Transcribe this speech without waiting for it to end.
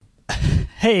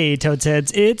Hey,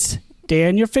 Toadsheads, it's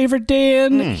Dan, your favorite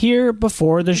Dan, here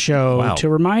before the show to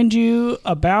remind you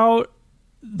about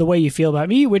the way you feel about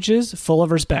me, which is full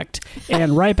of respect.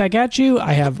 And right back at you,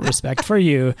 I have respect for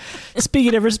you.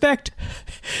 Speaking of respect,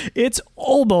 it's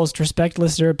almost Respect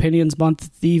Listener Opinions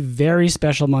Month, the very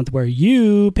special month where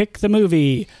you pick the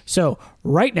movie. So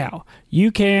right now,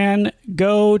 you can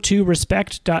go to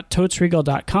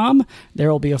respect.totesregal.com.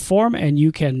 There will be a form, and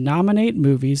you can nominate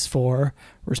movies for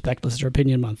Respect Listener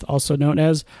Opinion Month, also known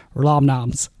as Rom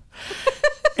Noms.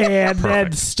 And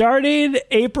then starting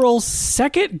April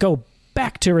 2nd, go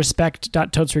back to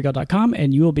respect.totesregal.com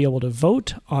and you will be able to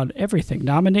vote on everything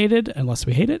nominated, unless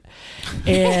we hate it.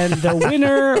 And the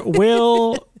winner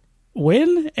will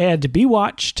win and be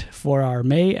watched for our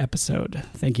May episode.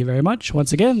 Thank you very much.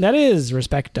 Once again, that is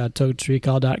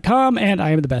respect.totesregal.com, and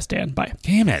I am the best Dan. Bye.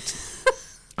 Damn it.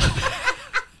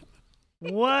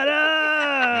 What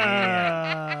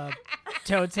up,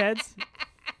 Toadsheads?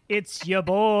 It's your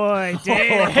boy,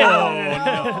 Dan.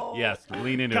 No. Yes,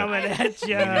 lean into Coming it. at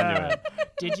you. Lean into it.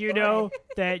 Did you know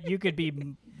that you could be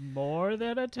more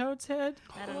than a Toad's Head?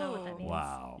 I don't know what that means.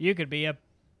 Wow. You could be a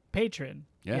patron.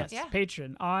 Yeah. Yes, Yeah.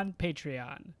 patron on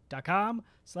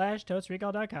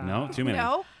patreon.com/toadsrecall.com. No, too many.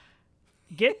 No.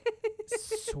 Get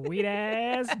sweet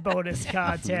ass bonus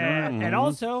content. And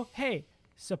also, hey,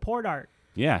 support art.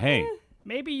 Yeah, hey.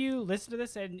 Maybe you listen to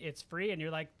this and it's free and you're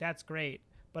like, that's great.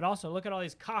 But also, look at all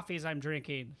these coffees I'm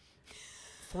drinking.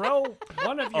 Throw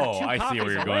one of your two I coffees see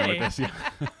where you're away. going with this.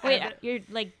 Yeah. Wait, you're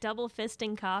like double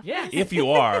fisting coffee? Yes. If you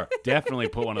are, definitely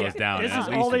put one of those down. This and is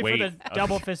at least only wait. for the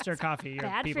double fister coffee.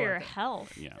 Bad for people your out there.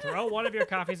 health. Yeah. Throw one of your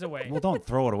coffees away. Well, don't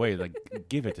throw it away. Like,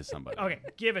 give it to somebody. Okay,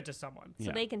 give it to someone. So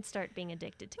Yeah. they can start being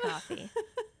addicted to coffee.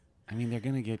 I mean, they're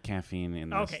gonna get caffeine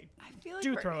in this. Okay, I feel like do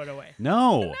we're- throw it away.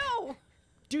 No. No.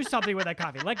 Do something with that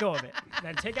coffee. Let go of it.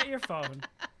 Then take out your phone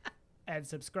and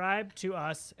subscribe to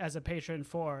us as a patron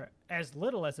for as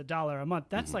little as $1 a month.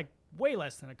 That's like way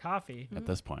less than a coffee. At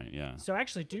this point, yeah. So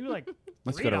actually do like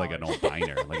Let's go to like an $3. old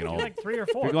diner, like an Do old. like 3 or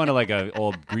If 4. you're going to like an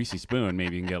old greasy spoon,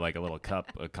 maybe you can get like a little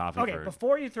cup of coffee Okay, for,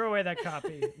 before you throw away that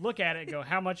coffee, look at it and go,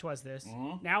 how much was this?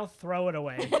 Now throw it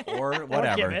away. or Or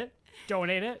whatever. give it,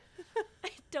 donate it,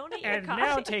 Donate your and coffee.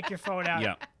 now take your phone out,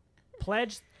 Yeah.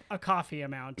 pledge a coffee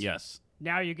amount. Yes.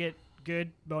 Now you get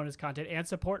good bonus content and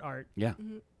support art. Yeah.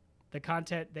 The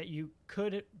content that you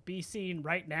could be seeing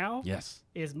right now Yes.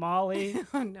 is Molly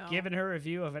Oh, no. giving her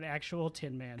review of an actual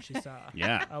Tin Man she saw.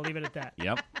 Yeah. I'll leave it at that.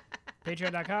 Yep.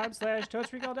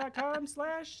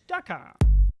 Patreon.com/toastrecall.com/.com.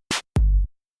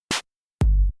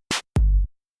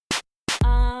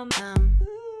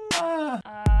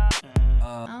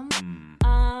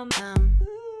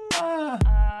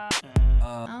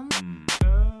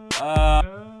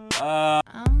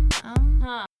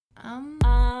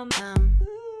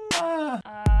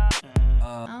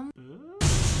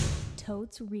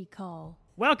 Totes Recall.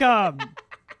 Welcome,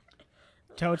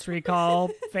 Totes Recall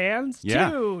fans, Yeah.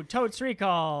 to Totes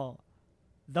Recall,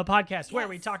 the podcast where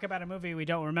we talk about a movie we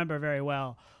don't remember very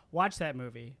well. Watch that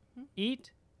movie.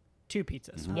 Eat 2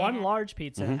 pizzas. One Yeah. large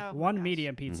pizza, Oh my one gosh.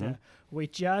 medium pizza. We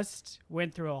just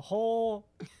went through a whole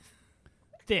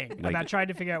thing Like about trying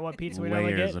to figure out what pizza we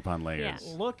normally layers get. upon layers.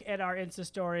 Yeah. Look at our Insta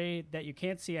story that you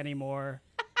can't see anymore.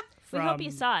 We hope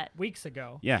you saw it. Weeks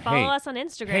ago. Yeah. Follow hey, us on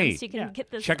Instagram hey, so you can Yeah. get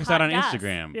this. check us out on hot gas.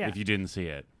 Instagram Yeah. if you didn't see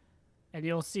it. And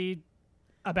you'll see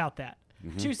about that.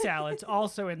 Mm-hmm. 2 salads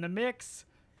also in the mix.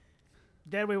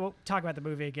 Then we will talk about the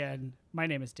movie again. My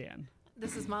name is Dan.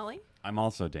 This is Molly. I'm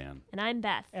also Dan. And I'm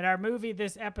Beth. And our movie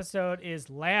this episode is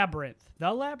Labyrinth.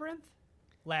 The Labyrinth?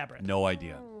 Labyrinth. No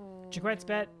idea. Chiquette's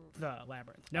bet, The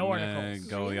Labyrinth. No I'm gonna articles.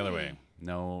 Go the other way.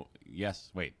 No.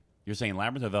 Yes. Wait. You're saying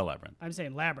Labyrinth or the Labyrinth? I'm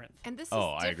saying Labyrinth. And this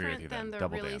Oh, is I agree with different you than then. the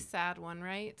Double really Dan. sad one,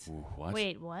 right? Ooh, what?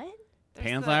 Wait, what? There's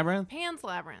Pan's the Labyrinth? Pan's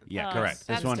Labyrinth. Yeah, Oh, correct.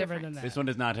 That's This one. different than that. This one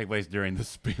does not take place during the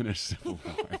Spanish Civil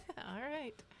War. All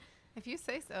right. If you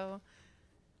say so.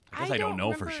 I guess I don't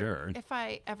know for remember sure. If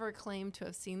I ever claimed to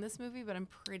have seen this movie, but I'm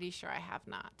pretty sure I have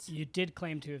not. You did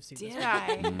claim to have seen Did this.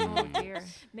 I? Oh dear.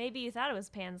 Maybe you thought it was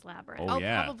Pan's Labyrinth. Oh, Oh,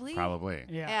 yeah. probably. Probably.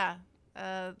 Yeah.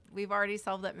 Yeah. We've already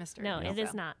solved that mystery. No, it So.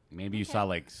 is not. Maybe you saw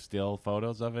like still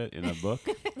photos of it in a book.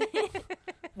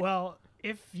 Well,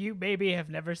 if you maybe have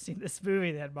never seen this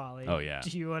movie then, Molly. Oh, yeah.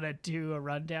 Do you want to do a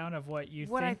rundown of what you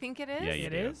What think? I think it is? Yeah, you It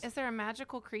do. is? Is there a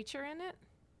magical creature in it?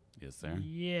 Is there?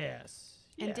 Yes.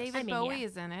 And Yes. David I mean, Bowie yeah.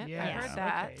 is in it. Yeah, I Yes. heard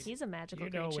that. okay. He's a magical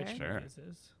You know creature. which Sure. one this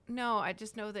is. No, I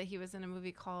just know that he was in a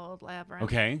movie called Labyrinth.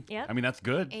 Okay. Yep. I mean, that's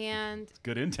good. And It's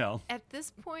good intel. at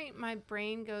this point, my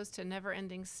brain goes to Never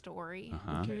Ending Story.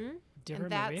 Uh-huh. Okay. Mhm. Different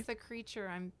And that's movie. the creature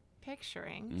I'm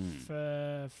picturing.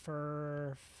 Mm.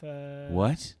 For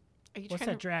What? Are you What's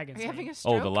trying that dragon's Are you having name? a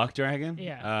stroke? Oh, the luck dragon?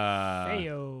 Yeah.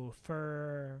 Feo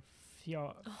for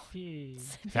People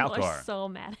Falcor. are so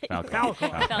mad at you. Falcor.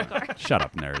 Falcor. Shut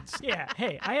up, nerds. Yeah.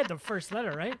 Hey, I had the first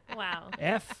letter, right? Wow.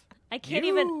 F. I can't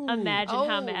even You. imagine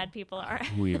how Oh. mad people are.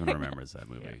 Who even remembers that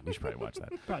movie? We should probably watch that.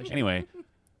 Probably should. Anyway,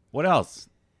 what else?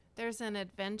 There's an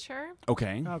adventure.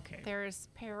 Okay. Okay. There's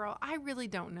peril. I really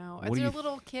don't know. What Is do there a you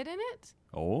little kid in it?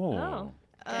 Oh. Oh.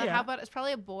 Yeah. How about it's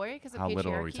probably a boy because of How patriarchy.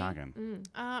 little are we talking?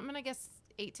 I'm gonna guess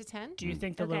 8 to 10. Do you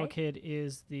think the little Okay. kid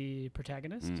is the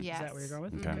protagonist? Mm. Is Yes. that what you're going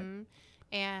with? Okay.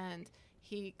 And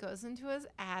he goes into his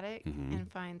attic and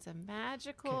finds a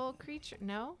magical creature.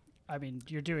 No, I mean,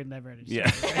 you're doing Labyrinth. Yeah.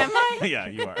 am I? Yeah,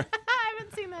 you are. I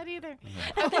haven't seen that either.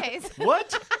 Okay, so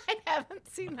What? I haven't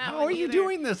seen that. How one are you either.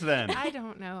 doing this then? I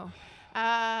don't know.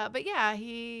 But yeah,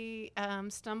 he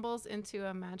stumbles into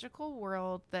a magical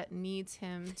world that needs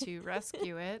him to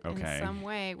rescue it Okay. in some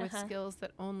way with skills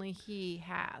that only he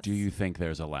has. Do you think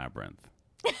there's a labyrinth?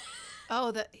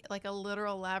 Oh, like a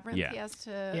literal labyrinth Yeah. he has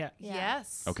to. Yeah. Yeah.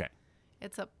 Yes. Okay.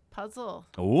 It's a puzzle.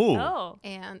 Ooh. Oh.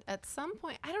 And at some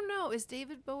point, I don't know, is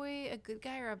David Bowie a good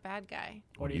guy or a bad guy?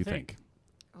 What do you think?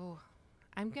 Oh,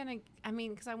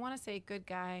 because I want to say good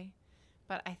guy,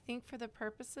 but I think for the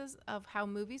purposes of how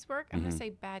movies work, I'm going to say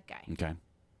bad guy. Okay.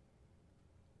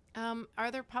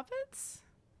 Are there puppets?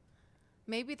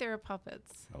 Maybe there are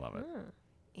puppets I love it.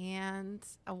 and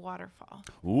a waterfall.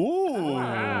 Ooh.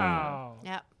 Wow.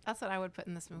 Yep, that's what I would put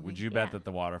in this movie. Would you bet that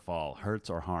the waterfall hurts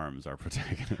or harms our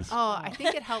protagonist? Oh, I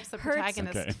think it helps the Hurts.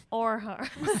 protagonist. Okay. Or her.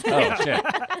 Oh, shit.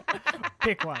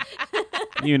 Pick one.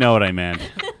 You know what I meant.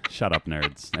 Shut up,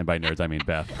 nerds. And by nerds, I mean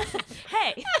Beth.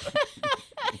 Hey,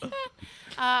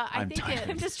 I I'm think tired.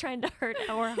 I'm just trying to hurt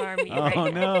or harm you. Oh,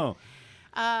 right now. no.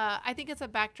 I think it's a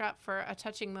backdrop for a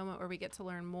touching moment where we get to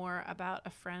learn more about a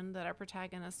friend that our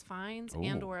protagonist finds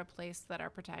and Ooh. or a place that our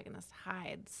protagonist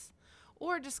hides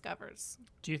or discovers.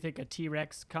 Do you think a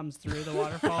T-Rex comes through the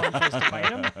waterfall and tries to fight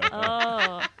him?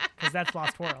 Oh, Because that's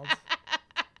Lost World.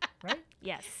 Right?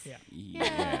 yes. Yeah.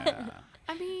 Yeah.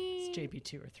 I mean, It's JP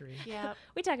 2 or 3. yeah.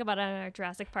 We talk about it on our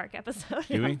Jurassic Park episode.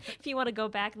 Do we? If you want to go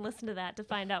back and listen to that to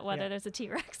find out whether Yeah. there's a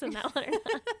T-Rex in that one or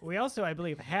not. We also, I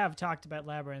believe, have talked about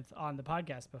Labyrinth on the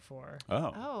podcast before. Oh.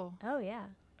 Oh, Oh, yeah.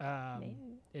 Um,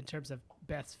 in terms of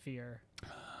Beth's fear.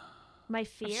 My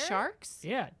fear? sharks?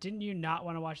 Yeah. Didn't you not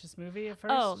want to watch this movie at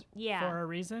first? Oh, yeah. For a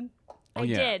reason? Oh, I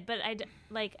yeah. did, but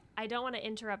I don't want to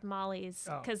interrupt Molly's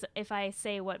Oh. because if I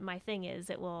say what my thing is,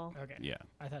 it will. Okay. Yeah.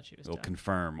 I thought she was It'll done.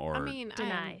 confirm or... I mean,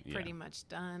 Deny. I'm pretty much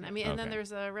done. I mean, and then Okay.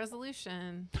 there's a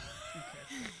resolution.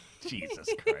 Jesus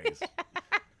Christ.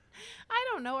 I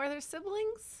don't know. Are there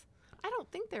siblings? I don't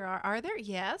think there are. Are there?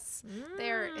 Yes.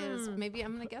 There is. Maybe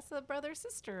I'm going to guess a brother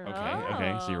sister. Okay,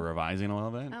 okay. So you're revising a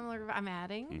little bit? I'm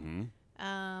adding.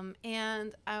 Mm-hmm.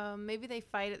 And maybe they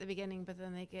fight at the beginning, but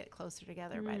then they get closer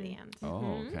together by the end.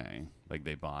 Oh, okay. Like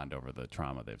they bond over the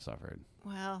trauma they've suffered.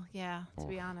 Well, yeah, to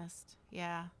be Oof. honest.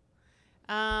 Yeah.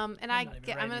 And I'm I'm not even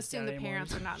going writing to these assume down the anymore.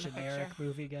 parents are not in the Generic picture.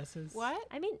 movie guesses. What?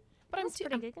 I mean, But I'm that's a too-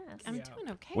 pretty good guess. I'm Yeah. doing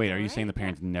okay. Wait, are you right? saying the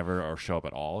parents never or show up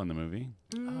at all in the movie?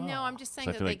 No, I'm just saying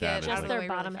I that feel they like that get is Just out of their the way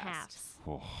really bottom fast. halves.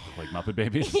 Oh, like Muppet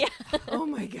Babies? Yeah. Oh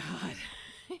my god.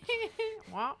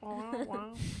 Wah, wah, wah.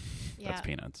 Yeah. That's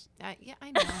peanuts. Yeah,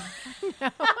 I know.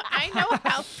 I know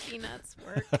how peanuts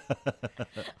work.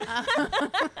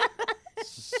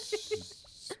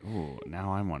 Ooh,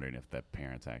 now I'm wondering if the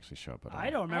parents actually show up at all. I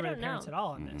don't remember don't the parents know. at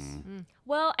all in this.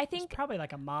 Well, I It's think probably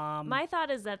like a mom. my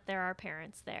thought is that there are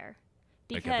parents there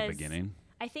because Like at the beginning?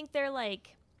 I think they're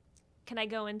like. Can I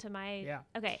go into my? Yeah.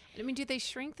 Okay. I mean, do they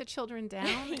shrink the children down?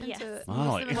 Yes. Into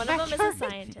Molly. One of them is a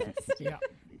scientist. Yeah.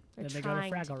 They're Then they go to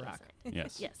trying Fraggle be a Rock.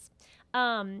 scientist. Yes.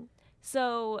 Yes.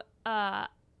 So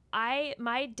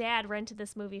my dad rented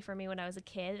this movie for me when I was a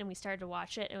kid, and we started to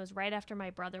watch it. It was right after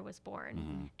my brother was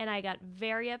born, and I got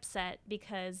very upset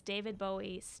because David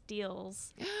Bowie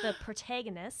steals the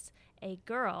protagonist, a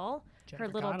girl, Jennifer her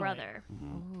little Connelly. brother.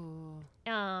 Ooh.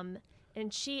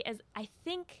 And she is. I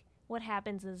think what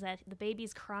happens is that the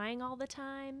baby's crying all the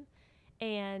time.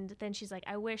 And then she's like,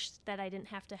 I wish that I didn't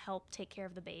have to help take care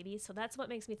of the baby. So that's what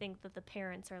makes me think that the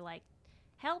parents are like,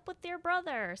 help with their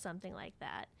brother or something like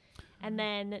that. And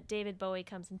then David Bowie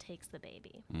comes and takes the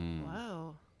baby.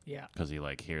 Whoa. Yeah. Because he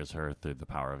like hears her through the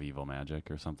power of evil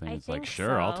magic or something. I It's like, think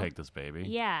sure, I'll so. take this baby.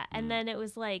 Yeah. And then it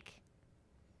was like,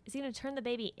 is he going to turn the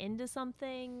baby into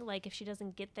something? Like if she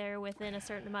doesn't get there within a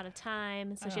certain amount of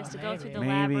time. So she has to go through the Maybe,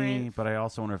 labyrinth. but I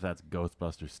also wonder if that's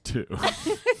Ghostbusters too.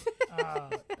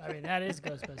 I mean, that is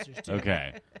Ghostbusters too.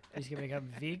 Okay. He's gonna become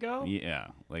Vigo. Yeah,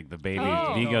 like the baby.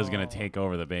 Oh. Vigo's gonna take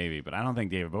over the baby, but I don't think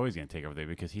David Bowie's gonna take over the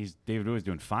baby because David Bowie's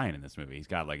doing fine in this movie. He's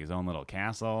got like his own little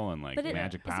castle and like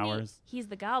magic powers. He's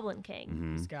the Goblin King.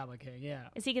 Mm-hmm. He's Goblin King. Yeah.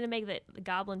 Is he going to make the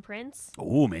Goblin Prince?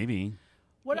 Oh, maybe.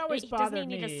 What always bothered Doesn't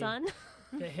he need me? a son?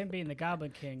 That him being the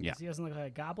Goblin King. Yeah. He doesn't look like a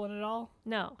goblin at all.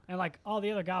 No. And like all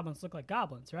the other goblins look like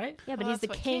goblins, right? Yeah, but Well, he's the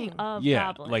that's what king king. of Yeah,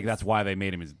 goblins. like that's why they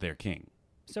made him as their king.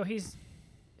 So he's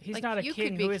Like, not a you king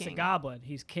could be who is a king. goblin.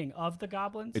 He's king of the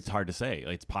goblins. It's hard to say.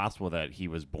 It's possible that he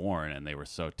was born and they were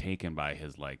so taken by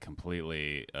his like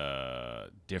completely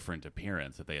different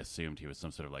appearance that they assumed he was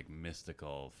some sort of like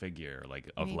mystical figure, like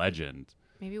of Maybe. legend,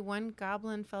 Maybe one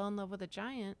goblin fell in love with a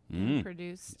giant and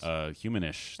produced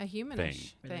humanish, a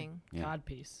humanish thing. Yeah.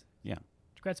 Codpiece. Yeah,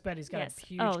 Gretz Betty's got Yes. a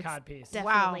huge Oh, it's codpiece.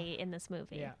 definitely in this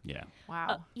movie. Yeah. yeah.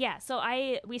 Wow. Yeah, so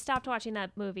we stopped watching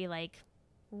that movie like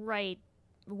right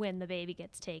when the baby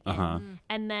gets taken. Uh-huh.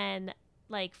 And then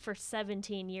like for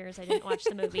 17 years I didn't watch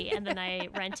the movie and then I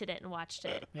rented it and watched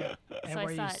it. Yeah. And So I were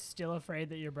you saw it. still afraid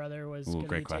that your brother was Ooh, going to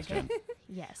great be taken? question.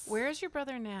 Yes. Where's your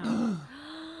brother now?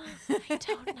 I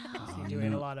don't know. Is he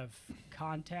doing a lot of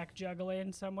contact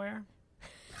juggling somewhere?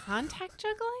 Contact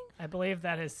juggling? I believe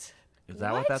that is. Is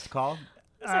that what that's called?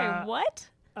 Sorry, what?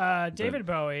 David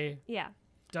Bowie Yeah.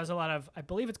 does a lot of. I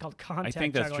believe it's called contact. I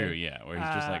think that's juggling. true. Yeah, where he's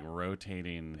just like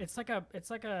rotating. It's like a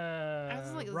I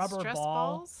was like rubber stress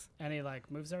ball, balls? and he like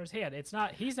moves over his hand. It's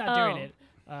not. He's not Oh. doing it.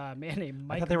 Man,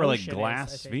 I thought they were like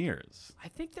glass spheres. I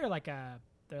think they're like a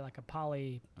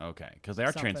poly. Okay, because they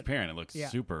are Something. transparent. It looks Yeah.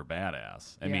 super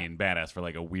badass. I Yeah. mean, badass for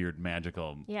like a weird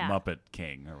magical Yeah. Muppet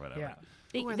king or whatever. Yeah.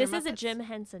 Ooh, are This there is a Muppets? Jim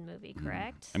Henson movie,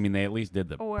 correct? I mean, they at least did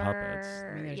the Or puppets.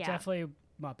 I mean, there's yeah. definitely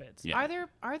Muppets. Yeah.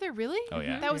 Are there really? Oh,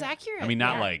 yeah. That was Yeah. accurate. I mean,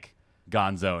 not Yeah. like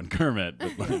Gonzo and Kermit,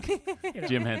 but like You know,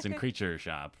 Jim Henson Creature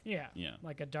Shop. Yeah. Yeah.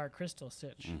 Like a Dark Crystal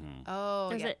Stitch. Oh,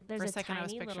 There's yeah. there's For a a second, I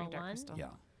was tiny picturing little Dark one. Crystal. Yeah.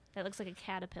 That looks like a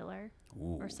caterpillar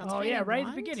Ooh. or something. Oh yeah, Tiny right at the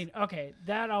wand? beginning. Okay,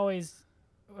 that always.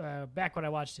 Back when I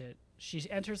watched it, she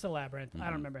enters the labyrinth. I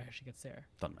don't remember how she gets there.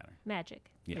 Doesn't matter.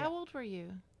 Magic. Yeah. How old were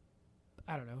you?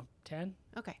 I don't know, 10.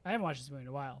 Okay. I haven't watched this movie in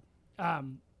a while. Yeah,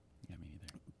 me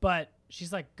neither. But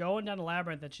she's like going down the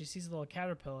labyrinth and she sees a little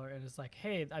caterpillar and is like,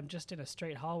 hey, I'm just in a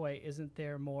straight hallway. Isn't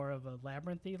there more of a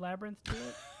labyrinthy labyrinth to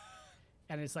it?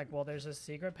 And it's like, well, there's a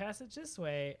secret passage this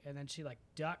way. And then she like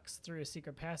ducks through a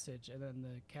secret passage. And then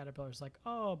the caterpillar's like,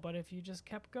 oh, but if you just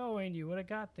kept going, you would have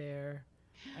got there.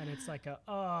 And it's like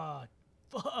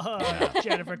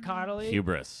Jennifer Connelly.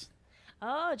 Hubris.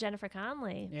 Oh, Jennifer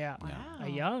Connelly. Yeah. Wow. A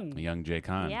young. A young Jay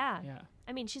Con. Yeah. Yeah.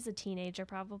 I mean, she's a teenager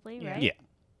probably, Yeah. right?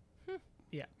 Yeah.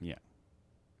 Yeah. Yeah.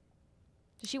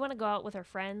 Does she want to go out with her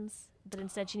friends, but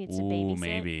instead she needs to Ooh, babysit?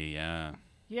 maybe. Yeah.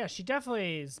 Yeah, she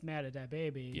definitely is mad at that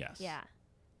baby. Yes. Yeah.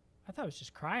 I thought it was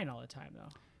just crying all the time, though.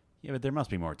 Yeah, but there must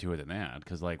be more to it than that.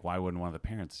 Because, like, why wouldn't one of the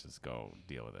parents just go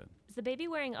deal with it? Is the baby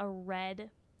wearing a red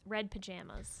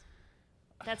pajamas?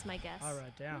 That's my guess. I'll write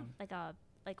it down.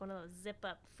 Like one of those zip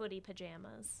up footy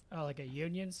pajamas. Oh, like a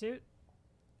union suit?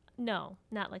 No,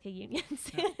 not like a union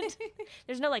suit.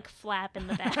 There's no like flap in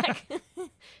the back.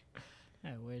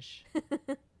 I wish.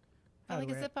 Oh, like a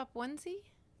wear it. zip up onesie?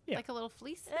 Yeah. Like a little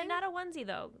fleece thing? Not a onesie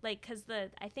though, like because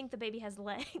I think the baby has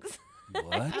legs. What?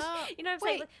 Oh, You know what I'm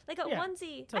wait. saying? Like a Yeah.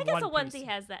 onesie. It's a I guess a one onesie piece.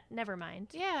 has that. Never mind.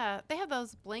 Yeah, they have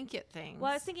those blanket things.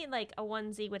 Well, I was thinking like a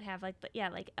onesie would have like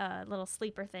like a little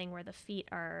sleeper thing where the feet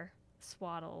are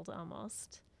swaddled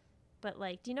almost. But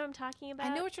like, do you know what I'm talking about?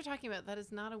 I know what you're talking about. That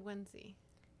is not a onesie.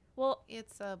 Well,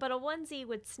 It's a. but a onesie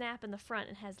would snap in the front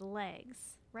and has legs,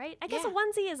 right? I guess a Yeah.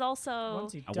 onesie is also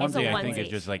Onesie A does It's a onesie, I think, onesie. is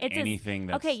just like It's a- anything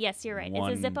that's okay, yes, you're right.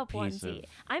 It's a zip up one piece onesie. of-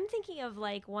 I'm thinking of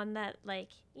like one that like,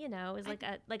 is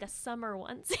like a summer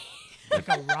onesie. Like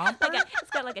a romper?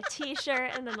 It's got like a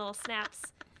t-shirt and then little snaps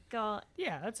go.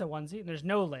 Yeah, that's a onesie. And there's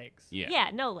no legs. Yeah.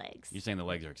 Yeah, no legs. You're saying the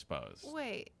legs are exposed.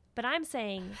 Wait. But I'm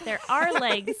saying there are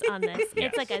legs on this.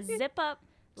 Yes. It's like a zip up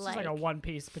It's just like a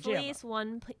one-piece pajama. fleece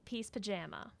piece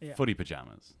pajama. Yeah. Footy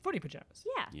pajamas. Footy pajamas.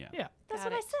 Yeah. Yeah. Yeah. That's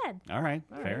Got what it. I said. All right.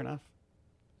 All Fair right. enough.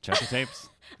 Check the tapes.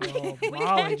 Oh,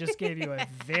 Molly just gave you a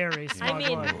very small I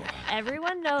mean, one.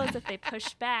 everyone knows if they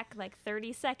push back like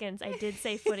 30 seconds, I did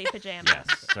say footy pajamas.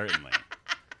 Yes, certainly.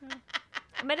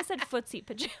 I might have said footsie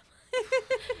pajamas.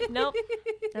 Nope.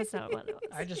 That's not what it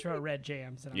was. I just wrote red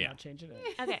jams, and I'm Yeah. not changing it.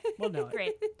 Okay. We'll know it.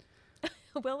 Great.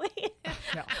 Will we?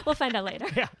 No. We'll find out later.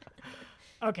 Yeah.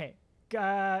 Okay.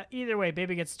 Either way,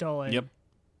 baby gets stolen. Yep.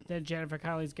 Then Jennifer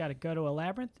Connelly's got to go to a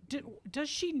labyrinth. Does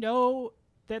she know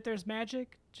that there's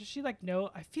magic? Does she like know?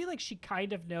 I feel like she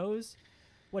kind of knows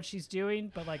what she's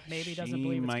doing, but like maybe doesn't She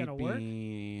believe it's might gonna work.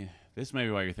 be This may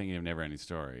be why you're thinking of Neverending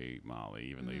Story, Molly,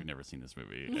 even though you've never seen this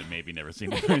movie and maybe never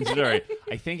seen Neverending Story.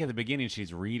 I think at the beginning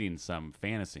she's reading some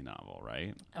fantasy novel,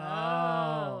 right?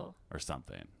 Oh. Or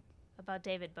something. About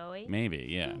David Bowie? Maybe,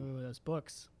 yeah. Ooh, those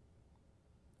books.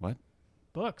 What?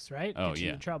 Books, right? Oh, Get you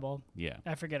yeah. in trouble. Yeah.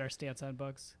 I forget our stance on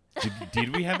books.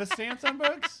 Did we have a stance on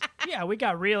books? Yeah, we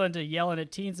got real into yelling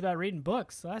at teens about reading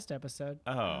books last episode.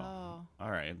 Oh.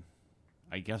 All right.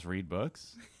 I guess read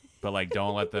books, but like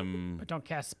don't let them. But don't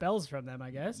cast spells from them,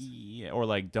 I guess. Yeah, or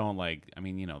like don't like. I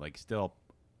mean, like still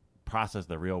process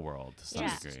the real world to some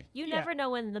degree. You Yeah. never know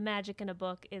when the magic in a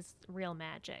book is real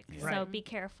magic. Yeah. So Right. be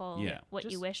careful Yeah. what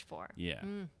Just- you wish for. Yeah.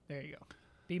 There you go.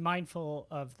 Be mindful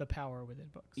of the power within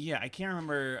books. Yeah, I can't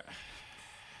remember.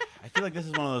 I feel like this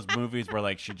is one of those movies where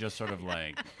like she just sort of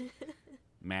like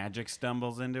magic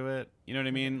stumbles into it. You know what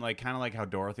I mean? Like kind of like how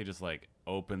Dorothy just like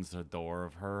opens the door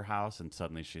of her house and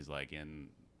suddenly she's like in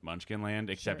Munchkin Land.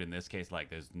 Except Sure. in this case, like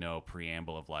there's no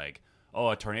preamble of like, oh,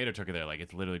 a tornado took her there. Like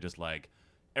it's literally just like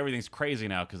everything's crazy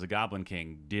now because the Goblin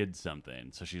King did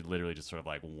something. So she literally just sort of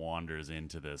like wanders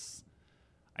into this.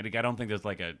 I don't think there's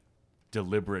like a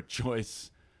deliberate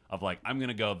choice of like, I'm going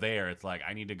to go there. It's like,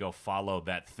 I need to go follow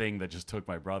that thing that just took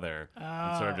my brother.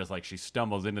 And sort of just like she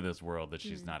stumbles into this world that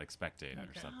she's not expecting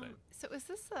or something. So is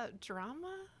this a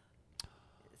drama?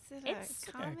 Is it It's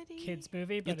a Like comedy? a kids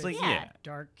movie, but It's like, Yeah.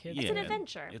 dark kids. It's an Yeah.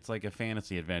 adventure. It's like a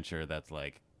fantasy adventure that's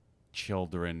like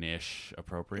children-ish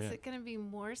appropriate. Is it going to be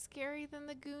more scary than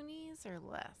the Goonies or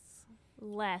less?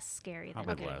 Less scary than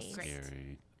Probably Goonies. less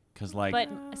scary. Because like,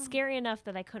 But scary enough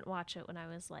that I couldn't watch it when I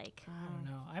was like, I don't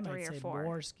know. I 3 might or say 4.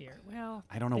 more scared. Well,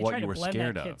 I don't know they what try you to were blend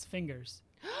scared that of. kid's fingers.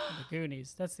 The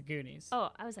Goonies. That's the Goonies. oh,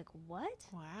 I was like, what?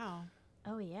 Wow.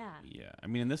 Oh, yeah. Yeah. I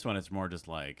mean, in this one, it's more just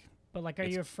like, But like, are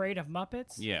It's- you afraid of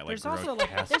Muppets? yeah, like there's also like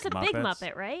grotesque There's a big Muppets.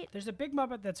 Muppet, right? there's a big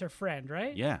Muppet that's her friend,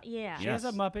 right? Yeah. Yeah. She Yes.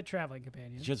 has a Muppet traveling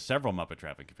companion. She has several Muppet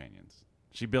traffic companions.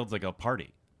 She builds like a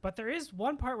party. But there is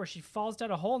one part where she falls down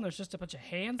a hole and there's just a bunch of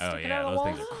hands Oh, sticking yeah. out of the Those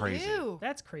wall. things are crazy. Ew.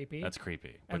 That's creepy. That's creepy.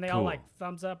 and but they cool. all like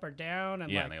thumbs up or down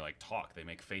and Yeah, like and they like talk. They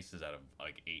make faces out of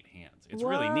like 8 hands. It's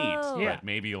really neat, Whoa. Yeah. but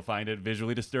maybe you'll find it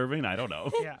visually disturbing. I don't know.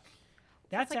 yeah.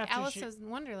 That's It's like after Alice in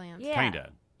Wonderland. Yeah.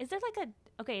 Kinda. Is there like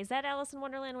a okay? Is that Alice in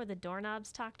Wonderland where the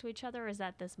doorknobs talk to each other, or is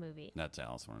that this movie? That's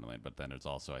Alice in Wonderland, but then there's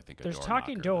also I think a there's door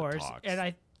talking knocker that doors, talks. and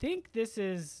I think this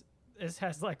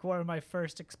has like one of my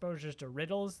first exposures to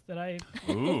riddles that I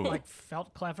Ooh. like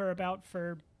felt clever about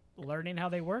for learning how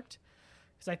they worked.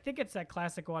 Because I think it's that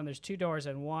classic one. There's 2 doors,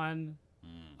 and one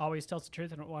always tells the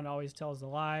truth, and one always tells a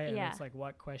lie. And Yeah. it's like,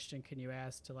 what question can you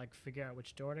ask to like figure out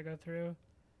which door to go through?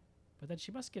 But then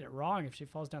she must get it wrong if she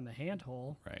falls down the hand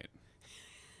hole. Right.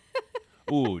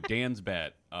 Ooh, Dan's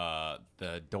bet.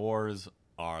 The doors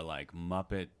are like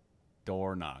Muppet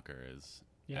door knockers.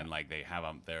 Yeah. And like they have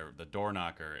the door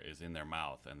knocker is in their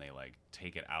mouth and they like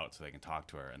take it out so they can talk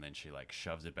to her and then she like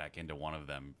shoves it back into one of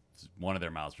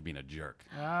their mouths for being a jerk.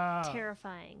 Ah.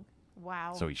 Terrifying.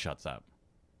 Wow. So he shuts up.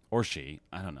 Or she.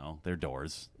 I don't know. They're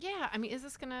doors. Yeah, I mean, is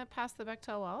this going to pass the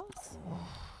Bechdel Wallace?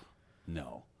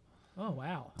 No. Oh,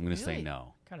 wow. I'm gonna say Really?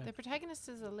 no. Kind The of. protagonist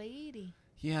is a lady.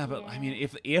 Yeah, but I mean, Yeah.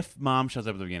 if mom shows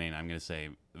up at the beginning, I'm gonna say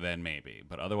then maybe.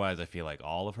 But otherwise, I feel like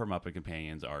all of her Muppet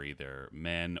companions are either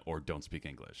men or don't speak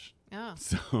English. Oh.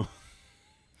 So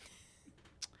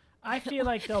I feel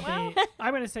like there'll be.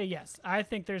 I'm going to say yes. I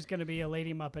think there's going to be a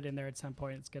lady Muppet in there at some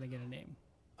point. It's going to get a name.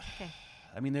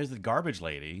 I mean, there's the garbage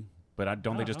lady, but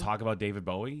don't they just know. talk about David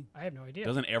Bowie? I have no idea.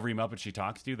 Doesn't every Muppet she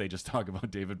talks to, they just talk about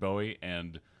David Bowie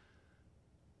and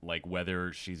like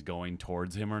whether she's going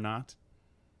towards him or not?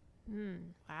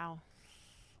 Wow.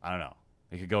 I don't know.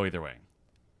 It could go either way.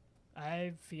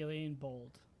 I'm feeling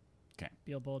bold. Okay.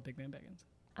 Feel bold, Big Man Beggins.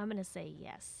 I'm gonna say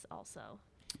yes. Also, All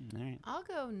right. I'll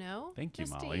go no. Thank you,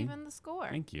 just Molly. to even the score.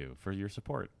 Thank you for your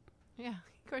support. Yeah.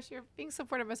 Of course, you're being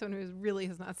supported by someone who really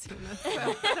has not seen this. So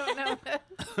I don't know.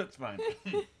 That's fine.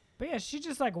 But yeah, she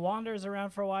just like wanders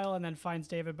around for a while and then finds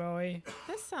David Bowie.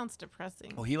 This sounds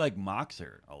depressing. Well, he like mocks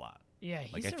her a lot. Yeah,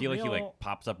 he's Like I a feel like he real- like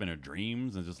pops up in her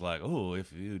dreams and just like, oh,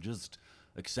 if you just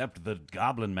accept the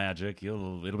goblin magic,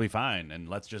 it'll be fine, and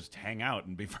let's just hang out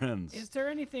and be friends. Is there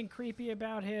anything creepy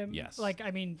about him? Yes. Like, I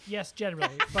mean, yes,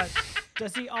 generally. But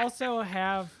does he also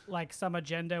have like some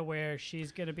agenda where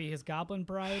she's going to be his goblin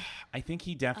bride? I think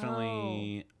he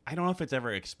definitely. I don't know if it's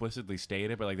ever explicitly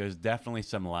stated, but like, there's definitely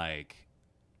some like,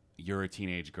 you're a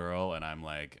teenage girl, and I'm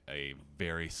like a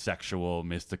very sexual,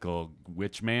 mystical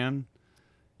witch man.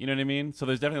 You know what I mean? So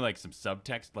there's definitely like some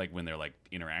subtext, like when they're like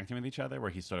interacting with each other, where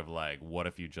he's sort of like, "What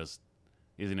if you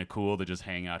isn't it cool to just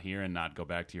hang out here and not go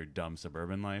back to your dumb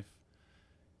suburban life?"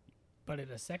 But in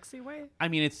a sexy way? I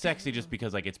mean, it's sexy just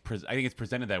because like I think it's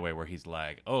presented that way where he's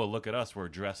like, "Oh, look at us, we're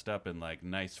dressed up in like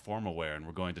nice formal wear and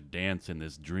we're going to dance in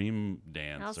this dream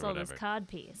dance Also, or whatever." this cod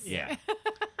piece. Yeah.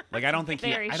 Like I don't think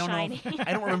Very I don't shiny. know.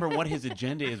 I don't remember what his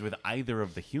agenda is with either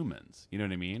of the humans. You know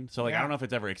what I mean? So like I Yeah. don't know if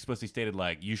it's ever explicitly stated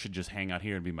like you should just hang out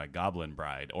here and be my goblin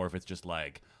bride, or if it's just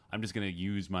like I'm just gonna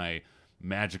use my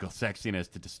magical sexiness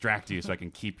to distract you so I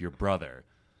can keep your brother.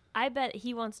 I bet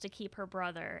he wants to keep her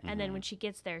brother, and Mm-hmm. then when she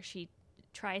gets there, she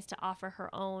tries to offer her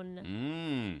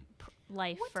own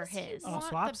life What for does he his. Oh, want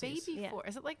the swapsies. baby Yeah. for?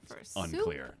 Is it like for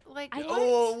Unclear. soup? Like I- what?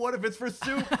 Oh, what if it's for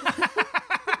soup?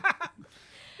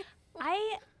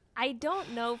 I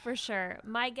don't know for sure.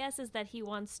 My guess is that he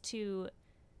wants to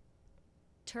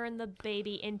turn the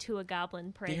baby into a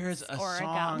goblin prince There's a or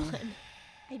song- a goblin.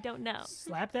 I don't know.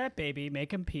 Slap that baby,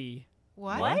 make him pee.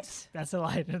 What? That's the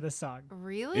line of the song.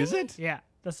 Really? Is it? Yeah.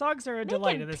 The songs are a Make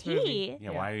delight him in this pee? movie.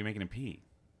 Yeah, why are you making him pee?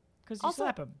 Because you Also,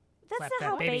 slap him. that's slap not that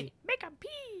how baby. Make him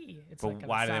pee. It's But like an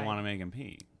why do they aside. want to make him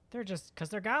pee? They're just because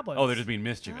they're goblins. Oh, they're just being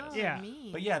mischievous. Oh, Yeah.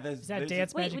 mean. But yeah, there's Is that there's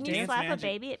dance Wait, magic when you dance? slap magic. a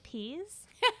baby, it pees?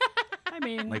 I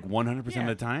mean, like 100% Yeah. of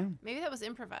the time. Maybe that was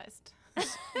improvised.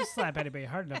 you slap anybody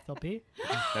hard enough, they'll pee.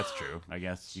 That's true. I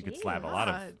guess you could slap a lot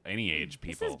of God. any age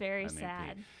people. This is very and they'd pee.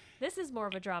 sad. This is more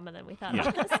of a drama than we thought Yeah.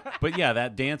 it was. But yeah,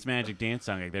 that dance magic dance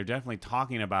song, like, they're definitely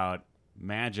talking about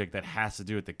magic that has to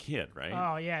do with the kid, right?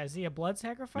 Oh, yeah. Is he a blood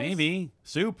sacrifice? Maybe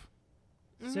soup.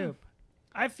 Soup.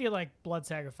 I feel like blood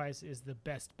sacrifice is the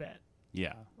best bet.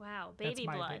 Yeah. Wow, That's baby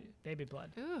my blood. baby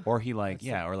blood. Ooh. Or he like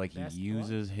That's the or like best he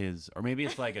uses his, or maybe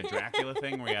it's like a Dracula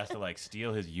thing where he has to like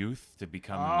steal his youth to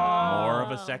become Oh. more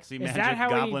of a sexy Is magic that how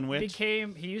goblin he witch.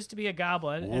 became? He used to be a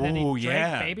goblin, and then he Ooh, drank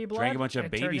yeah. baby blood. Drank a bunch of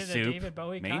and baby turned into soup. David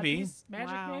Bowie Maybe. Codpiece Magic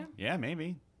Wow. Man. Yeah,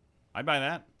 maybe. I'd buy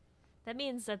that. That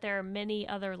means that there are many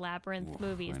other Labyrinth Oof,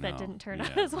 movies I that know. didn't turn Yeah,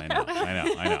 out as well.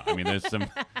 I know. I mean, there's some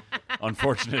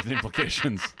unfortunate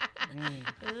implications.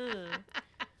 Ooh.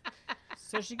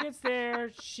 So she gets there.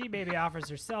 She maybe offers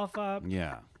herself up.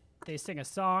 Yeah. They sing a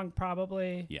song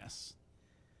probably, Yes.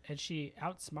 and she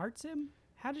outsmarts him.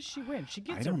 How does she win? She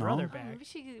gets her don't know. brother Oh, back. maybe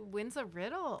she wins a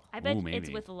riddle. I bet Ooh, it's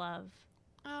maybe. with love.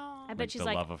 Oh. I bet Like she's the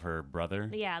like, love of her brother.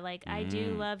 yeah, like I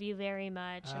do Mm. love you very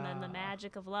much, and then the Ah.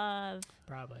 magic of love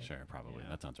Probably. Sure, probably. Yeah.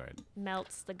 That sounds right.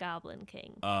 melts the Goblin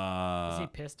King. Is he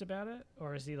pissed about it,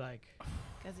 or is he like?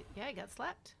 Yeah, he got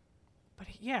slapped. But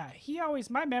yeah, he always.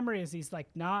 My memory is he's like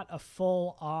not a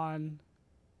full-on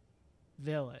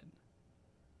villain.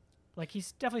 Like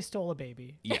he's definitely stole a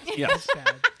baby. Yes. Yes.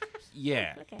 That's bad.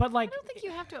 Yeah. Okay. But like, I don't think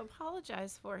you have to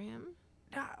apologize for him.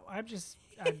 no, I'm just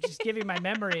giving my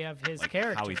memory of his Like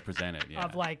character. how he's presented. Yeah.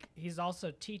 Of like he's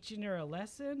also teaching her a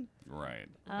lesson. right.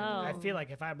 Oh, I feel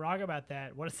like if I'm wrong about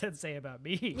that, what does that say about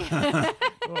me?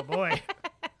 Oh boy.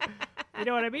 You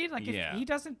know what I mean? Like if Yeah. he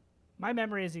doesn't. My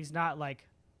memory is he's not like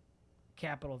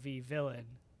capital V villain,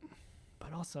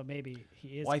 but also maybe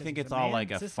he is. Well, I 'cause think he's it's a all man.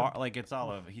 like It's a just far, like it's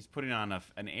all of he's putting on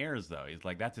an airs though. He's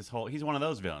like that's his whole. He's one of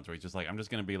those villains where he's just like I'm just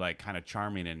gonna be like kind of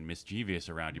charming and mischievous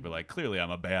around you, but like clearly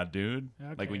I'm a bad dude.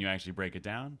 Like Okay. when you actually break it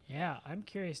down, Yeah, I'm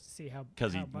curious to see how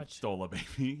because he much stole a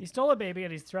baby. he stole a baby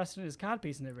and he's thrusting his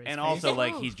codpiece in everybody's And face. also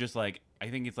like Ooh. he's just like I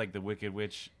think it's like the Wicked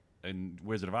Witch in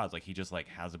Wizard of Oz. Like he just like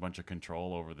has a bunch of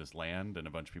control over this land, and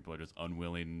a bunch of people are just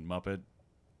unwilling Muppet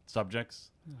subjects.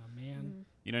 Oh man,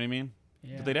 You know what I mean?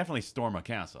 yeah. But they definitely storm a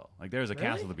castle. Like there's a Really?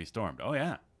 castle to be stormed. Oh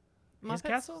yeah, His Muppets?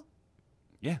 castle?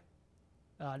 yeah.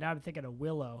 Now I'm thinking of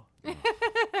Willow. She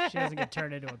doesn't get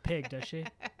turned into a pig, does she?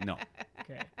 No.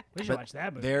 Okay, we should But watch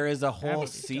that movie. There is a whole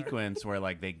movie's dark. sequence where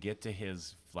like they get to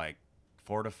his like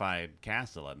fortified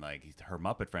castle, and like her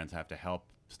Muppet friends have to help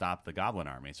stop the Goblin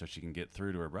army so she can get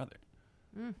through to her brother.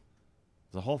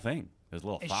 It's a whole thing. There's a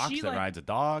little Is fox she, that like- rides a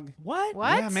dog. What?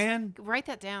 What? Yeah, man. Write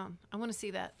that down. I want to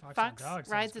see that. Fox and Fox dog sounds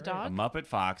rides a great. A dog. Muppet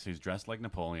fox who's dressed like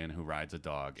Napoleon who rides a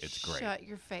dog. It's great. Shut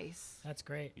your face. That's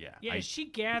great. Yeah, Yeah, I- is she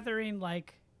gathering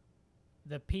like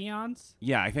the peons,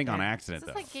 Yeah, I think on Is Is accident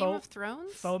this though. like Game Fo- of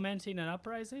Thrones? fomenting an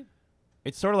uprising?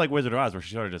 It's sort of like Wizard of Oz, where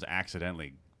she sort of just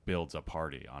accidentally builds a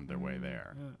party on their way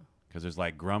there. Yeah. Because there's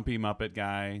like grumpy Muppet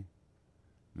guy.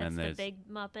 that's And the there's big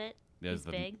Muppet. there's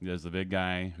He's big. there's the big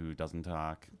guy who doesn't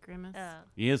talk. Grimace.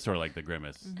 He is sort of like the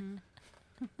Grimace,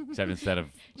 except instead of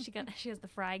She has the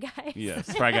fry guy.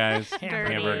 yes, Fry Guys,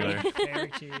 Bernie. Hamburglar. Hamburger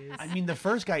cheese. I mean, the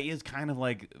first guy is kind of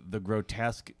like the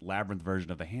grotesque Labyrinth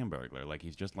version of the Hamburglar. Like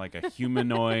he's just like a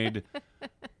humanoid,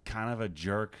 kind of a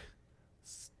jerk,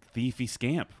 thiefy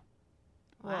scamp.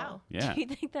 Wow. Yeah. Do you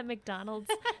think that McDonald's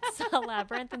saw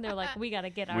Labyrinth and they're like, we got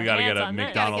to get our We got to hands get a on this.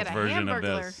 McDonald's Gotta get a version of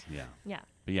Hamburglar. this. Yeah. Yeah.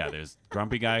 But yeah, there's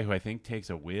grumpy guy who I think takes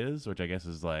a whiz, which I guess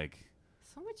is like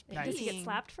So much Nice. Does he get peeing.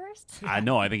 slapped first? I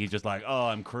know. I think he's just like, oh,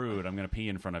 I'm crude. I'm gonna pee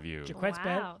in front of you. Jaquette's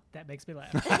Wow. bet. That makes me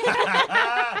laugh.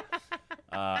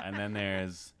 And then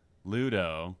there's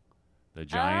Ludo, the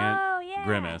giant Oh, yeah.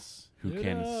 grimace who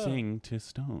can Ludo. sing to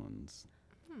stones.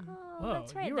 Oh, Whoa,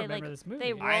 that's right. you they remember like this movie.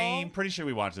 they roll. I'm pretty sure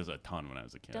we watched this a ton when I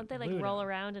was a kid. Don't they like Ludo. roll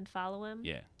around and follow him?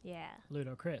 Yeah. Yeah.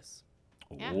 Ludo Chris.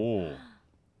 Yeah. Oh.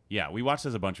 Yeah, we watched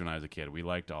this a bunch when I was a kid. We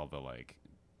liked all the like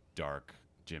dark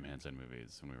Jim Henson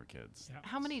movies when we were kids. Yeah.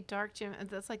 How many Dark Jim?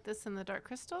 That's like this in the Dark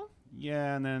Crystal.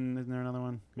 Yeah, and then isn't there another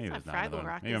one? Maybe It's there's not not another Fraggle one.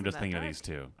 Rock, Maybe I'm isn't just that thinking of dark? these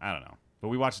two. I don't know. But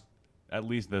we watched at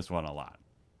least this one a lot.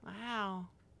 Wow.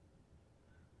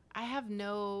 I have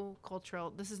no cultural.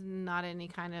 This is not any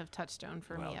kind of touchstone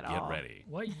for Well, me at get all. ready.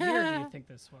 What year do you think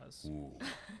this was? Ooh.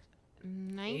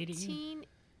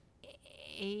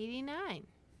 1989.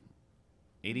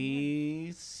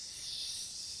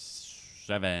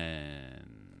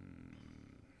 87.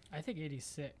 I think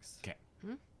 86. Okay.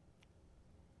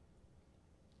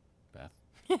 Beth?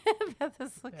 Beth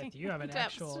is looking Beth, you have an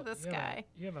depths actual. to the you have a- sky.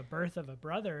 You have a birth of a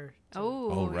brother. to-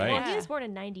 Oh, right. Well, yeah. he was born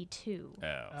in '92, Oh.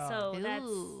 Oh. so that's.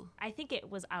 Ooh. I think it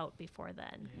was out before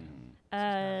then.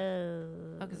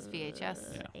 Oh, 'cause it's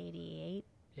VHS. Yeah. '88.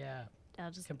 Yeah.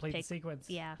 I'll just Complete pick. the sequence.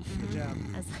 Yeah. Good job.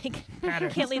 I was like,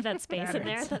 Patterns. can't leave that space in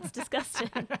there. Patterns. That's disgusting.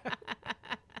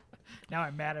 Now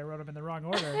I'm mad I wrote them in the wrong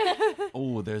order.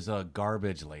 Oh, there's a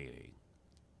garbage lady.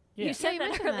 Yeah. You said you that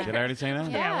mentioned earlier. Did I already say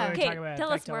that? Yeah. we were Okay, talking about tell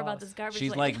us tactile more about walls. this garbage.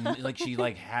 She's lady. like she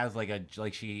like has like a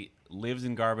like she lives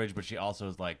in garbage, but she also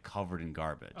is like covered in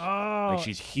garbage. Oh. Like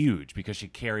she's huge because she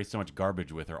carries so much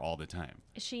garbage with her all the time.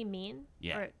 Is she mean?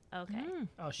 Yeah. Or, okay.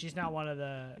 Oh, she's not one of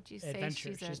the Would you say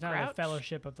adventures. she's a She's not a grouch?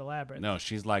 Fellowship of the Labyrinth. No,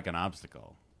 she's like an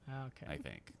obstacle, Okay. I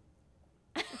think.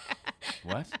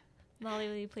 What? Molly,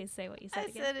 will you please say what you said I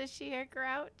again? said, is she a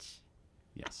grouch?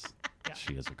 Yes. Yeah.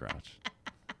 She is a grouch.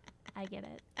 I get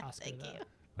it. Oscar Thank that. you.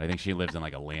 I think she lives in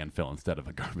like a landfill instead of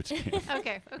a garbage can.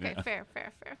 Okay, Yeah. fair.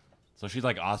 So she's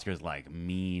like Oscar's like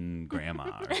mean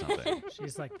grandma or something.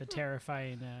 She's like the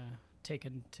terrifying,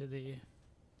 taken to the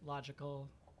logical.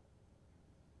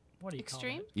 What do you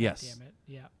Extreme? call it? Yes. Damn it.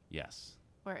 Yeah. Yes.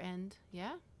 Or end,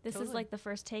 yeah. This is Totally. like the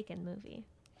first Taken movie.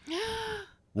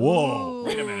 Whoa.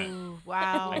 Wait a minute. Ooh,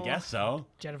 Wow. I guess so.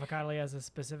 Jennifer Connelly has a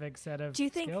specific set of Do you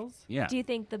think- skills. Yeah. Do you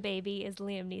think the baby is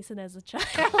Liam Neeson as a child?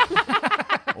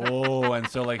 Oh, and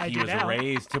so like I he do was now.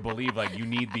 raised to believe like you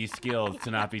need these skills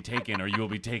to not be taken or you will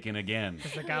be taken again.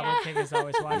 Because the Goblin King is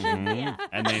always watching. Mhm. Yeah.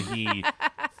 And then he,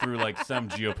 through like some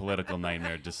geopolitical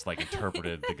nightmare, just like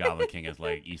interpreted the Goblin King as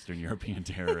like Eastern European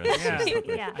terrorists. or Yeah. something.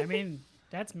 Yeah. I mean,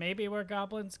 that's maybe where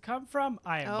goblins come from.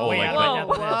 I am Oh, way like out the- of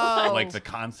my depth. whoa. Like the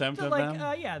concept So of like,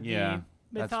 them. yeah, the Yeah,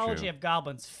 that's mythology true. of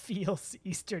goblins feels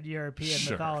Eastern European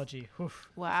Sure. mythology. Oof.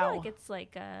 I feel Wow. like it's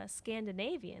like a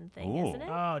Scandinavian thing, Ooh. isn't it?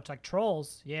 Oh, it's like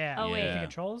trolls. Yeah. Oh, You wait. think of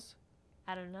trolls?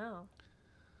 I don't know.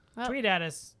 Well- Tweet at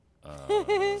us,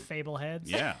 Uh, fable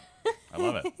heads. yeah, I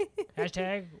love it.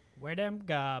 Hashtag where them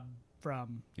gob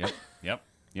from. Yep.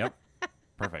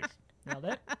 Perfect. Nailed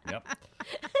it. Yep.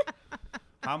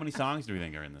 How many songs do we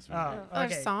think are in this movie? Oh, Are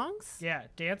okay. songs? Yeah,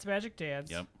 Dance Magic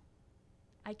Dance. Yep.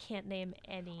 I can't name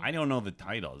any. I don't know the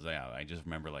titles. Yeah, I just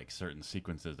remember like certain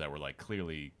sequences that were like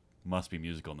clearly must be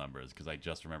musical numbers because I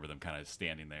just remember them kind of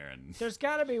standing there and There's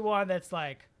got to be one that's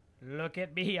like, look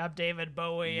at me, I'm David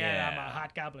Bowie, and I'm a Yeah.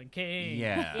 hot goblin king.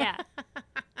 yeah. Yeah.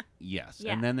 Yes.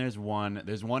 Yeah. And then there's one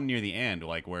near the end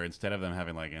like where instead of them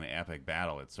having like an epic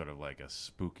battle, it's sort of like a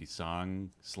spooky song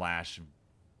 /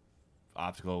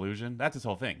 optical illusion. That's his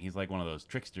whole thing. He's like one of those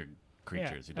trickster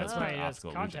creatures who does that's sort why of he does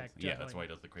optical contact illusions. Yeah, that's juggling. why he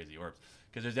does the crazy orbs.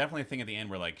 Because there's definitely a thing at the end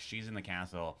where like she's in the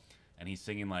castle and he's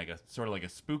singing like a sort of like a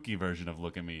spooky version of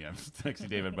 "Look at Me, I'm sexy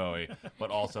David Bowie,"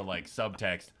 but also like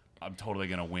subtext, "I'm totally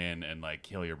gonna win and like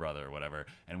kill your brother" or whatever.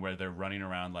 And where they're running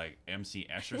around like MC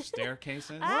Escher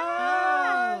staircases.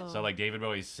 Oh. So like David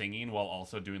Bowie's singing while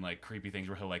also doing like creepy things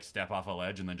where he'll like step off a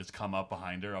ledge and then just come up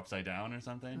behind her upside down or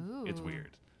something. It's Ooh.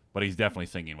 weird, but he's definitely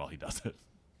singing while he does it.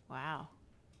 Wow.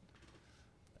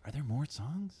 Are there more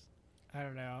songs? I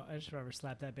don't know. I just remember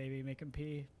slap that baby, make him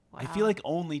pee. Wow. I feel like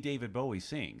only David Bowie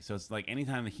sings, so it's like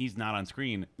anytime that he's not on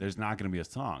screen, there's not going to be a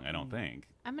song. I don't think.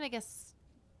 I'm gonna guess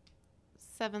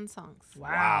 7 songs.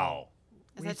 Wow.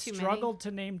 Is we that too struggled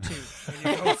to name 2.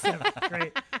 And you go 7.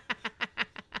 Great.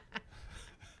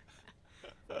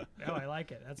 No, I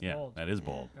like it. That's Yeah, bold. that is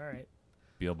bold. All right.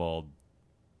 Beal bold,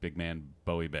 big man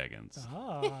Bowie Baggins.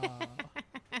 Oh.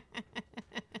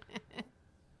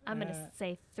 I'm going to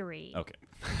say 3. Okay.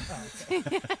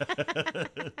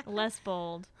 Less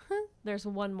bold. There's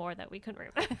one more that we couldn't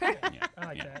remember. Yeah. I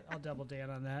like Yeah. that. I'll double Dan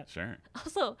on that. Sure.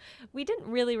 Also, we didn't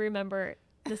really remember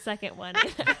the second one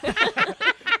either.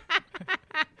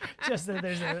 just that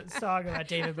there's a song about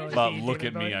David Bowie. But being look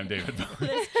David at me, Bowie. I'm David Bowie.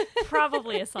 There's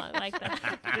probably a song like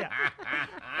that. Yeah.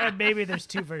 And maybe there's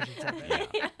 2 versions of it.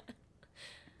 Yeah.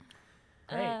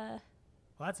 Great. Well,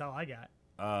 that's all I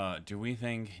got. Do we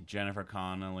think Jennifer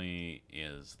Connelly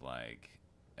is like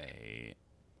a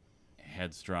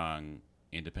headstrong,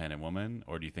 independent woman,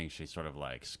 or do you think she's sort of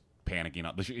like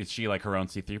panicking? Is she like her own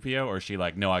C-3PO, or is she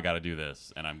like, no, I got to do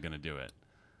this and I'm gonna do it?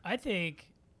 I think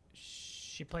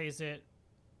she plays it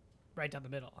right down the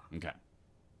middle Okay.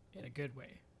 in a good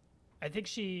way. I think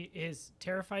she is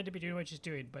terrified to be doing what she's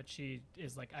doing, but she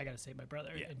is like, I got to save my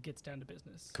brother, Yeah. and gets down to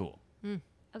business. Cool.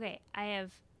 Okay, I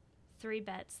have 3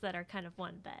 bets that are kind of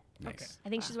one bet. Nice. Okay. I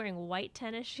think she's wearing white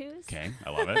tennis shoes, Okay, I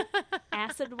love it.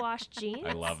 acid wash jeans,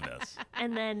 I love this.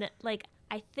 and then like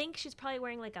I think she's probably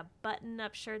wearing like a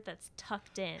button-up shirt that's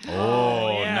tucked in.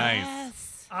 Oh, yeah.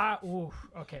 nice. Yes. Ooh,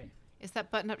 okay. Is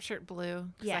that button-up shirt blue?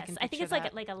 'Cause Yes, I think picture it's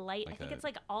that. like a light. Like I think a- it's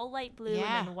like all light blue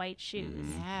Yeah. and then white shoes.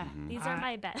 Yeah. These are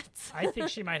my bets. I think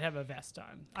she might have a vest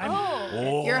on.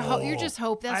 Oh. You're just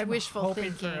hope. That's I'm wishful hoping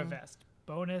thinking. for a vest.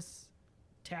 Bonus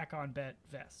tack on bet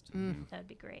vest. That would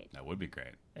be great. That would be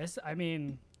great. I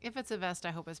mean, If it's a vest,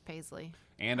 I hope it's paisley.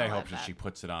 And I I'll hope have that that. she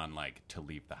puts it on like to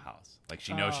leave the house. Like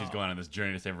she knows she's Oh. going on this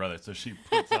journey to save her brother, so she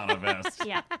puts on a vest.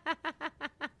 Yeah.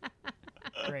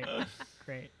 great,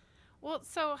 great. Well,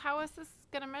 so how is this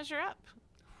gonna measure up?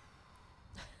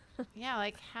 Yeah,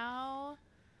 like how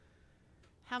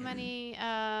many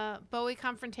Bowie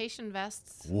confrontation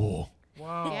vests? Whoa.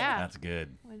 Whoa. Yeah. That's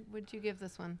good. Would you give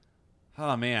this one?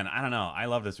 Oh man, I don't know. I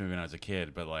love this movie when I was a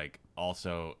kid, but like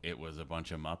also it was a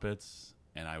bunch of Muppets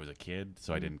and I was a kid,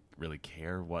 so I didn't really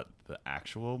care what the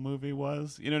actual movie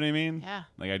was. You know what I mean? Yeah.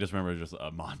 Like I just remember just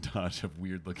a montage of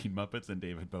weird looking Muppets and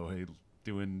David Bowie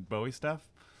doing Bowie stuff.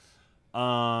 But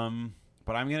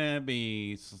I'm gonna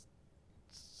be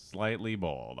slightly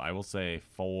bold. I will say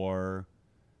 4.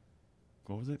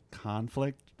 What was it?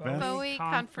 Conflict vest? Bowie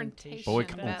confrontation Bowie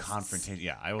vests. confrontation.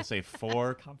 Yeah, I will say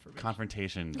 4 Confirmation.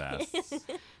 confrontation vests.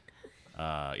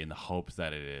 In the hopes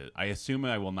that it is. I assume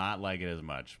I will not like it as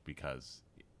much because,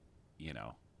 you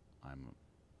know, I'm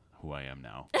who I am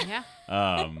now. Yeah.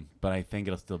 But I think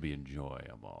it'll still be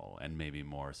enjoyable, and maybe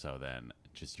more so than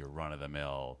just your run of the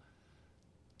mill.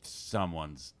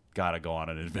 Someone's got to go on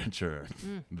an adventure.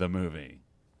 The movie.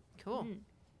 Cool.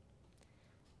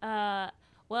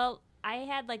 Well, I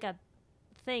had like a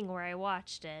thing where I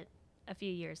watched it a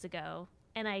few years ago,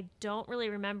 and I don't really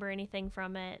remember anything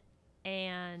from it,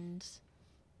 and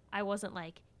I wasn't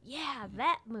like, yeah,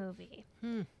 that movie.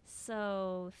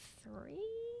 So 3?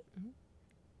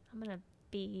 I'm gonna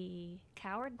be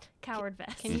coward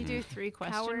vest. Can you do 3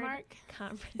 question Coward mark?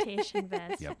 confrontation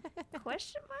vest? Yep.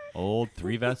 Question mark? Old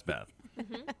 3 vest Beth.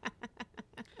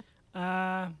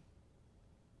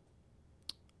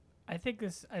 I think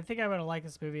I would like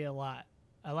this movie a lot.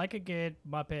 I like a good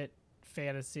Muppet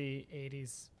fantasy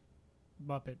 80s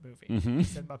Muppet movie. I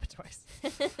said Muppet twice.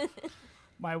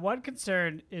 My one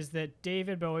concern is that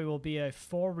David Bowie will be a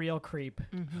for real creep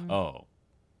Oh.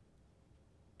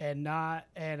 and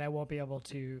I won't be able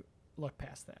to look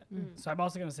past that. So I'm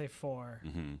also going to say 4.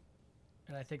 Mm-hmm.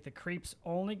 And I think the creep's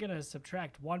only going to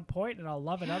subtract 1 point and I'll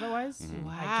love it otherwise. I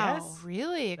Wow. guess.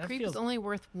 Really? A That creep feels- is only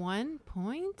worth 1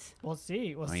 point? We'll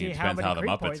see. We'll I mean, see it how depends many how the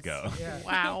creep Muppets points. go. Yeah.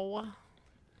 Wow.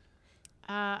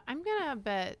 I'm going to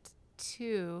bet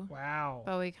 2 Wow.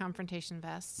 Bowie confrontation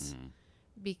vests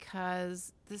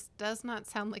because this does not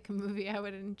sound like a movie I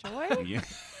would enjoy.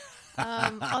 Yeah.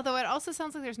 Although it also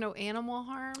sounds like there's no animal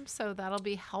harm, so that'll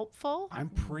be helpful. I'm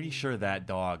pretty sure that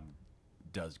dog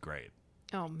does great.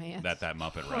 Oh, man. That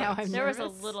Muppet Now rides. I'm There was a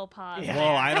nervous. little pause. Yeah.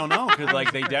 Well, I don't know, because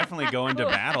like they definitely go into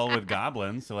battle with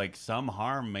goblins, so like some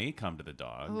harm may come to the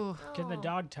dog. Ooh. Can the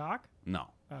dog talk? No,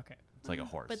 Okay. it's like a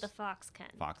horse. But the fox can.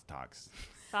 Fox talks.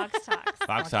 Fox talks.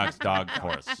 Fox talks. Dog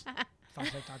horse.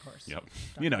 Fox like dog horse. Yep.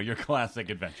 You know your classic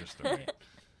adventure story.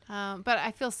 But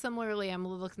I feel similarly, I'm a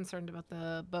little concerned about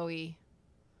the Bowie.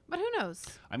 But who knows?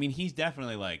 I mean, he's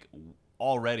definitely like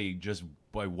already just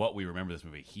by what we remember this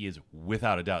movie, he is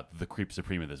without a doubt the creep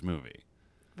supreme of this movie.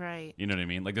 Right. You know what I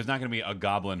mean? Like, there's not going to be a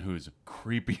goblin who's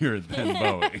creepier than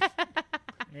Bowie.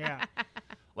 Yeah.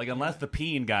 Like, unless the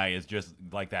peeing guy is just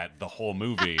like that the whole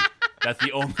movie, that's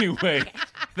the only way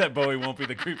that Bowie won't be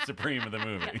the creep supreme of the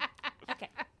movie. Okay.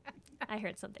 I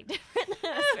heard something different.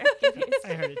 I was very confused.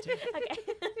 I heard it too. Okay.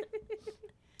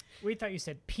 We thought you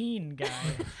said peen guy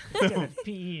instead of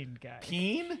peen guy.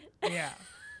 Peen? Yeah.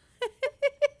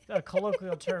 A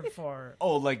colloquial term for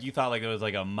Oh, like you thought like it was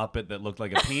like a Muppet that looked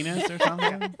like a penis or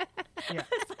something? yeah.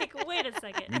 It's like, wait a I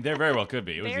second. mean, there very well could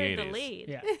be. It was Buried the the 80s. lead.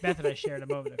 Yeah. Beth and I shared a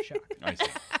moment of shock. I see.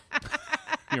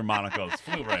 Your monocles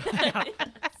flew right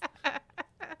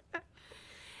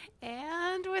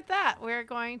with that, we're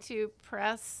going to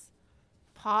press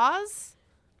pause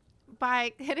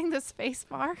by hitting the space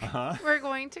bar. We're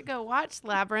going to go watch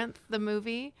Labyrinth, the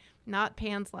movie, not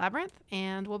Pan's Labyrinth,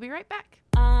 and we'll be right back.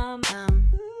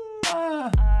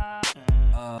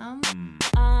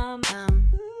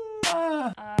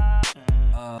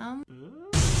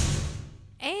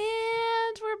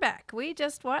 And we're back. We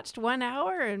just watched 1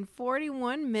 hour and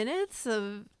 41 minutes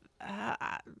of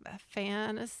a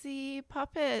fantasy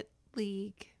puppet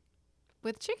league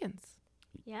with chickens.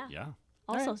 Yeah. Yeah.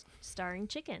 Also starring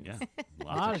chickens. Yeah. A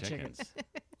lot of chickens.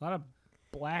 A lot of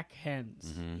black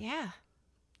hens. Mm-hmm. Yeah.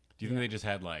 Do you think they just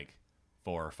had like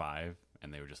 4 or 5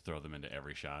 and they would just throw them into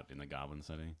every shot in the Goblin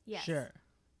City? Yes. Sure.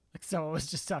 Like someone was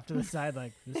just off to the side,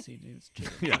 like this scene needs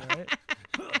chickens. Yeah. Right?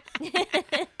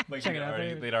 Like Check it out,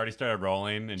 baby. they'd already started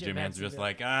rolling, and Jim Henson was just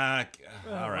like, all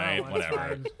right, well, whatever.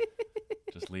 fine.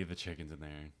 Just leave the chickens in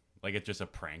there. Like it's just a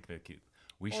prank that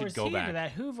we Or should is go he back. into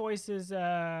that? Who voices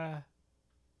Gonzo?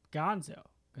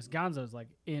 Because Gonzo's like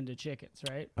into chickens,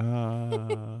 right?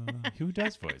 Who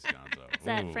does voice Gonzo? Is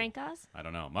that Ooh, Frank Oz? I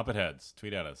don't know. Muppet Heads,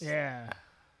 tweet at us. Yeah.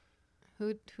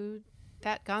 Who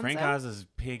that Gonzo? Frank Oz is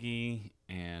Piggy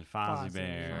and Fozzie Fozzie,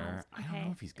 Bear. I don't Okay.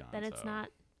 know if he's Gonzo. Then it's not.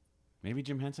 Maybe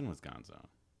Jim Henson was Gonzo.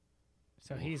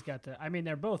 So he's got the. I mean,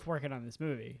 they're both working on this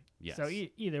movie. Yes. So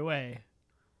either way,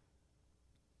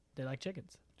 they like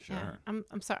chickens. Sure. Yeah.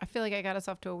 I'm sorry. I feel like I got us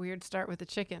off to a weird start with the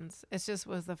chickens. It just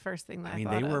was the first thing that I mean,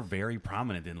 thought they were of. very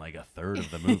prominent in like a third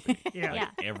of the movie. Yeah. Yeah.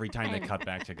 Every time they And cut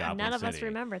back to Goblin None of City. us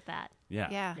remembered that. Yeah.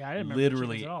 Yeah. Yeah, I didn't remember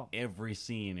Literally chickens at all. every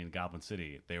scene in Goblin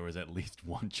City, there was at least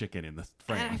one chicken in the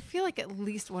And I frame. feel like at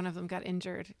least one of them got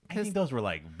injured. I Because think those were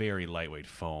like very lightweight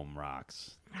foam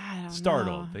rocks. I don't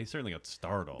Startled. know. They certainly got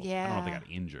startled. I don't know if they Yeah. got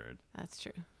injured. That's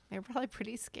true. They were probably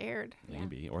pretty scared.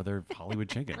 Maybe. Or they're Hollywood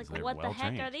chickens. Like, they're what well the heck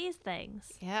trained. are these things?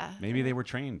 Yeah. Maybe they were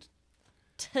trained.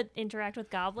 To interact with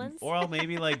goblins? Or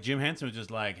maybe like Jim Henson was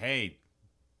just like, hey,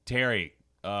 Terry,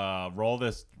 roll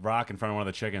this rock in front of one of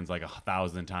the chickens like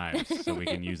 1,000 times so we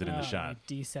can use it in the shot.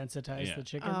 Desensitize Yeah. the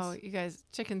chickens. Oh, you guys,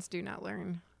 chickens do not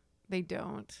learn. They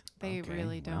don't. They Okay,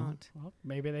 really well. don't. Well,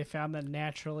 maybe they found the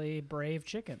naturally brave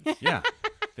chickens. Yeah.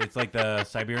 It's like the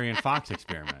Siberian fox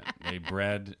experiment. They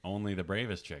bred only the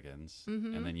bravest chickens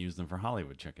and then used them for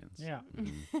Hollywood chickens. Yeah.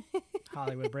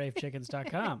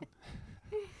 HollywoodBraveChickens.com.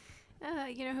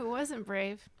 You know who wasn't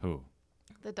brave? Who?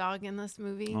 The dog in this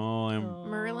movie. Oh,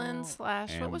 Merlin /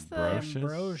 what was the Ambrosius?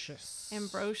 Ambrosius.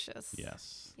 Ambrosius?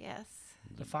 Yes. Yes.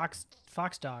 The fox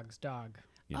dog's dog.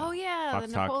 Yeah. Oh yeah, Fox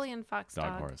the dog- Napoleon fox Dog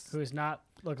dog. horse. Who does not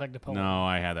look like Napoleon. No,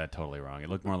 I had that totally wrong. It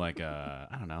looked more like a,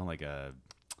 I don't know, like a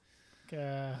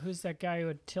Who's that guy who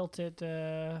would tilt at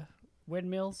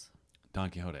windmills? Don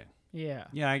Quixote. Yeah.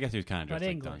 Yeah, I guess he was kind of But dressed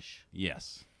like Don. English.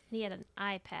 Yes. He had an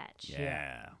eye patch.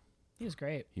 Yeah. He was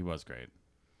great. He was great.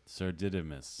 Sir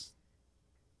Didymus.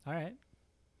 All right.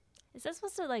 Is that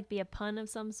supposed to like be a pun of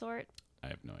some sort? I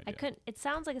have no idea. I couldn't. It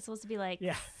sounds like it's supposed to be like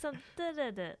Yeah. some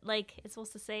like it's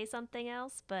supposed to say something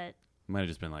else, but Might have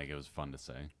just been like it was fun to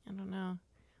say. I don't know.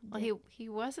 Well, he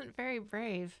wasn't very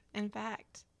brave. In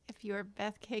fact, if you were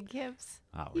Beth K. Gibbs,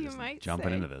 Oh, we're you just might jumping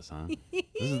say. into this, huh? This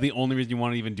is the only reason you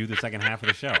want to even do the second half of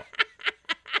the show.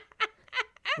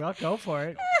 Well, go for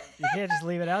it. You can't just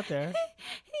leave it out there. He's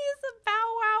a bow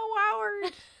wow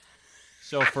wower.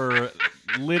 So for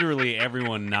literally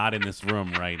everyone not in this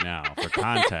room right now, for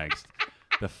context,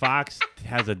 the fox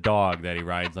has a dog that he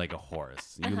rides like a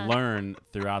horse. You learn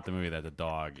throughout the movie that the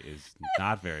dog is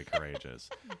not very courageous.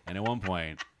 And at one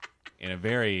point, in a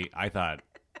very, I thought,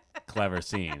 clever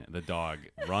scene, the dog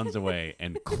runs away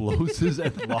and closes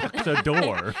and locks a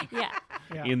door yeah.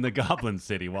 Yeah. in the Goblin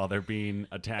City while they're being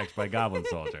attacked by goblin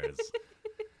soldiers.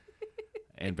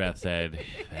 And Beth said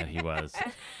that he was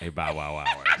a bow wow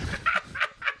wower.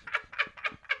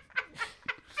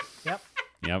 Yep.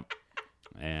 Yep.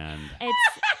 And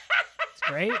It's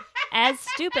Great. as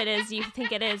stupid as you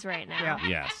think it is right now. Yeah.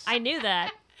 yes. I knew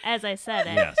that as I said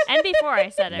it. Yes. And before I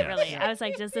said it, Yes. really. I was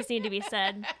like, does this need to be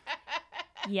said?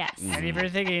 Yes. And if you're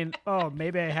thinking, oh,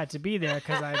 maybe I had to be there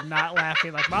because I'm not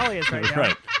laughing like Molly is right now.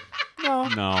 Right. No,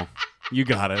 No. You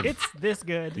got it. it's this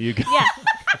good. You got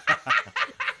Yeah.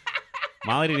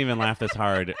 Molly didn't even laugh this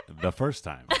hard the first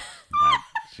time.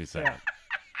 She said. Yeah.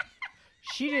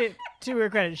 She did, to her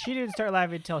credit, she didn't start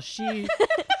laughing until she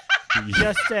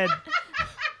just said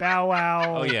bow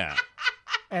wow. Oh yeah.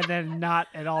 And then not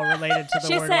at all related to the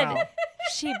She word said wow.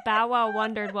 she bow wow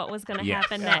wondered what was going to Yes.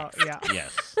 happen Oh, next. yeah.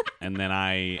 Yes. And then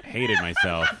I hated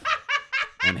myself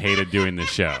and hated doing the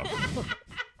show.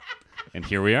 And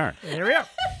here we are. Here we are.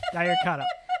 Now you're caught up.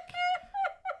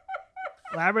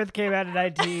 Labyrinth came out in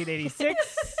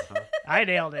 1986. I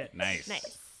nailed it. Nice.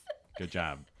 Nice. Good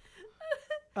job.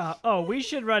 We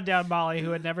should run down Molly,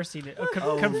 who had never seen it.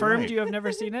 Confirmed right. you have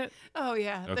never seen it? Oh,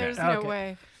 yeah. Okay. There's no Okay.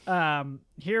 way.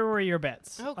 Here were your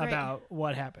bets Oh, great. about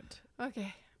what happened.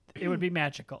 Okay. It would be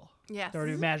magical. Yes. There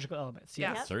would be magical elements.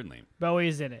 Yes. Yep. Certainly.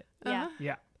 Bowie's in it. Yeah.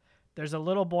 Yeah. There's a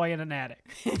little boy in an attic.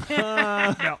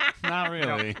 No, not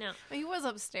really. No. He was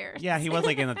upstairs. Yeah, he was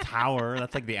like in a tower.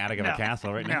 That's like the attic of No. a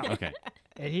castle, right? No. Okay.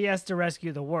 And he has to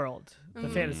rescue the world, the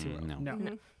fantasy world.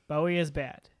 no. Bowie is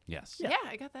bad. Yes. Yeah,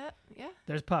 I got that. Yeah.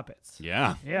 There's puppets.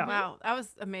 Yeah. Yeah. Wow. I was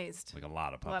amazed. Like a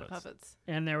lot of A lot of puppets. puppets.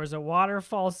 And there was a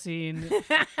waterfall scene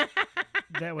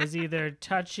that was either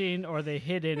touching or they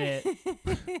hid in it.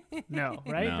 No,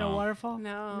 right? No, No. waterfall?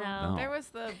 No. No. There was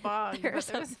the bog. There but was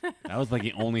there was That was like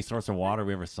the only source of water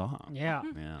we ever saw. Yeah.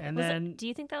 Yeah. And Was then it, do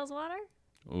you think that was water?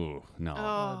 Ooh, no. the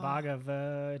Oh. bog of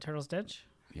Eternal Stench.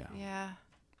 Yeah. Yeah.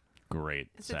 Great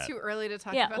Is set. it too early to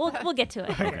talk Yeah, about that? we'll get to it.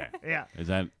 Okay. Yeah. Is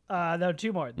that No,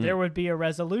 two more. There would be a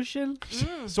resolution.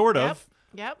 sort Yep. of?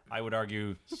 Yep. I would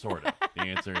argue sort of. The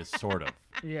answer is sort of.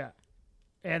 Yeah.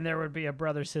 And there would be a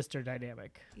brother-sister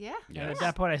dynamic. Yeah. And Yes. at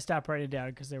that point, I stopped writing down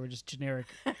because they were just generic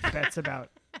bets about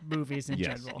movies in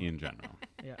Yes, general. in general.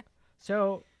 Yeah.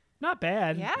 So, not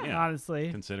bad, Yeah. Yeah. honestly.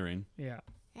 Considering. Yeah.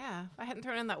 Yeah. If I hadn't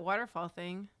thrown in that waterfall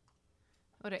thing,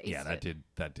 I would have aced Yeah, it.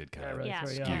 that did kind That of really Yeah. threw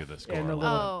you skew off. the score. And the a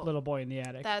little, little. Oh. little boy in the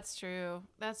attic. That's true.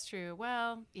 That's true.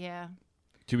 Well, yeah.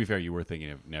 To be fair, you were thinking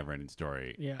of Neverending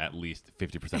Story Yeah. at least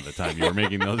 50% of the time you were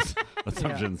making those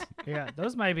assumptions. Yeah,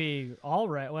 those might be all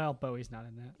right. Well, Bowie's not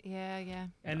in that. Yeah. Yeah.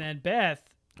 And then Beth,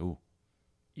 Ooh.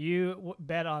 you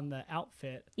bet on the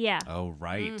outfit. Yeah. Oh,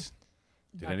 right.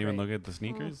 Did Not anyone great. look at the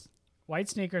sneakers? White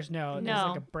sneakers, no. There's No.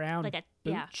 like a brown Like a-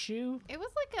 boot yeah. shoe. It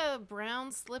was like a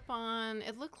brown slip-on.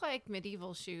 It looked like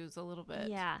medieval shoes a little bit.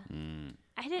 Yeah. Mm.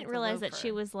 I didn't Like a realize that she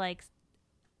loafer. was like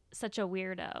such a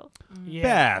weirdo. Yeah.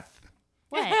 Beth.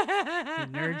 What? You're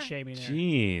nerd shaming her.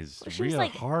 Jeez. Well, she was, real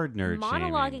like, hard nerd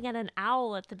Monologuing shaming. at an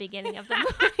owl at the beginning of the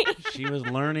movie. She was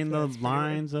learning the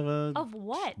lines of a Of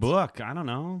what? book. I don't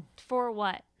know. For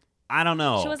what? I don't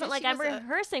know. She wasn't She like, I'm was a-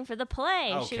 reharsing for the play.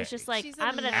 She Okay. was just like, She's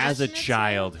I'm going to. As a Imaginative.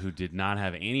 child who did not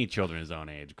have any children his own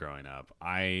age growing up,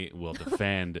 I will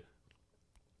defend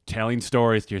telling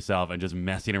stories to yourself and just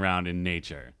messing around in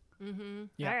nature.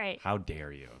 Yeah. All right. How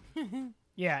dare you?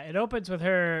 Yeah, it opens with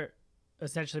her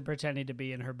essentially pretending to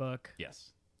be in her book.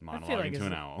 Yes. I feel like Monologuing it's to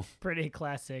an a- owl. Pretty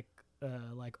classic,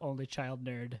 like only child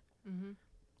nerd. Mm-hmm.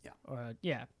 Yeah. Or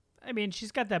yeah, I mean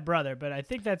she's got that brother, but I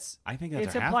think that's I think that's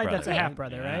it's her implied half-brother, that's a right? half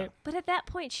brother, Yeah. right? But at that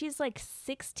point, she's like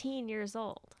 16 years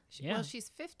old. Yeah. Well, she's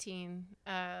 15.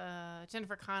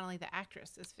 Jennifer Connelly, the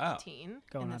actress, is Oh. 15.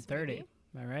 Going in on this 30. movie.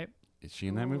 Am I right? Is she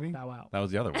in that movie? Bow wow. That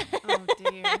was the other one. Oh,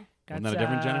 dear. Wasn't that a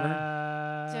different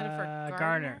Jennifer? Jennifer Garner.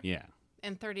 Garner? Yeah.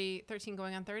 And 13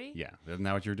 going on 30? Yeah. Isn't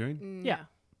that what you were doing? No. Yeah.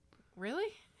 Really?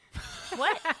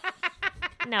 What?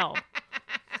 No.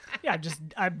 Yeah,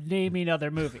 I'm naming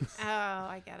other movies. Oh,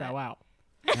 I get it. Bow wow.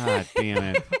 God damn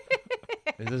it.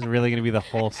 Is this really going to be the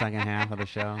whole second half of the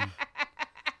show?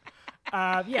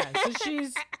 Yeah, so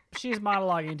she's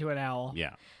monologuing to an owl,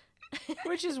 Yeah.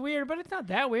 which is weird, but it's not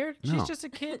that weird. No. She's just a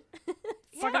kid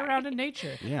fucking around in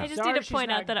nature. Yeah. I just Sorry need to she's point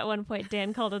not- out that at one point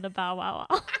Dan called it a bow wow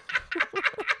wow.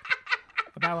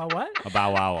 Bow wow what? A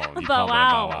bow wow. You Bow called it a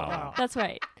bow wow. wow. That's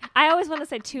right. I always want to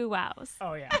say two wows.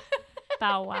 Oh yeah.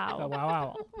 Bow Bow wow.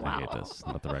 wow wow. I hate this.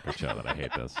 Let the record show that I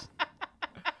hate this.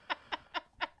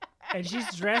 And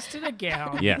she's dressed in a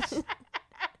gown. Yes.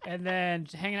 And then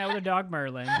hanging out with her dog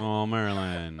Merlin. Oh,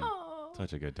 Merlin. Oh.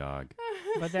 Such a good dog.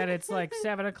 But then it's like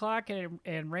 7:00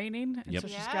 and raining, and Yep. so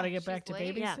she's Yeah, got to get she's back to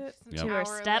late. babysit. Yeah. Yep. She's To an her hour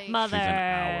late. stepmother. She's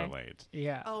an hour late.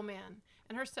 Yeah, Oh, man.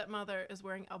 And her stepmother is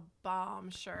wearing a bomb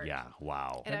shirt. Yeah.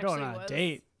 Wow. It they're going actually on a was.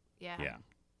 date. Yeah. Yeah.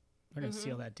 They're gonna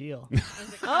seal that deal. I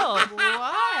was like, Oh.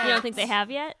 what? You don't think they have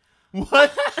yet?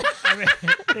 What? I mean,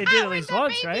 they did at least Where'd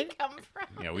once, the right? baby come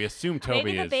from? Yeah, we assume Toby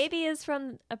Maybe the is. baby is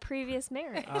from a previous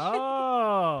marriage.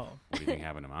 Oh, What do you think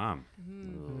happened to mom?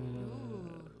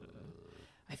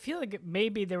 I feel like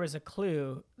maybe there was a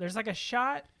clue. There's like a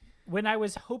shot when I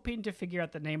was hoping to figure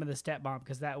out the name of the stepmom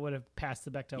because that would have passed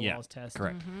the Bechdel Yeah, Walls test.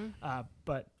 correct.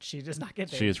 But she does not get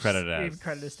there. She is credited She's as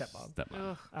credited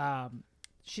stepmom. stepmom.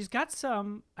 She's got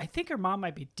some. I think her mom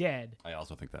might be dead. I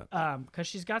also think that. Because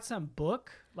she's got some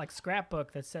book, like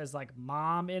scrapbook, that says like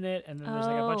mom in it, and then there's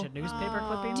like a bunch of newspaper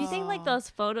clippings. Do you think like those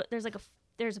photos?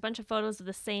 There's a bunch of photos of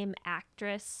the same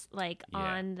actress like Yeah,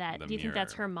 on that. the Do you think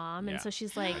that's mirror. her mom? Yeah. And so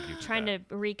she's like I do think trying that.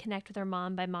 to reconnect with her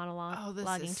mom by Oh, this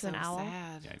monologuing is to so an owl.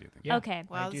 sad. Yeah, I do think Yeah. Okay.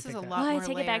 Wow, I do this is think a that. lot Oh, I more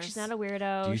take it back. She's layers. not a weirdo.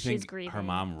 that. Do you She's think grieving. her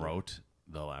mom wrote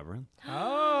The Labyrinth?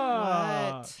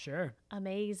 Oh, What? sure.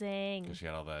 Amazing. Because she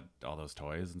had all those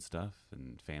toys and stuff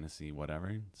and fantasy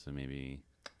whatever. So maybe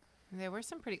There were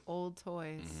some pretty old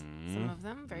toys. Some of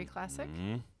them very classic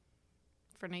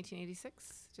for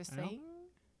 1986. Just saying.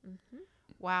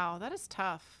 Wow, that is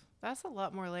tough. That's a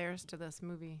lot more layers to this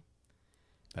movie.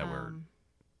 That we're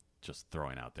just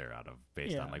throwing out there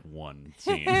based on like one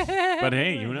scene. But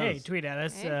hey, who knows? Hey, tweet at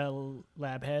us,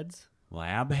 lab heads.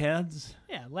 Lab heads?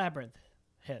 Yeah, labyrinth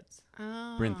heads.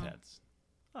 Brinth heads.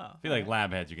 Oh, I feel like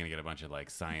lab heads, you're going to get a bunch of like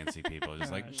sciencey people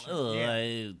just like,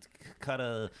 I cut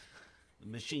a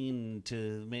machine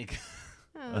to make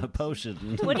a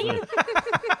potion. What do you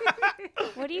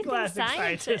think Classic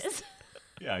science scientist. is?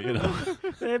 Yeah, you know.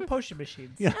 They have potion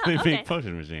machines. Yeah, they okay. make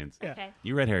potion machines. Yeah. Okay,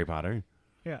 You read Harry Potter?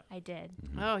 Yeah. I did.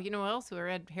 Oh, you know who else who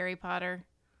read Harry Potter?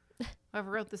 Whoever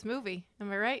wrote this movie.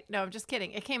 Am I right? No, I'm just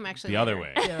kidding. It came actually The other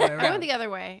later. way. Yeah, right, I right. went the other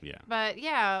way. Yeah. But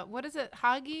yeah, what is it?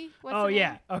 Hoggy? What's Oh the yeah.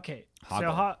 name? Okay.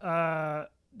 Hoggle. So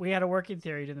we had a working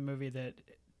theory to the movie that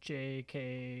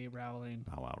J.K. Rowling.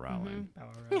 Oh, wow, Rowling.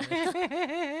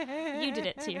 You did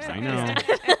it to yourself. I know.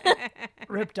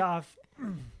 Ripped off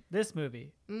this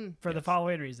movie for the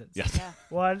following reasons. Yes. Yeah.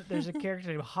 One, there's a character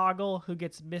named Hoggle who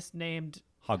gets misnamed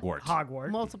Hogwarts.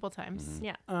 Hogwarts. Multiple times.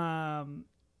 Yeah.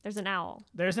 There's an owl.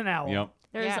 There's an owl. Yep.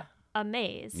 There's Yeah. a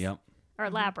maze. Yep. Or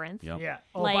labyrinth. Yep. Yeah.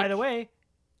 Oh, Like by the way,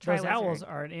 those Triwizard. owls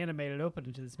are an animated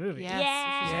opening to this movie. Yes,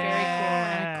 Yeah. which is very cool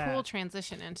and Yeah. a cool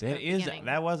transition into That the is beginning.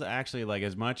 that was actually like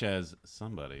as much as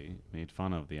somebody made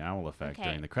fun of the owl effect Okay.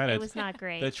 during the credits. It was not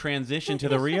great. The transition to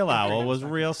the real owl was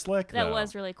real slick. That though.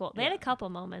 was really cool. They had a couple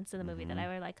moments in the movie that I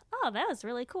were like, oh, that was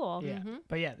really cool. Yeah.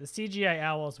 But yeah, the CGI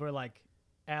owls were like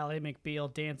Ally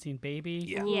McBeal dancing baby.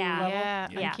 Yeah. Yeah. Yeah,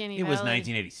 Yeah. Uncanny It was Valley.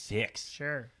 1986.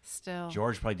 Sure. Still.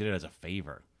 George probably did it as a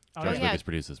favor. Oh, George yeah. Lucas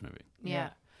produced this movie. Yeah.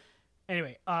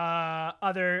 Anyway,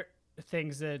 other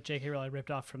things that J.K. Rowling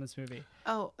ripped off from this movie.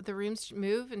 Oh, the rooms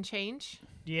move and change.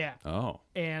 Yeah. Oh.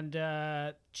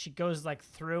 And she goes like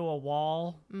through a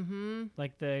wall,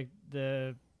 like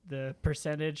the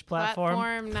percentage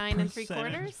platform. 9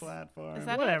 3/4. Platform. Is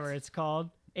that Whatever it's called.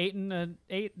 8 and an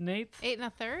eighth. 8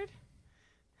 1/3.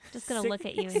 Just going to look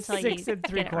at you until you 6 and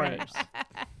get it right.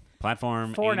 3/4.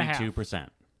 Platform 4.5. 82%.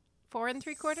 4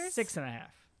 3/4. 6 and a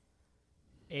half.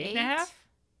 8 and Eight? a half.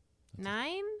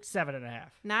 9. 7 and a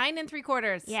half. 9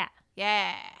 3/4. Yeah.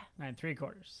 Yeah. 9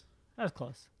 3/4. That was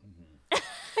close.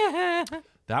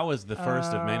 That was the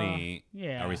first of many.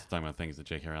 yeah. Are we still talking about things that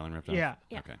J.K. Rowling ripped off? Yeah.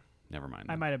 Yeah. Okay. Never mind.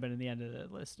 I might have been in the end of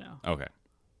the list now. Okay.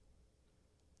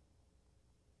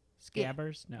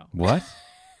 Scabbers? No. What?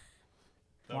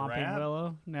 Whomping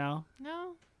Willow? No.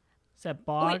 No. Is that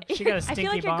Bog? Wait, She got a I stinky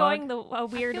feel like you're bog? going a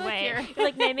weird feel like way. you're- You're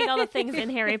like naming all the things in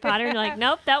Harry Potter, and you're like,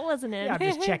 nope, that wasn't it. Yeah, I'm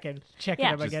just checking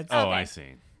Yeah. them Just- against. Oh, Okay. I see.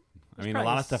 I mean, a probably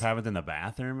lot of stuff happens in the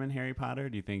bathroom in Harry Potter.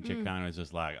 Do you think Chick Conway was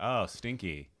just like, oh,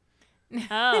 stinky?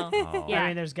 Oh, Oh. yeah. I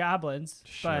mean, there's goblins,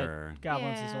 Sure. but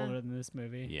goblins is Yeah. older than this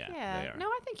movie. Yeah, Yeah. they are. No,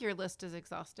 I think your list is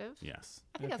exhaustive. Yes.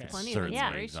 I think Okay. that's plenty of Certainly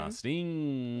inspiration.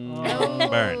 exhausting. Oh.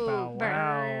 Burn. Wow, wow,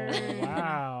 Burn.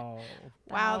 wow.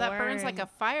 Wow, that Burn. burns like a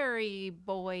fiery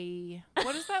boy.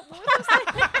 What is that? What was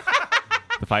that?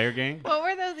 The Fire Gang? What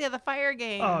were those? Yeah, the fire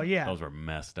gang. Oh, yeah. Those were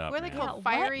messed up. Were they man. called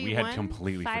What? Fiery We had One?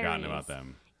 completely forgotten Fireys. about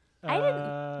them. I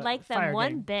didn't like them Fire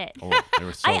one Gang. bit. Oh, they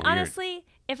were so I weird. honestly,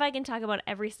 if I can talk about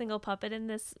every single puppet in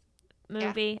this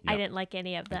movie, I Yep. didn't like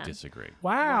any of I them. disagree.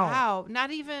 Wow. Wow,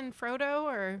 not even Frodo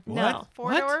or No.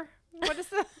 Fordor? What is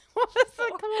the what was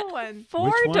the cool one? Four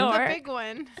Which one? door. The big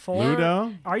one.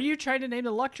 Ludo? Are you trying to name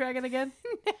the Luck Dragon again?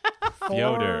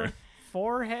 Fyodor.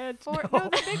 Forehead? No,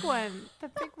 the big one. The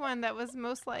big one that was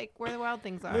most like Where the Wild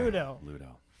Things Are. Ludo.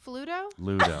 Ludo. Fluto?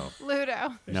 Ludo.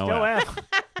 Ludo. There's No no F.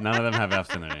 F. None of them have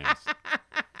F's in their names.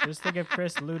 Just think of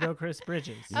Chris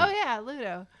Bridges. Oh yeah,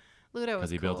 Ludo. Ludo was Because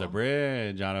he cool. built a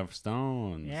bridge out of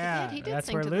stones. Yeah, He did that's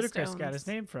sing where to the Ludacris got Stones. his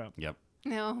name from. Yep.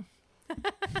 No.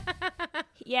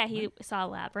 Yeah, he saw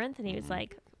Labyrinth and he was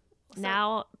like,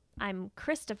 now I'm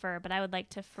Christopher, but I would like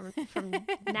to from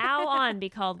now on be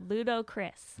called Ludo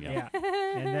Chris. Yeah.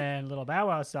 And then little Bow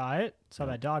Wow saw it, saw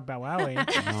that dog Bow Wowing. Oh,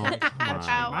 come That's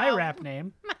on. my rap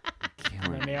name.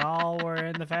 Killing And me. they all were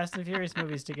in the Fast and Furious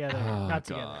movies together. Oh, Not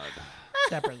together. God.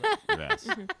 Separately. Yes.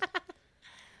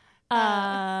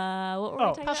 What were we Oh,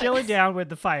 talking about? chilling down with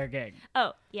the Fire Gang.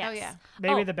 Oh, yes. Oh yeah.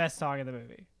 Maybe Oh. the best song in the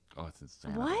movie. Oh, it's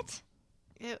insane. What?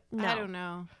 No. I don't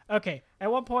know. Okay,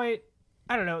 at one point,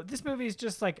 I don't know. This movie is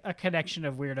just like a connection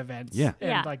of weird events. Yeah. And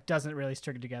Yeah. like doesn't really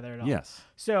string together at all. Yes.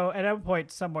 So at one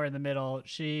point, somewhere in the middle,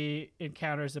 she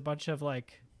encounters a bunch of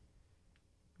like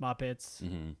Muppets,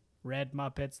 Mm-hmm. red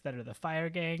Muppets that are the Fire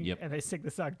Gang. Yep. And they sing the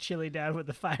song Chilly Down with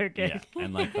the Fire Gang. Yeah.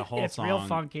 And like the whole It's song real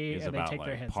funky, is and they about take their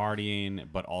like heads off. partying,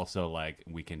 but also like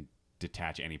we can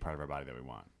detach any part of our body that we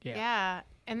want. Yeah.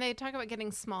 And they talk about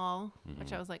getting small,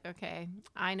 which I was like, okay,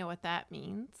 I know what that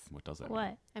means. What does that mean?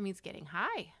 What? That means getting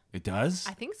high. It does?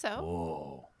 I think so.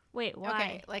 Whoa. Wait, why?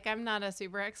 Okay, like I'm not a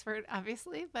super expert,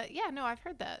 obviously, but yeah, no, I've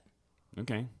heard that.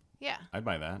 Okay. Yeah. I'd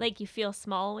buy that. Like you feel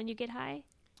small when you get high?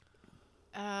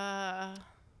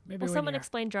 Maybe Will when someone you're-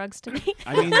 explain drugs to me?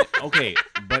 I mean, okay,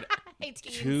 but Hey,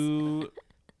 teens.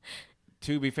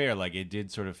 to be fair, like it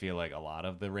did sort of feel like a lot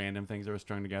of the random things that were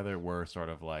strung together were sort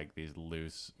of like these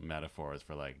loose metaphors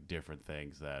for like different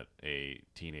things that a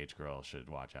teenage girl should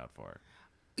watch out for.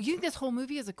 You think this whole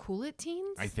movie is a cool it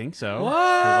teens? I think so. What?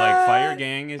 'Cause, like fire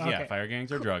gang is Okay. fire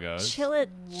gangs are druggos. Chill it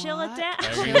What? down.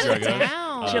 Fire Chill gangs are it druggos.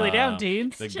 down. Chilly down,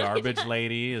 teens. The Chilly garbage down.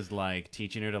 lady is like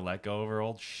teaching her to let go of her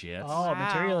old shit. Oh, Wow.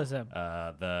 materialism.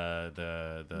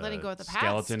 The Letting go of the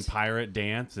skeleton past. pirate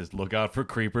dance is look out for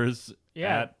creepers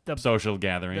Yeah, at the- social The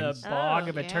gatherings. bog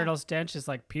of yeah. eternal stench is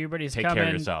like puberty's Take care of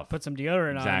coming. yourself. Put some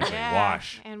deodorant Exactly. Yeah.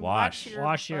 Wash. And Wash.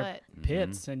 wash your on. butt.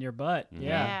 Pits and your butt. Mhm.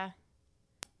 Yeah.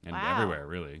 And Wow. everywhere,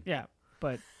 really. Yeah.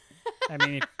 But, I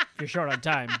mean, if you're short on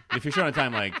time, If you're short on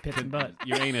time, like Pits and butt.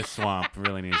 your anus swamp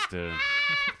really needs to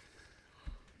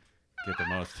get the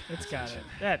most. it's got it. attention.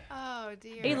 That, Oh,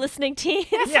 dear. Are you listening, teens?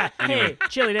 yeah. Anyway, Hey,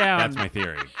 chilly down, That's my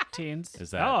theory. teens. Is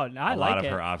that oh, I a like lot of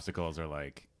it. her obstacles are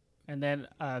like, And then,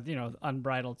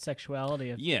 unbridled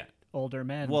sexuality of yeah. older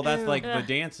men. Well, that's like the Ugh.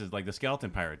 dances, like the skeleton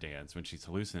pirate dance when she's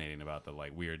hallucinating about the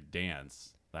like weird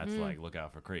dance. That's like look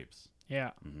out for creeps.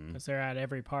 yeah, because they're at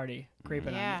every party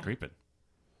creeping Yeah. on Creeping.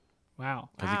 you. Wow.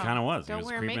 Because Wow. he kind of was. Don't He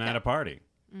was wear creeping at makeup. a party.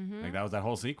 Mm-hmm. Like that was that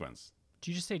whole sequence.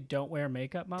 Did you just say don't wear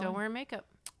makeup, Mom? Don't wear makeup.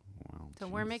 Well,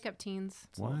 Don't wear jeez. makeup, teens.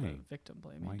 It's a little bit Why? of victim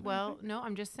blaming. Why? Well, no,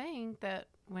 I'm just saying that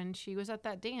when she was at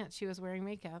that dance, she was wearing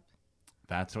makeup.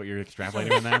 That's what you're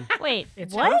extrapolating from that? Wait,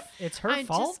 It's what? It's her I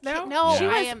fault just now. can't- No, Yeah.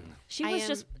 I was- am. She I was am-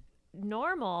 just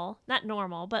normal. Not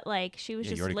normal, but like she was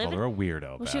Yeah, you just already called living. her a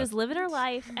weirdo. Well, she Beth. was living her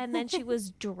life, and then she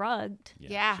was drugged.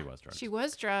 Yeah, she was drugged. She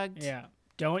was drugged. Yeah.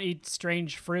 Don't eat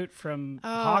strange fruit from Oh.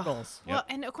 Hoggles. Well, Yep.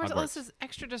 and of course, all Hogwarts. this is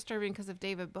extra disturbing because of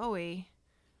David Bowie,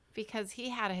 because he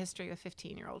had a history with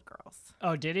 15-year-old girls.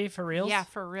 Oh, did he for reals? Yeah,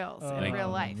 for reals, Oh. in Like, real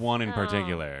life. One in Oh.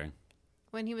 particular.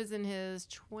 When he was in his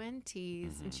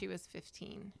 20s and she was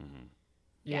 15.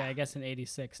 Yeah, Yeah. I guess in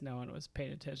 '86, no one was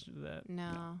paying attention to that.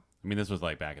 No. I mean, this was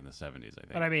like back in the 70s, I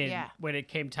think. But I mean, Yeah. when it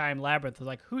came time, Labyrinth was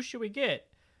like, "Who should we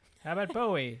get? How about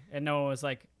Bowie?" And no one was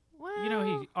like, Well, "You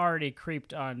know, he already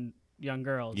creeped on young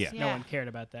girls." Yeah. No Yeah. one cared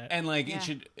about that. And like Yeah. it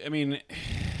should, I mean,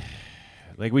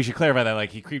 like we should clarify that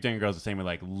like he creeped on young girls the same way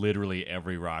like literally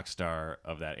every rock star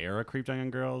of that era creeped on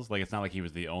young girls. Like it's not like he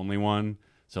was the only one.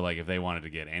 So like if they wanted to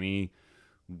get any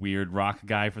weird rock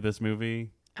guy for this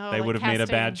movie, Oh, they like would have made a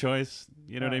bad casting- choice.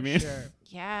 You know what I Oh, mean? Sure.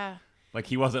 Yeah. Like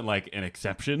he wasn't like an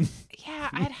exception. Yeah,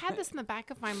 I had this in the back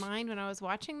of my mind when I was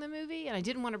watching the movie, and I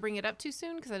didn't want to bring it up too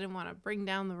soon because I didn't want to bring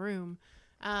down the room.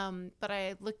 But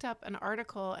I looked up an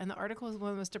article, and the article was one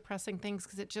of the most depressing things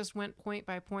because it just went point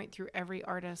by point through every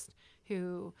artist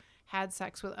who had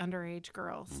sex with underage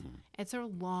girls. It's a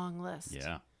long list.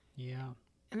 Yeah. Yeah.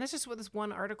 And that's just what this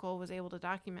one article was able to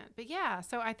document. But yeah,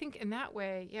 so I think in that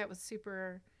way, yeah, it was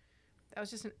super, that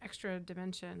was just an extra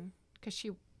dimension because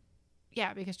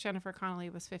because Jennifer Connelly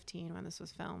was 15 when this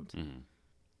was filmed.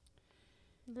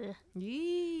 Ugh.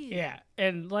 Yeah.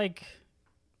 And like,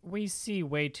 we see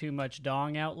way too much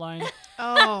dong outline.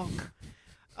 Oh,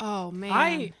 oh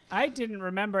man. I didn't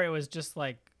remember it was just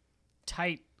like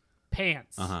tight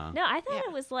pants. Uh huh. No, I thought Yeah.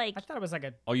 it was like. I thought it was like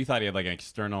a Oh, you thought he had like an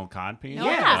external codpiece? No.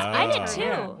 Yeah, I did Oh. too.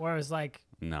 yeah, where it was like,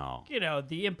 No, you know,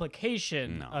 the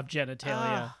implication No. of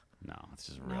genitalia. Ugh. no, it's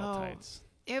just real No. tights.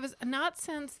 It was not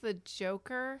since the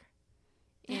Joker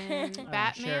in sure.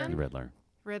 Batman. The Riddler.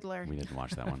 Riddler. We didn't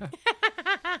watch that one.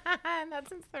 Not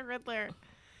since the Riddler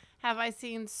have I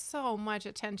seen so much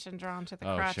attention drawn to the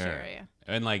Oh, crotch sure. area.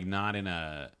 And like not in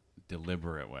a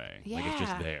deliberate way. Like it's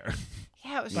just Yeah. there.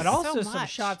 Yeah, it was But just also so some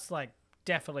much. shots like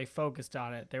definitely focused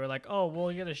on it. They were like, "Oh,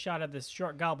 we'll get a shot of this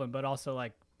short goblin," but also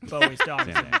like Bowie's dog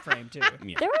is in frame too.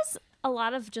 Yeah. There was a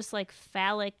lot of just like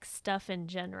phallic stuff in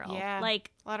general. Yeah. Like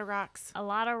A lot of rocks. a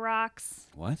lot of rocks.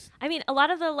 What? I mean, a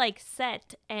lot of the like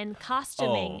set and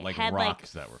costuming Oh, like had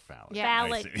rocks that were phallic. Yeah. I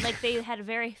phallic, see. like they had a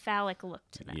very phallic look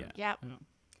to them. Yeah. Yep.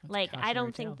 Like I cautionary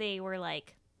don't tale. think they were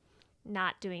like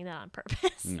not doing that on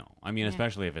purpose. No, I mean Yeah.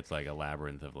 especially if it's like a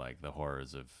labyrinth of like the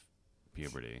horrors of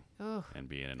puberty Oh, and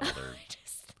being an older,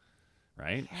 Just-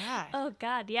 right? yeah. oh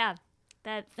God, yeah,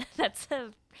 that's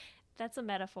a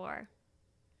metaphor.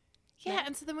 Yeah,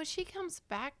 and so then when she comes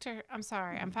back to her, I'm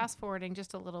sorry, I'm fast forwarding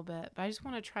just a little bit, but I just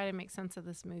want to try to make sense of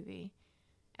this movie.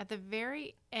 At the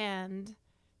very end,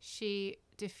 she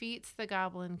defeats the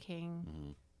Goblin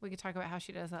King We could talk about how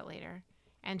she does that later.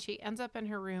 And she ends up in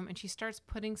her room and she starts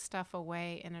putting stuff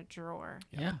away in a drawer.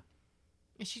 Yeah.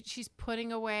 She's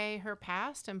putting away her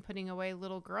past and putting away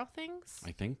little girl things.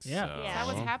 I think Yeah. so. Is that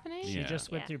what's happening? She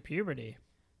just went through puberty.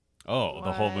 Oh,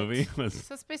 the whole What? movie was.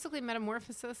 So it's basically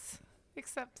metamorphosis,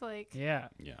 except like Yeah.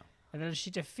 Yeah. And then she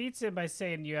defeats him by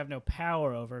saying, "You have no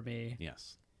power over me."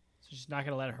 Yes. So she's not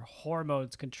going to let her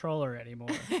hormones control her anymore.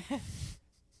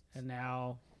 And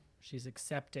now she's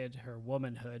accepted her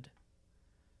womanhood.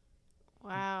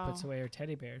 wow. Puts away her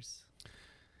teddy bears.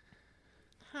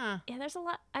 Huh. Yeah, there's a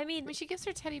lot. I I mean, mean, she gives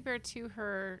her teddy bear to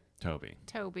her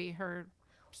Toby. her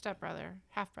stepbrother,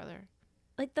 half brother.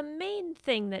 like the main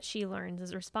thing that she learns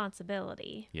is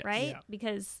responsibility, Yes. right? Yeah.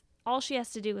 Because all she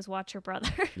has to do is watch her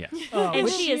brother. Yes. Oh, And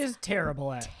which she she is is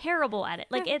terrible at. Terrible at it.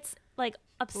 Like it's like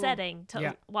upsetting to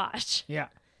Yeah. watch. Yeah.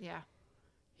 Yeah.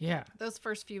 Yeah. Those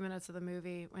first few minutes of the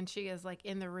movie when she is like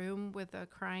in the room with a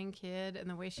crying kid and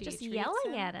the way she Just treats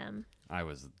yelling him. at him. I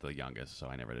was the youngest, so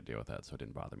I never had to deal with that, so it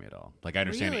didn't bother me at all. Like, I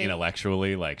understand Really?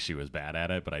 intellectually, like, she was bad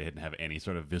at it, but I didn't have any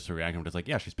sort of visceral reaction. I'm just like,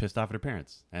 yeah, she's pissed off at her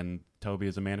parents. And Toby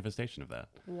is a manifestation of that.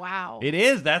 Wow. It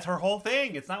is. That's her whole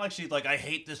thing. It's not like she's like, I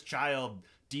hate this child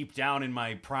deep down in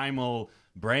my primal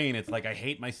brain. It's like, I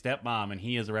hate my stepmom, and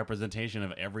he is a representation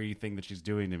of everything that she's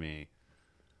doing to me.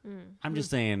 I'm just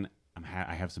saying,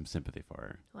 I have some sympathy for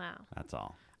her. Wow. That's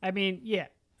all. I mean, yeah.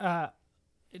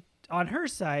 On her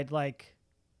side, like,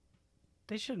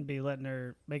 they shouldn't be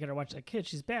making her watch that kid.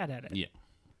 She's bad at it. Yeah.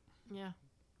 Yeah.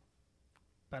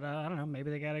 But I don't know.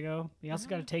 Maybe they got to go. You also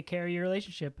got to take care of your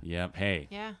relationship. Yep. Hey,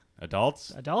 Yeah.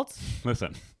 adults, Adults,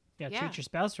 listen. you got to Yeah. treat your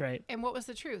spouse right. And what was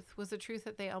the truth? Was the truth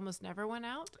that they almost never went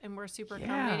out and were super Yeah.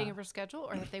 accommodating of her schedule,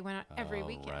 or that they went out every Oh,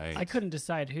 weekend? right. I couldn't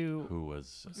decide who Who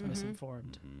was... was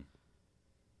misinformed.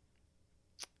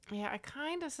 Yeah, I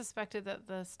kind of suspected that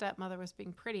the stepmother was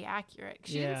being pretty accurate.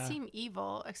 She Yeah. didn't seem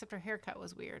evil, except her haircut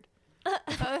was weird. It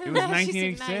was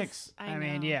 1986. I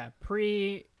mean, know. yeah,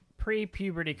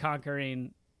 pre-puberty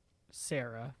conquering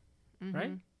Sarah,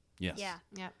 right? Yes. Yeah.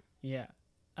 Yep.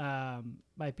 Yeah.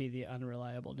 Might be the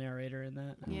unreliable narrator in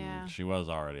that. Yeah. She was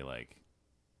already like,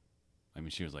 I mean,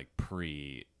 she was like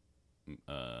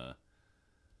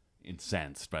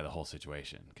incensed by the whole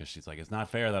situation because she's like, it's not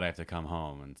fair that I have to come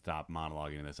home and stop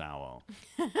monologuing to this owl.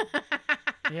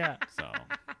 Yeah. So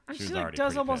she She was like already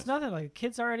does pretty almost pissed. nothing. Like the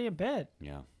kid's already in bed.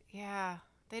 Yeah. Yeah.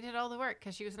 They did all the work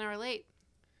because she was an hour late.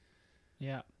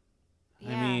 Yeah.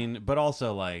 Yeah. I mean, but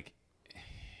also like,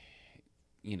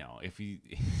 you know, if you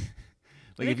like,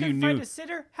 They if you couldn't knew, find a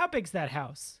sitter. How big's that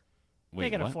house? wait, They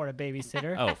can what? afford a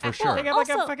babysitter. Oh, for sure. They got like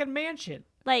a Also- fucking mansion.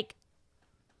 Like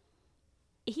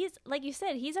he's like you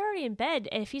said, he's already in bed.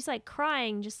 And if he's like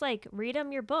crying, just like read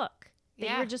him your book that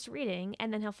you Yeah. were just reading,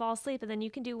 and then he'll fall asleep, and then you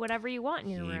can do whatever you want in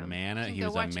your room. can He go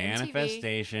was a watch MTV.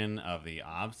 manifestation of the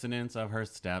obstinance of her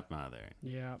stepmother.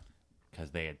 Yeah.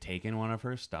 Because they had taken one of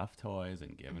her stuffed toys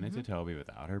and given it to Toby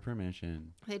without her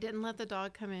permission. They didn't let the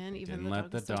dog come in, even Didn't the let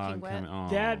dog the was soaking dog wet. come in. Oh,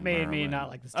 That made me Merlin. not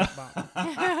like the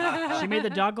stepmom. She made the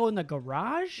dog go in the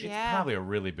garage. It's Yeah. probably a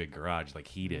really big garage, like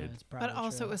heated. That's probably But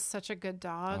also, true. it was such a good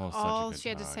dog. Oh, such a All good she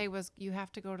had to dog. say was, "You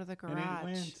have to go to the it garage,"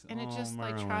 went. and it Oh, just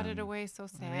like Merlin. trotted away so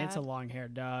sad. I mean, it's a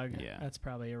long-haired dog. Yeah. That's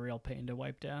probably a real pain to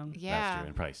wipe down. That's Yeah, true.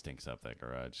 It probably stinks up that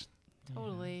garage.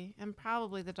 totally. And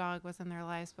probably the dog was in their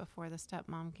lives before the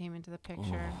stepmom came into the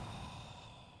picture.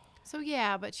 So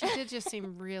yeah, but she did just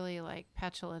seem really like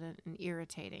petulant and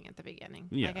irritating at the beginning.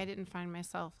 Yeah. Like I didn't find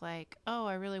myself like, oh,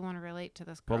 I really want to relate to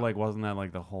this girl. But like, wasn't that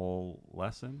like the whole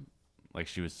lesson? Like,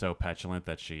 she was so petulant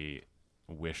that she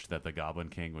wished that the Goblin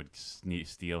King would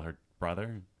steal her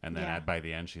brother, and then Yeah. by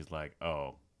the end, she's like,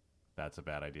 "Oh, that's a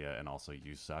bad idea," and also,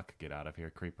 you suck. Get out of here,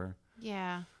 creeper.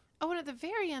 Yeah. Oh, and at the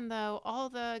very end, though, all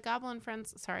the goblin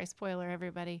friends, sorry, spoiler,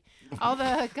 everybody, all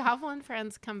the goblin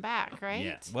friends come back, right?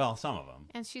 Yeah. Well, some of them.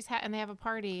 And and they have a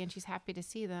party, and she's happy to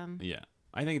see them. Yeah.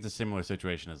 I think it's a similar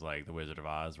situation as like the Wizard of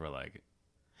Oz, where like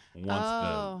once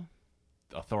Oh,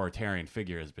 the authoritarian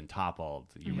figure has been toppled,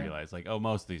 you realize like, oh,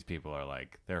 most of these people are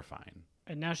like, they're fine.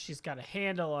 And now she's got a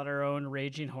handle on her own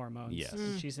raging hormones. Yes.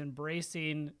 And she's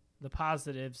embracing the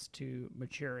positives to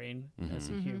maturing as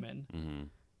a human. Mm-hmm.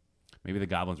 Maybe the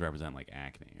goblins represent like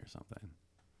acne or something,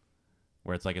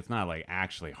 where it's like it's not like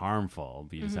actually harmful,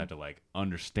 but you just have to like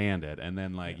understand it, and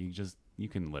then like you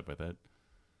can live with it.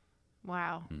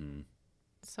 wow. Mm-hmm.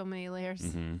 So many layers.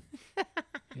 Mm-hmm.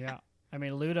 Yeah. I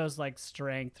mean, Ludo's like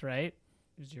strength, right?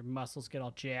 Because your muscles get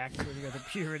all jacked when you go through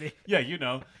puberty. Yeah, you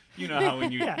know how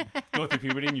when you Yeah. go through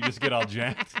puberty and you just get all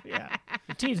jacked. Yeah.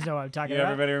 The teens know what I'm talking Yeah,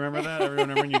 about. everybody remember that? Everyone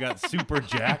remember when you got super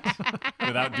jacked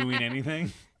without doing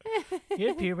anything? You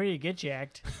hit puberty, you get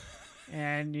jacked.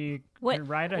 And you What- can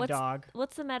ride a what's- dog.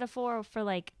 What's the metaphor for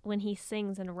like when he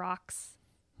sings and rocks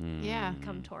Yeah.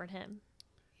 come toward him?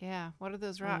 Yeah. What are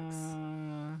those rocks?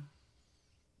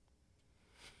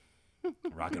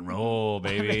 Rock and roll,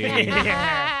 baby.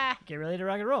 Yeah. Get ready to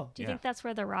rock and roll. Do you Yeah. think that's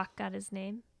where the rock got his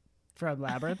name? From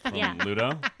Labyrinth. From Yeah. Ludo.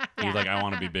 He Yeah. was like, I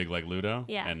want to be big like Ludo.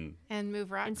 Yeah. And And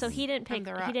move rocks. And so he didn't from pick.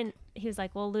 the rock. He was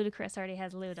like, well, Ludacris already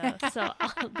has Ludo, so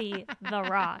I'll be the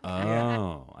Rock.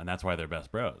 oh, and that's why they're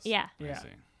best bros. Yeah. I Yeah. see.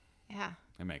 Yeah.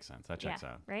 It makes sense. That checks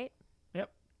out. Right.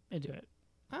 Yep. Into it.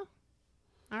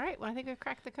 All right. Well, I think we've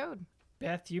cracked the code.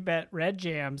 Beth, you bet red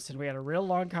jams, and we had a real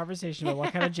long conversation about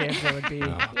what kind of jams there would be.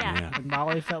 Yeah. And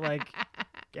Molly felt like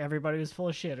everybody was full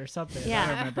of shit or something. Yeah. I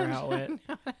don't remember how it went.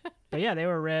 But yeah, they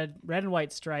were red and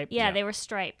white striped. Yeah, Yeah. they were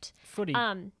striped. Footy.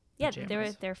 Yeah,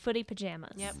 pajamas. they're footy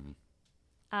pajamas. Yep.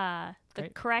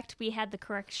 Great. We had the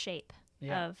correct shape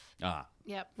Yeah. of Ah,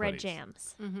 Yep. red Footies.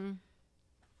 jams. Mm-hmm.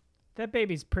 That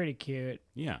baby's pretty cute.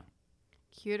 yeah.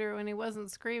 Cuter when he wasn't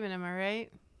screaming, am I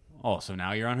right? Oh, so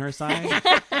now you're on her side?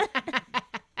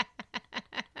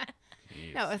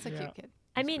 Jeez. No, it's a Yeah. cute kid.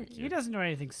 I mean, He doesn't know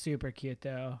anything super cute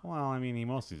though. Well, I mean, he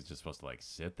mostly is just supposed to like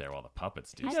sit there while the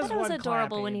puppets do. I He thought does it was one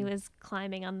adorable when he clapping. was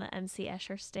climbing on the MC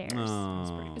Escher stairs.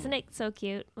 Oh, Isn't it so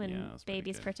cute when Yeah, that's pretty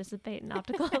babies good. participate in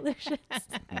optical illusions?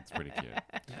 That's pretty cute.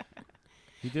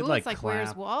 He did Ooh, like it's like clap.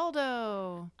 Where's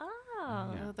Waldo? Oh.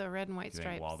 Yeah. Oh, the red and white Do you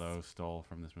think stripes. Waldo stole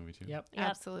from this movie too? Yep. Yep.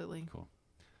 Absolutely. Cool.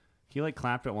 He like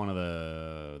clapped at one of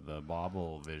the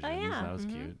bobble visions. yeah. That was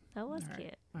Mhm. cute. That was All right.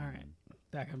 cute. All right.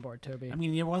 Back on board, Toby. I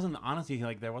mean, it wasn't honestly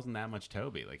like there wasn't that much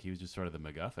Toby. Like he was just sort of the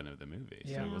MacGuffin of the movie.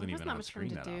 Yeah. So it Yeah, wasn't there's even not on much for him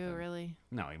screen to that do, often. really.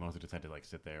 No, he mostly just had to like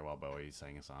sit there while Bowie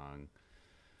sang a song.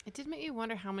 It did make you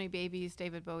wonder how many babies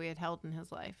David Bowie had held in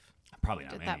his life Probably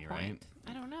not at many, that right? point.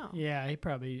 I don't know. yeah,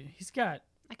 he's got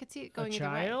I could see it a going either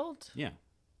way. child, Yeah.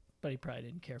 but he probably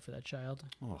didn't care for that child.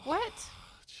 Oh, What?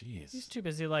 He's jeez. too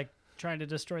busy like trying to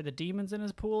destroy the demons in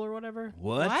his pool or whatever.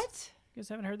 What? You guys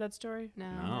haven't heard that story?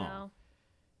 No. No. No.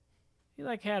 He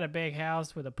like had a big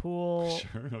house with a pool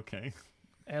Sure. Okay.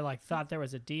 and like thought there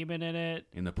was a demon in it.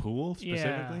 In the pool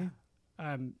specifically. Yeah.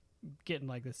 I'm getting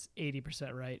like this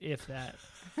 80% right, if that.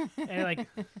 And like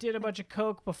did a bunch of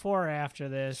coke before or after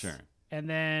this. Sure. And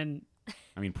then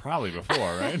I mean, probably before,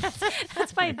 right?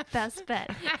 That's my best bet.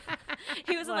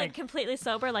 He was like Like- completely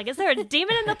sober. Like, is there a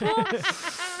demon in the pool?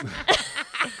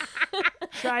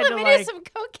 tried to Let me like do some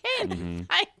cocaine. Mhm.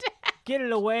 I did. get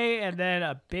it away, and then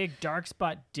a big dark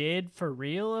spot did for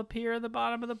real appear at the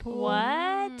bottom of the pool.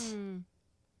 What? Mm.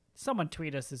 Someone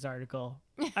tweet us this article.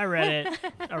 I read it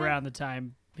around the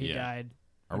time he Yeah. died.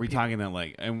 Are we talking that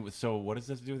like? And so, what does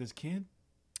this have to do with his kid?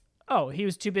 Oh, he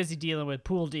was too busy dealing with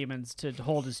pool demons to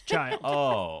hold his child.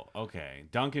 Oh, okay.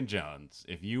 Duncan Jones,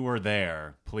 if you were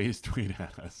there, please tweet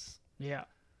at us. Yeah.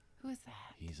 Who is that?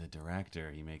 He's a director.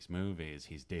 He makes movies.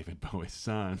 He's David Bowie's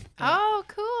son. Oh,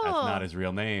 cool. That's not his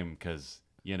real name because,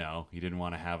 you know, he didn't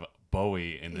want to have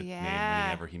Bowie in the name Yeah.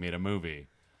 whenever he made a movie.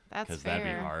 That's Because fair.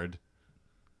 that'd be hard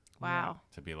Wow.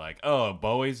 to be like, oh,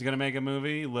 Bowie's going to make a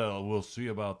movie? Well, we'll see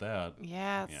about that.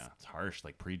 Yeah. It's, Yeah, it's harsh,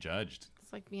 like prejudged.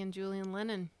 it's like being Julian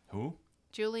Lennon. Who?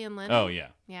 Julian Lennon. Oh, yeah.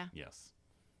 Yeah. Yes.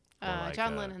 Or like,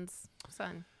 John Lennon's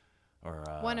son. Or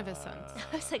One of his sons.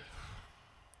 I was like,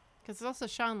 Because there's also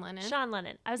Sean Lennon. Sean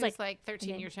Lennon. I was who's like,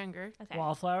 13 okay. years younger. okay.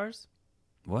 Wallflowers?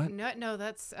 What? No,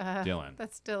 that's Dylan.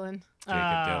 That's Dylan. Jacob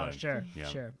Dylan. Sure, Yeah.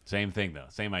 sure. Same thing, though.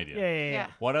 Same idea. Yeah. Yeah.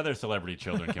 What other celebrity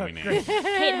children can we name?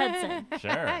 Kate Hudson.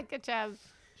 Sure. Good job.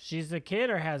 She's a kid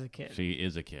or has a kid? She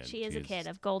is a kid. She is a She's kid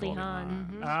of Goldie Hawn.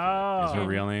 Mhm. Oh. Is her And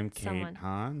real name Kate someone.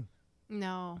 Hahn?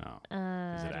 No. No.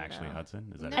 I Is it don't actually know.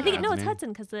 Hudson? Is that No. I think her no, dad's it's name? Hudson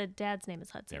because the dad's name is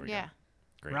Hudson. There we Yeah. go.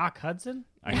 Great. Rock Hudson?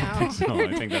 I don't think so.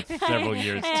 I think that's several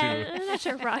years too. I'm not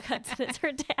sure if Rock Hudson is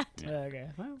her dad. Yeah. Okay.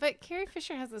 Well, But Carrie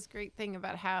Fisher has this great thing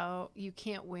about how you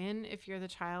can't win if you're the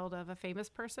child of a famous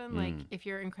person. Like, if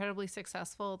you're incredibly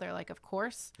successful, they're like, of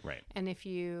course. Right. And if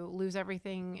you lose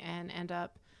everything and end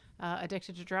up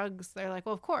addicted to drugs, they're like,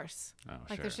 well, of course. Oh,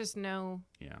 Like, sure. there's just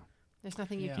there's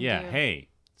nothing you Yeah. can Yeah. do. Hey,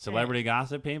 celebrity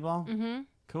gossip people. Mm-hmm.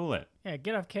 Cool it. yeah,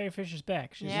 get off Carrie Fisher's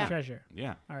back. She's Yeah. a treasure.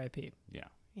 Yeah. R.I.P. Yeah.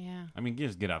 Yeah. I mean,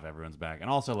 just get off everyone's back. And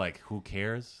also, like, who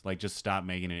cares? Like, just stop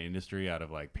making an industry out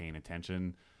of, like, paying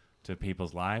attention to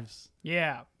people's lives.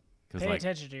 Yeah. Because, Pay like,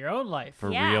 attention to your own life. for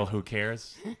Yeah. real, who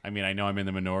cares? I mean, I know I'm in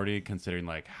the minority considering,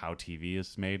 like, how TV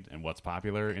is made and what's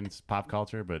popular in pop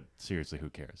culture, but seriously, who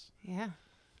cares? Yeah.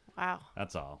 Wow.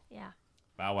 That's all. Yeah.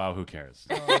 Bow wow, who cares?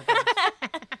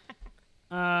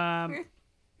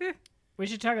 We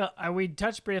should talk. We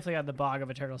touched briefly on the Bog of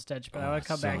Eternal Stench, but I want to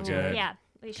come back to good. it. Yeah.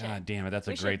 We should. God damn it, that's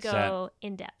a we great should set. go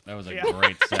in depth. That was a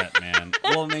great set, man.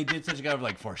 Well, and they did such a good job of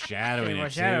like foreshadowing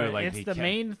it too. Like it's he the kept-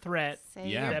 main threat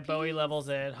Yeah. that Bowie levels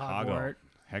at Hogwarts.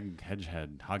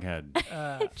 Hoghead.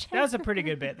 That was a pretty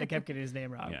good bit. They kept getting his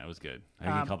name wrong. Yeah, it was good. I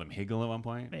think he called him Higgle at one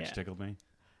point, which tickled me.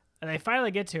 And they finally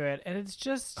get to it, and it's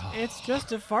just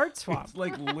a fart swamp. It's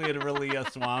like literally a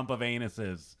swamp of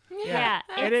anuses. Yeah.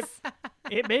 And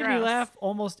it made me Gross. laugh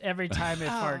almost every time it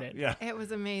farted. Yeah. It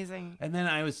was amazing. And then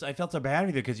I felt so bad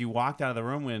with you because you walked out of the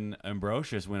room when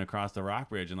Ambrosius went across the rock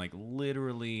bridge, and like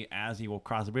literally as he will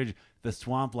cross the bridge, the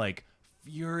swamp like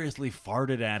furiously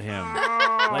farted at him.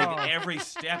 Like every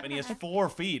step, and he has 4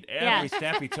 feet. Every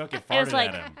step he took, it farted It was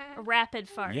like at him. rapid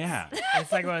farts. Yeah.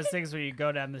 It's like one of those things where you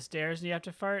go down the stairs and you have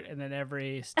to fart, and then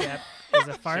every step is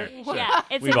a fart. Sure. Yeah,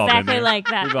 it's We've all been exactly there. like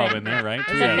that. We've all thing. been there, right? It's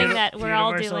Tweet a at thing us. that we're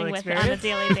all Universal dealing with on a experience.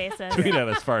 daily basis. Tweet at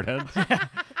us, farthead.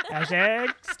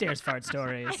 Hashtag stairs fart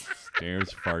stories.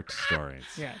 Stairs fart stories.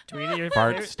 Yeah, tweet your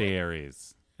Fart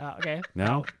staries. Okay.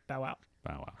 No? Bow wow.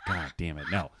 Wow. God damn it.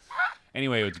 No.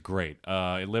 Anyway, it was great.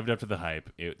 It lived up to the hype.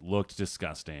 It looked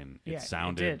disgusting. Yeah, It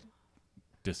sounded it did.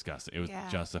 disgusting. It was Yeah.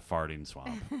 just a farting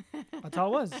swamp. That's all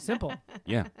it was. Simple.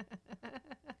 Yeah.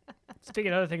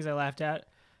 Speaking of other things I laughed at,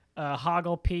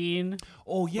 Hoggle peeing.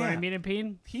 Oh, When we meet him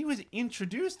peeing. He was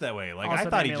introduced that way. Like Also I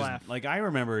thought made he me just laugh. like I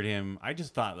remembered him. I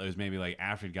just thought it was maybe like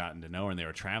after he'd gotten to know her and they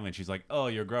were traveling. She's like, "Oh,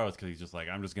 you're gross," because he's just like,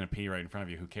 "I'm just gonna pee right in front of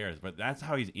you. Who cares?" But that's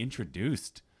how he's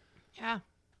introduced. Yeah.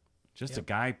 Just a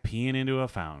guy peeing into a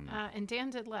fountain. And Dan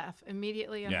did laugh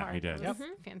immediately and Yeah, hard. he did. It was Yep.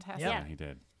 fantastic. yeah, he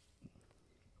did.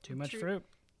 Too much True. fruit.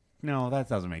 No, that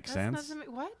doesn't make That sense. doesn't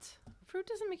make, what? Fruit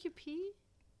doesn't make you pee?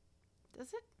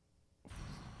 Does it?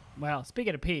 Well,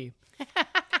 speaking of pee, Good.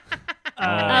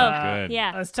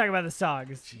 Yeah. let's talk about the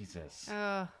songs. Jesus.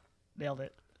 Nailed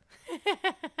it.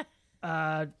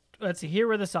 Let's see. Here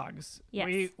were the songs.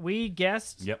 Yes. We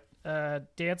guessed Yep.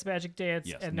 Dance Magic Dance,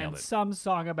 Yes, and then nailed it. some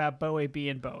song about Bowie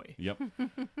being Bowie. Yep.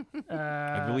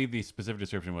 I believe the specific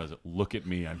description was "Look at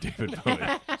me, I'm David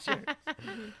Bowie."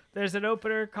 There's an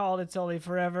opener called "It's Only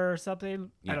Forever" or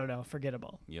something. Yeah. I don't know.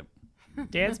 Forgettable. Yep.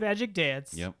 Dance Magic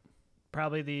Dance. Yep.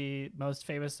 Probably the most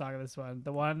famous song of this one.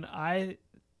 The one I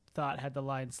thought had the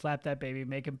line "Slap that baby,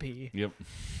 make him pee." Yep.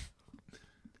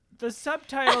 The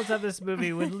subtitles of this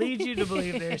movie would lead you to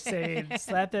believe they're saying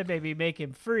 "Slap that baby, make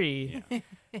him free,"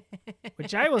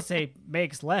 which I will say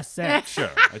makes less sense. Sure.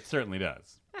 It certainly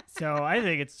does. So I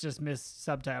think it's just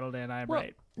mis-subtitled, and I'm Well,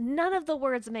 right. none of the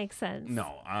words make sense.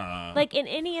 No. Like in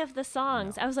any of the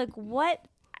songs, I was like, what?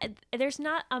 There's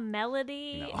not a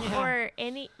melody No. or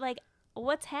any, like,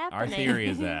 what's Our happening? theory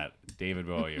is that David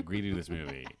Bowie agreed to do this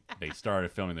movie. They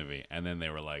started filming the movie, and then they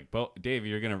were like, "Dave,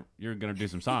 you're gonna do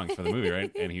some songs for the movie,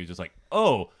 right?" And he was just like,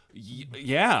 "Oh,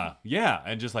 yeah,"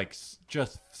 and just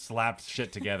slapped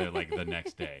shit together like the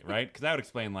next day, right? Because that would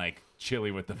explain like "Chili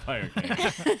with the Fire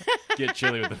King," "Get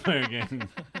Chilly with the Fire King,"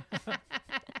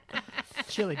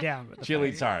 Chili down with the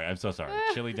 "Chili." fire. Sorry, I'm so sorry.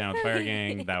 "Chili Down with Fire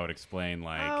Gang." That would explain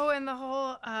like. Oh, and the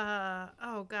whole,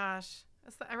 oh gosh.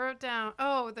 I wrote down,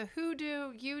 the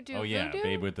hoodoo, you do Oh yeah, voodoo?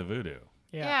 Babe with the Voodoo.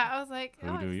 Yeah, I was like,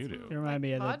 Hoodoo, it's you do. You remind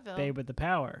me of the vaudeville. babe with the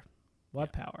power.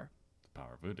 What power?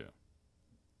 Power of Voodoo.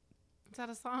 Is that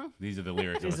a song? These are the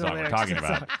lyrics of These the are song the we're lyrics talking of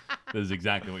the about. This is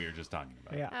exactly what you're just talking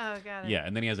about. Yeah. Oh, got it. Yeah,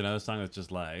 and then he has another song that's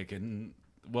just like, and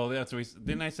well, that's what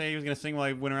didn't I say he was gonna sing while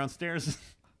I went around stairs?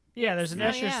 Yeah, there's an Oh,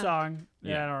 Escher yeah. song.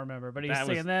 Yeah, Yeah. I don't remember, but he's That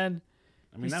was- singing then.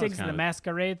 I mean, He that was sings kind the of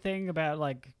masquerade thing about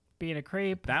like being a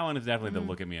creep. that one is definitely the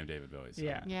 "Look at Me, I'm David Bowie" song.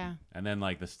 Yeah. Yeah. And then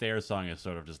like the stairs song is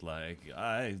sort of just like,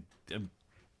 I am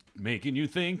making you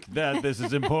think that this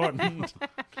is important.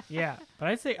 Yeah, but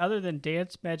I'd say other than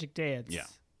Dance Magic Dance. Yeah.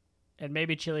 And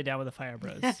maybe Chili Down with the Fire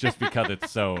Bros. Just because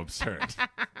it's so absurd.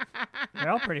 They're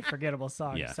all pretty forgettable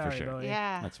songs. Yeah, for Sorry, sure. Bowie.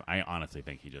 Yeah. I honestly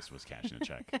think he just was cashing a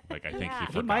check. Like I think Yeah. he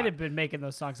He forgot. might have been making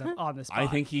those songs up on the spot. I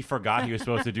think he forgot he was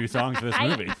supposed to do songs for this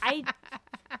movie.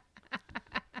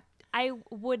 I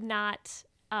would not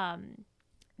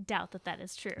doubt that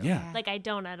is true. Yeah. Like, I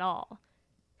don't at all.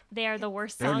 They are the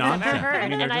worst They're songs I've nonsense. ever heard, I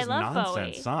mean, they're and I just love nonsense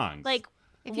Bowie. songs. Like,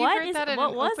 If you what heard is that at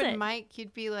what an was open it? mic,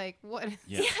 you'd be like, what?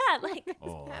 Yeah. Yeah, like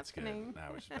Oh, that's good. happening?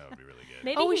 That would be really good.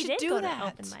 maybe Oh, we he should did do go to that. an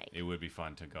open mic. It would be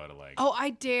fun to go to like. Oh,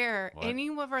 I dare What? any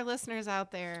of our listeners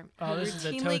out there. Oh, who this is the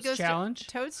routinely Toads goes to- Challenge?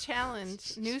 Toads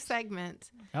Challenge, new segment.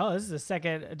 Oh, this is the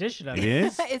second edition of It it.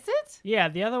 is? Is it? Yeah,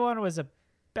 the other one was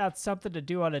about something to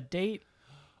do on a date.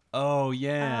 Oh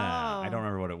yeah. Oh. I don't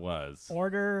remember what it was.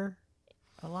 Order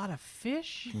a lot of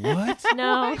fish. What?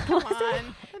 No, Come on. That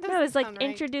no, it doesn't was like sound right.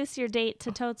 introduce your date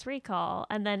to Totes Recall,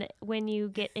 and then when you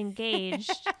get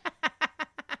engaged,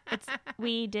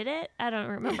 we did it. I don't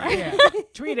remember. Yeah.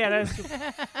 Tweet at us.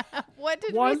 What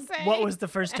did One, we say? what was the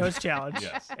first toast challenge?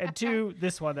 Yes. And two,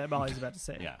 this one that Molly's about to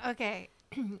say. Yeah. Okay.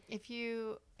 If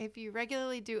you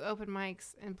regularly do open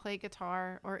mics and play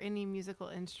guitar or any musical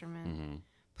instrument,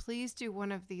 please do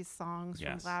one of these songs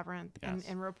Yes. from Labyrinth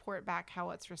and report back how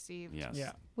it's received. Yes.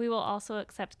 Yeah. We will also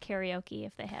accept karaoke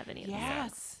if they have any of these.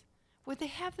 Yes. Would they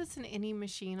have this in any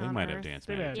machine They on might Earth? have dance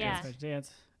They better magic. Yeah.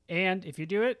 dance. And if you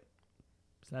do it,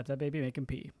 slap that baby, make him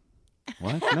pee.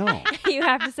 What? No. You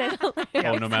have to say the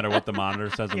Oh, no matter what the monitor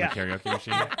says on Yeah. the karaoke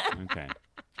machine? Okay.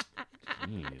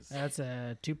 Jeez. That's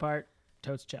a 2-part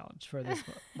totes challenge for this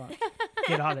month.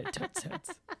 Get on it, totes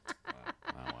heads.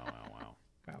 Wow.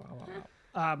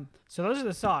 Wow. So those are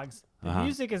the songs. The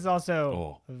music is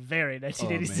also very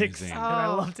 1986, amazing. and I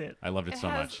loved it. I loved it so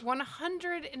much.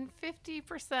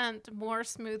 150% more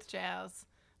smooth jazz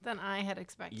than I had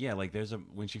expected. Yeah, like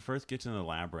when she first gets in the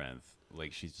labyrinth,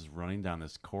 like she's just running down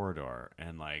this corridor,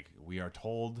 and like we are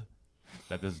told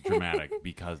that this is dramatic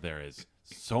because there is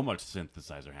so much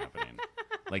synthesizer happening.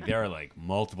 Like there are like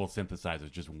multiple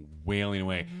synthesizers just wailing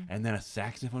away, and then a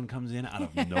saxophone comes in out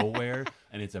of nowhere,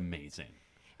 and it's amazing.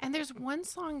 And there's one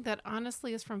song that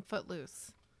honestly is from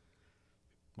Footloose.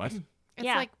 What? It's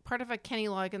Yeah. like part of a Kenny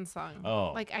Loggins song.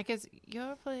 Oh. Like, I guess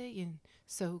you're playing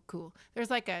so cool. There's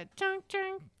like a chunk,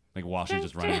 chunk. Like while she's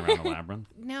just running around the labyrinth?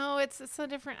 No, it's so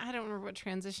different. I don't remember what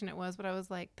transition it was, but I was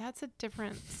like, that's a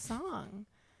different song.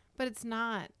 But it's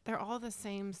not. They're all the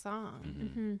same song.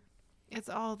 Mm-hmm. It's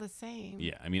all the same.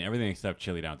 Yeah, I mean, everything except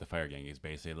Chili Down at the Fire Gang is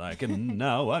basically like, and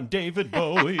now I'm David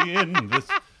Bowie in this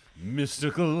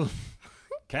mystical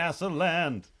castle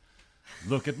land.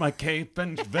 Look at my cape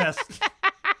and vest.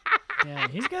 Yeah,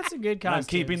 he's got some good costumes. I'm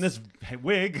keeping this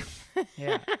wig.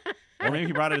 Yeah. Or maybe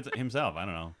he brought it himself. I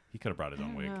don't know. He could have brought his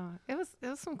own wig. No, it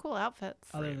was some cool outfits.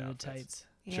 Other Great than the outfits. tights.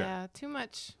 Sure. Yeah, too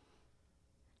much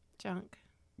junk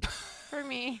for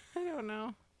me. I don't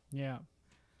know. Yeah.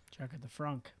 Junk at the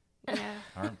frunk.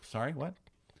 Yeah, Sorry, what?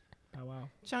 Oh, wow.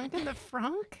 junk in the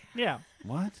frunk. Yeah,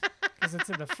 What? because it's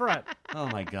in the front. Oh,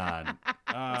 my God.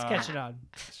 Let's catch it on.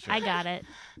 I got it.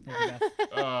 Thank you,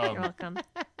 Beth. You're welcome.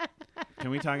 Can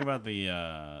we talk about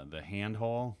the hand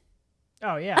hole?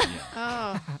 Oh, yeah.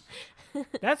 Oh,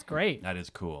 That's great. That is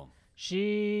cool.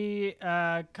 She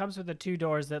comes with the 2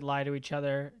 doors that lie to each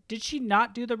other. Did she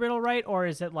not do the riddle right, or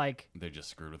is it like They just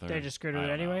screwed with her. they just screwed with it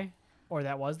anyway? Or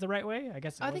that was the right way? I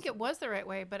guess I think it was the right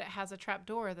way, but it has a trap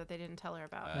door that they didn't tell her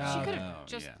about. Oh, She could okay. have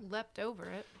just leapt over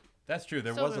it. That's true.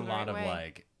 There Still was a doing the lot right of way.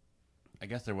 like, I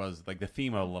guess there was like the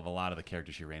theme of a lot of the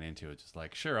characters she ran into. It's just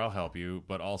like, sure, I'll help you,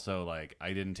 but also like,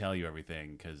 I didn't tell you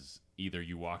everything because either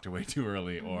you walked away too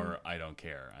early or I don't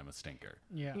care. I'm a stinker.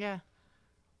 Yeah. Yeah.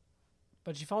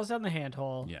 But she falls down the hand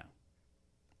hole. Yeah.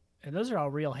 And those are all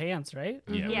real hands, right?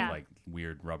 Yeah. Yeah. With like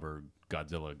weird rubber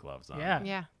Godzilla gloves on. Yeah.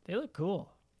 Yeah. They look cool.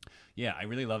 Yeah, I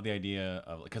really love the idea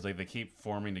of, because like they keep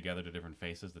forming together to different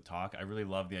faces to talk. I really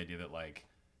love the idea that like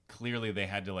clearly they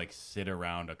had to like sit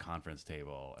around a conference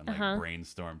table and like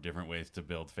brainstorm different ways to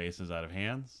build faces out of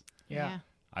hands. Yeah.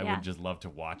 I Yeah. would just love to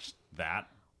watch that.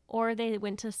 Or they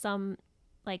went to some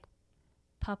like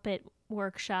puppet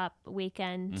workshop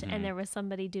weekend and there was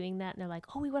somebody doing that and they're like,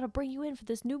 oh, we want to bring you in for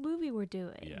this new movie we're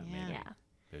doing. Yeah, Yeah. maybe. Yeah.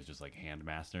 There's just like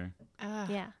Handmaster.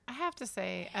 Yeah. I have to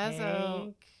say, as a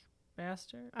Hank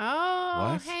Master.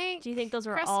 What? Hank. Do you think those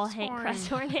were all Hank Cresthorn.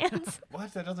 Cresthorn hands?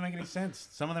 What? That doesn't make any sense.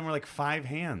 Some of them were like 5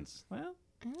 hands. Well,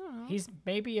 I don't know. he's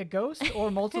maybe a ghost or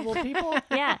multiple people.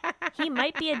 Yeah. He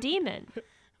might be a demon.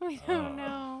 We don't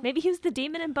know. Maybe he was the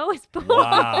demon in Bowie's pool.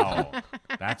 Wow.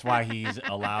 That's why he's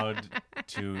allowed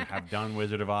to have done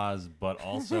Wizard of Oz, but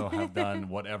also have done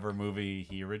whatever movie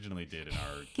he originally did in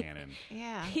our canon.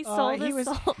 Yeah. He sold he his was-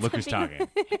 soul. Look to who's the- talking.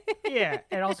 Yeah,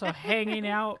 and also hanging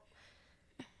out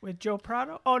with Joe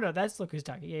Prado. Oh no, that's Look Who's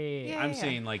Talking. Yeah. I'm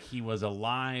saying like he was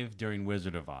alive during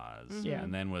Wizard of Oz, Yeah.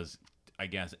 and then was, I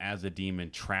guess, as a demon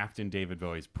trapped in David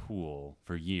Bowie's pool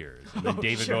for years. And then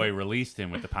David sure. Bowie released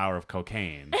him with the power of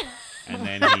cocaine, and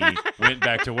then he went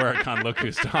back to work on Look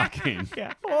Who's Talking.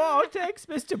 Yeah. Oh, thanks,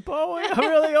 Mr. Bowie. I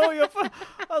really owe you for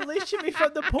unleashing me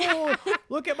from the pool.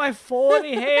 Look at my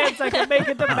 40 hands. I can make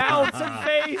into mouths and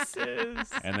faces.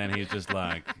 And then he's just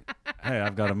like, hey,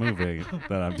 I've got a movie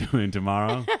that I'm doing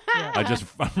tomorrow. I'm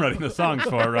writing the songs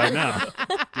for it right now.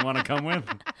 Do you want to come with?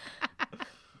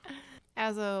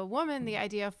 As a woman, the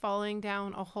idea of falling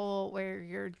down a hole where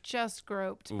you're just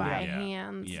groped Ooh, by yeah.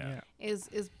 hands Yeah. is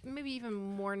maybe even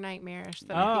more nightmarish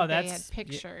than Oh, I think they that's had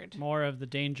pictured. more of the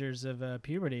dangers of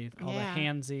puberty. All Yeah. the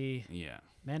handsy Yeah.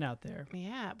 men out there.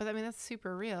 Yeah, but I mean that's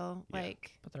super real. Yeah.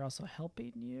 Like But they're also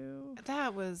helping you.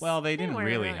 that was Well, they didn't weren't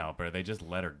really really. help her. They just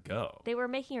let her go. They were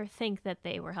making her think that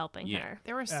they were helping Yeah. her.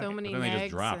 there were so Okay. many But then they just negs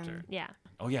dropped and her. Yeah.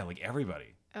 Oh, yeah, like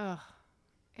everybody. Ugh.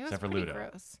 It was Except for pretty Ludo.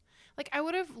 gross. Like, I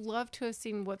would have loved to have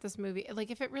seen what this movie,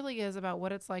 like, if it really is about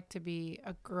what it's like to be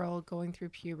a girl going through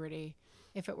puberty,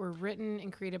 if it were written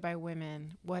and created by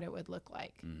women, what it would look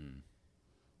like.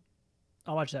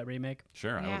 I'll watch that remake.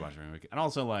 Sure, I Yeah. would watch it. And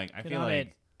also, like, I Good feel on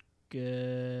like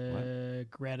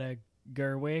Greta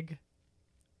Gerwig.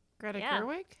 Greta Yeah.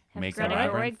 Gerwig? Have Make Greta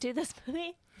Labyrinth? Gerwig do this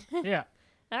movie? Yeah,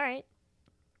 All right.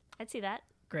 I'd see that.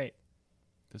 great.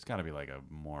 there's got to be like a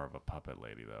more of a puppet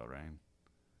lady, though, right?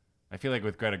 I feel like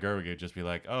with Greta Gerwig, it'd just be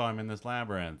like, oh, I'm in this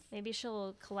labyrinth. Maybe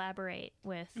she'll collaborate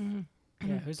with.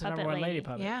 Yeah, who's the Puppet number one lady lady.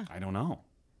 puppet? Yeah. I don't know.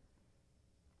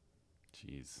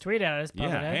 Jeez. Tweet at us,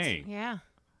 puppet Yeah, heads. hey. Yeah.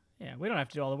 Yeah, we don't have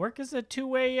to do all the work. It's a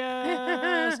two-way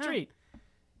street.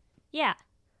 Yeah.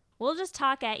 We'll just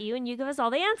talk at you and you give us all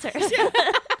the answers.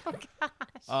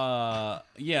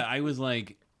 Yeah, I was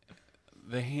like,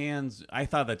 the hands, I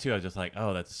thought that too. I was just like,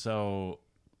 oh, that's so,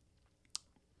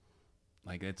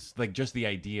 like, it's like just the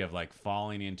idea of like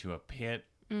falling into a pit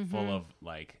full of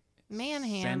like Man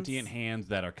hands. sentient hands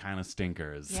that are kind of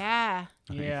stinkers. Yeah.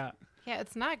 Yeah. Yeah,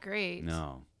 it's not great.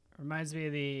 No. Reminds me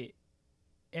of the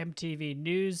MTV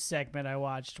News segment I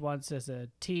watched once as a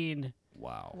teen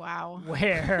Wow. Wow.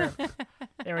 where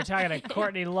they were talking to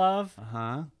Courtney Love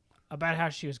Uh-huh. about how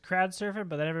she was crowd surfing,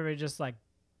 but then everybody just like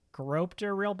groped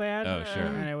her real bad. Oh, sure.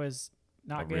 And it was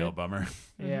not A good. real bummer.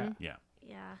 Yeah. Yeah.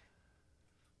 yeah.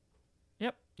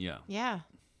 Yep. Yeah. Yeah.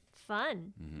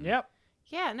 Fun. Mhm. Yep.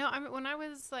 Yeah, no, I mean, when I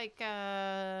was like,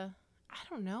 I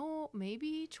don't know,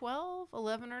 maybe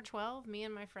 11 or 12, me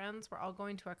and my friends were all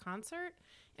going to a concert,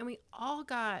 and we all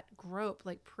got groped,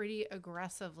 like, pretty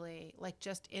aggressively, like,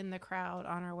 just in the crowd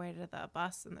on our way to the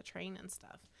bus and the train and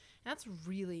stuff. And that's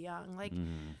really young. Like,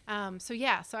 so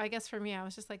yeah, so I guess for me, I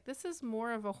was just like, this is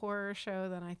more of a horror show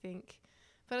than I think.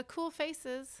 But cool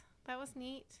faces. That was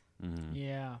neat. Mhm.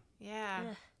 Yeah. Yeah.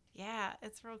 Ugh. Yeah,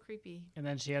 it's real creepy. And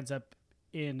then she ends up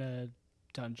in a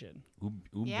dungeon.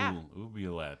 Yeah.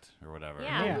 Oubliette or whatever.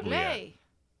 Yeah. Yeah. Oubliette.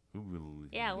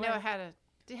 Yeah. No,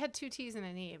 it had two T's and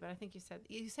an E, but I think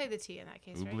you say the T in that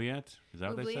case, right? Oubliette? Is that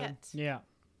what they said? Oubliette. Yeah.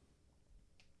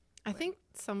 I think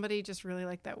somebody just really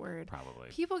liked that word. Probably.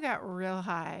 People got real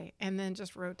high and then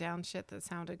just wrote down shit that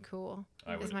sounded cool.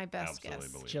 I Is would my best absolutely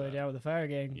guess. believe Chili that. down with the fire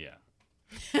gang. Yeah.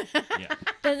 Yeah.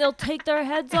 Then they'll take their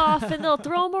heads off and they'll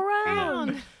throw them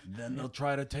around. Then they'll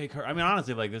try to take her. I mean,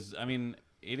 honestly, like this. I mean,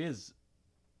 it is.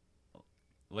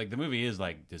 Like the movie is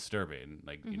like disturbing,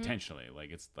 like intentionally.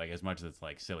 Like it's like as much as it's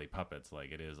like silly puppets,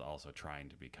 like it is also trying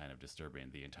to be kind of disturbing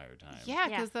the entire time. Yeah,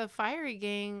 Yeah. because the fiery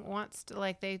gang wants to,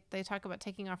 like, they talk about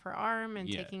taking off her arm and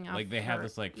taking off like they have her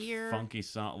this like ear. funky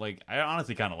song. Like I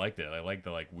honestly kind of liked it. I liked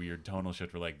the like weird tonal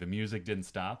shift where like the music didn't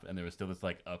stop and there was still this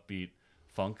like upbeat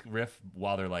funk riff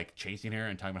while they're like chasing her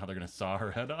and talking about how they're gonna saw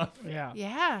her head off. Yeah.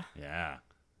 Yeah. Yeah,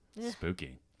 Ugh.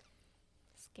 spooky.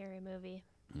 Scary movie.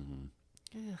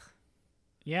 Ugh.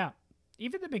 Yeah.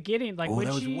 Even the beginning, like Oh, when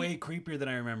that was she way creepier than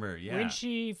I remember. Yeah. when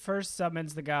she first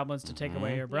summons the goblins to take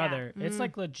away her brother, it's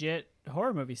like legit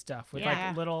horror movie stuff with Yeah.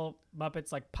 like little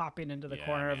Muppets like popping into the Yeah,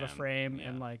 corner of the man. frame Yeah.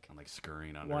 and like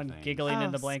scurrying under one things. giggling in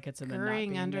Oh, the blankets and then not scurrying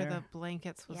being under there. the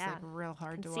blankets was Yeah. like real I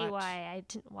hard can to see watch. why I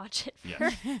didn't watch it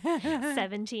Yes. for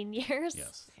 17 years.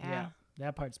 Yes, Yeah.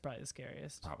 That part's probably the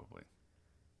scariest. probably.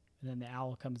 And then the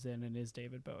owl comes in and is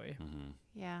David Bowie.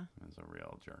 Yeah. There's a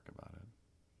real jerk about it.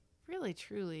 Really,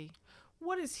 truly.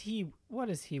 What does he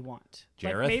want?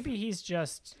 Jareth? Like maybe he's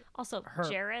just Also, Her-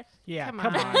 Jareth. yeah, Come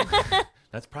come on. on.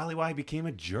 That's probably why he became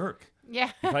a jerk. Yeah.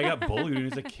 He probably got bullied when he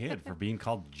was a kid for being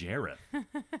called Jareth.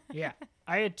 Yeah.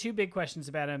 I had two big questions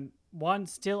about him. One,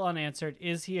 still unanswered,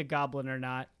 is he a goblin or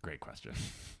not? Great question.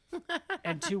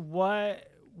 And two, what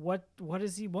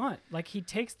does he want? Like he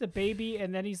takes the baby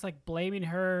and then he's like blaming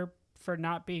her for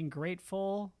not being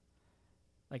grateful.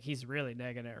 Like he's really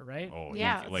negging her, right? Oh,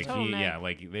 Yeah, he, it's like total he, neg. yeah,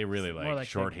 like they really It's more like, like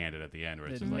shorthanded at the end, where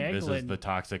it's the just like this is Neglin the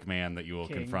toxic man that you will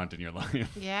king. confront in your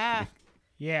life. Yeah.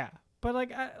 Yeah. But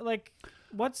like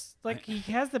what's like he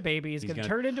has the baby, he's, gonna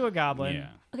turn into a goblin. Yeah.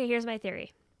 Okay, here's my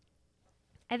theory.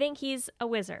 I think he's a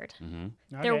wizard.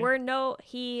 Mm-hmm. There Okay. were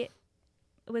he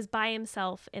was by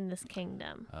himself in this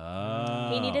kingdom. Oh.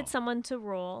 He needed someone to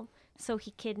rule, so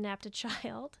he kidnapped a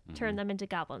child, turned them into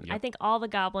goblins. I Yep. think all the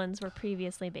goblins were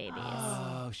previously babies.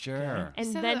 Oh, sure. And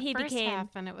Said then the he first became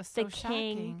half and it was so the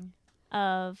king shocking.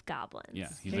 of goblins. Yeah,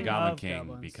 he's King a goblin of king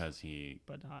goblins. because he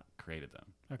But not created them.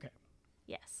 okay.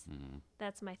 Yes. Mm-hmm.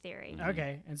 That's my theory.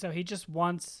 Okay. And so he just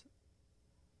wants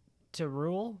to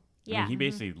rule? I Yeah. mean, he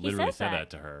basically literally says said that. that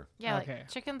to her. Yeah, Okay. like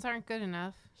chickens aren't good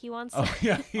enough. He wants Oh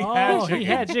yeah, he Oh, had he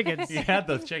had chickens. chickens. He had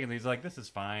those chickens. He's like, this is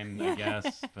fine, I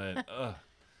guess, but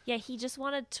Yeah, he just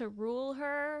wanted to rule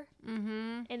her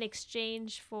Mm-hmm. in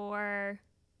exchange for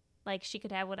Like she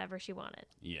could have whatever she wanted.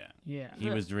 Yeah. Yeah. He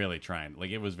was really trying.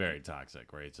 Like, it was very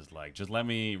toxic. Where it's just like, just let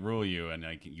me rule you, and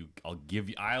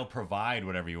I'll provide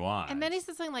whatever you want. And then he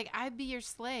says something like, "I'd be your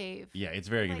slave." Yeah, it's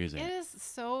very Like, confusing. it is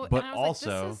so. But and I was also-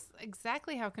 like, this is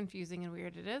exactly how confusing and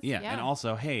weird it is. Yeah, and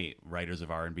also, hey, writers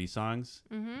of R&B songs,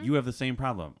 Mm-hmm. you have the same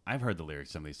problem. I've heard the lyrics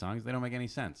of some of these songs; they don't make any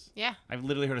sense. Yeah. I've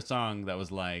literally heard a song that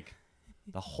was like,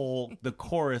 the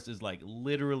chorus is like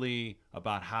literally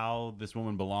about how this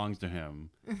woman belongs to him,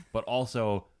 but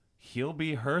also he'll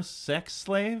be her sex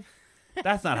slave.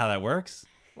 That's not how that works,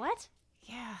 What?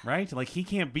 Yeah. right? Like, he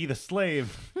can't be the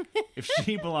slave if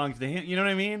she belongs to him. You know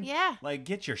what I mean? Yeah. Like,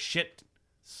 get your shit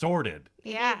sorted.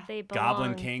 Yeah. They belong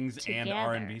Goblin Kings and together.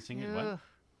 R&B singing. What? Ugh.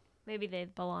 Maybe they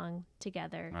belong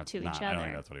together That's to not- each I don't other.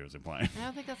 think that's what he was implying. I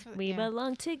don't think that's what. We yeah.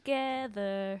 belong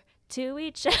together to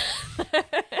each other.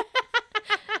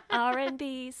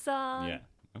 R&B song. Yeah.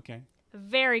 Okay.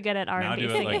 Very good at R&B Now do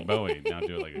singing. it like Bowie. Now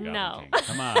do it like a Goblin No. King.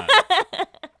 Come on.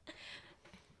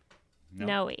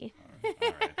 No-y. All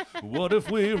right. What if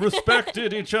we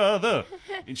respected each other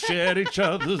and shared each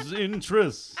other's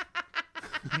interests?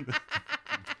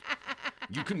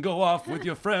 You can go off with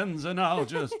your friends and I'll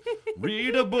just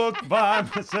read a book by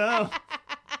myself.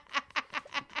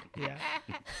 Yeah.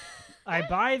 I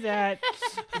buy that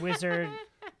wizard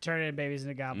turning babies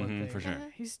into goblin thing. For sure.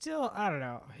 He's still, I don't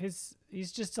know. He's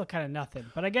just still kind of nothing.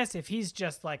 But I guess if he's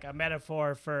just like a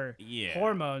metaphor for Yeah.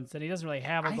 hormones, then he doesn't really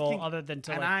have a I goal think- other than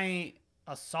to And like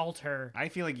assault her. I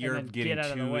feel like and you're then getting get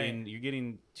out of the too way. in. You're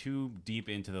getting too deep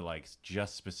into the like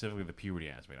just specifically the puberty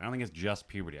aspect. I don't think it's just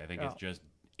puberty. I think it's Oh. just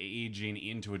aging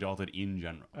into adulthood in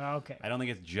general. Oh, okay. I don't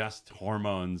think it's just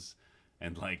hormones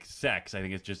and like sex. I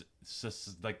think it's just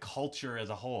like culture as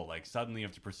a whole. Like, suddenly you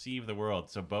have to perceive the world.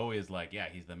 So Bowie is like, yeah,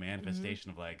 he's the manifestation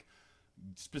of like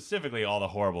specifically all the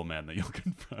horrible men that you'll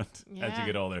confront as you Yeah.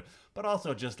 get older, but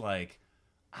also just like,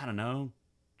 I don't know,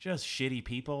 just shitty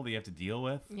people that you have to deal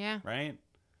with. Yeah. Right?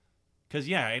 Because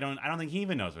I don't think he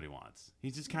even knows what he wants.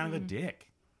 He's just kind of a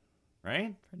dick,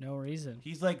 right? For no reason.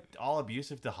 He's like all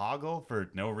abusive to Hoggle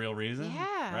for no real reason.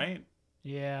 Yeah. Right?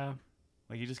 Yeah.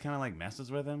 Like, he just kind of like messes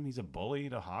with him. He's a bully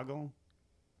to Hoggle.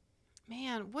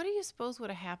 Man, what do you suppose would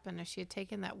have happened if she had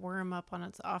taken that worm up on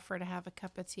its offer to have a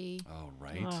cup of tea? Oh,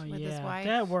 right. Oh, With his yeah. wife.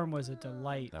 That worm was a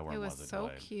delight. That worm It was a so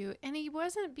delight. cute. And he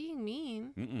wasn't being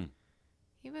mean. Mm-mm.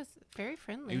 He was very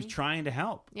friendly. He was trying to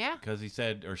help. Yeah. Because he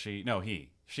said, or she, no, he.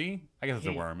 She? I guess it's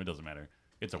a He. worm. It doesn't matter.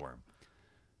 It's a worm.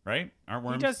 Right? Aren't He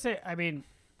worms? does say, I mean,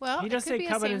 Well, he it does could say be a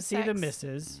come in and see the same-sex-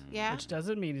 missus, Yeah. which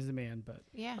doesn't mean he's a man, but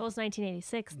Yeah. It was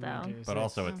 1986, though. 1986. But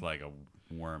also, it's like a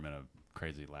worm in a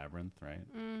crazy labyrinth, right?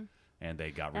 Mm. And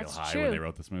they got real That's high true. when they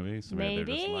wrote this movie. So maybe they're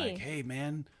just Maybe. like, hey,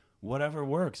 man, whatever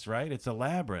works, right? It's a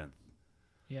labyrinth.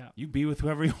 yeah. You be with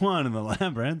whoever you want in the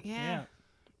labyrinth. Yeah. Yeah.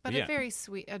 But Yeah. a very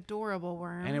sweet, adorable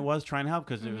worm. And it was trying to help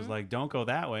because it was like, don't go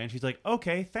that way. And she's like,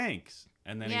 okay, thanks.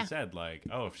 And then Yeah. he said, like,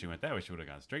 oh, if she went that way, she would have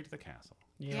gone straight to the castle.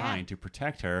 Yeah. Trying to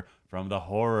protect her from the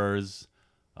horrors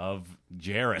of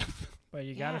Jareth. But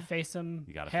you got to Yeah. face him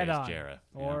You gotta head face on Jareth,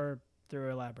 yeah. or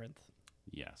through a labyrinth.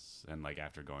 Yes. And like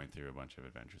after going through a bunch of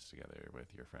adventures together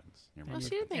with your friends. Your Well, murder she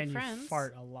did friends. make and friends. you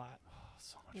fart a lot.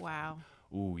 So much fun. Wow.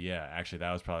 Ooh, yeah. Actually,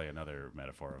 that was probably another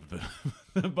metaphor of the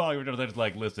Bollywood. They're just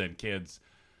like, listen, kids,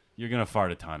 you're going to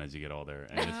fart a ton as you get older.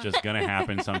 And it's just going to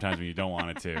happen sometimes when you don't want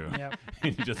it to. Yep.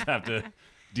 And you just have to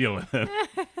deal with it.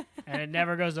 And it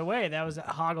never goes away. That was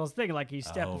Hoggle's thing. Like you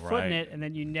step Oh, a foot right. in it and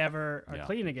then you never are Yeah,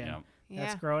 clean again. yeah. Yeah.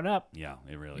 That's growing up. Yeah,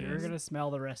 it really You're is. going to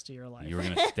smell the rest of your life. You're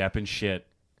gonna step in shit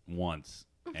once,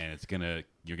 and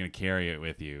you're gonna carry it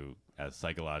with you as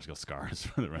psychological scars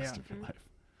for the rest Yeah. of your life.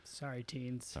 Sorry,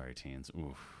 teens. Sorry, teens.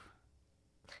 Oof.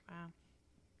 Wow.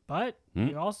 But Hmm?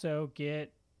 you also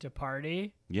get to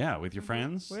party Yeah, with your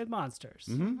friends. with monsters.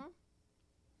 Mm-hmm.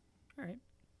 All right.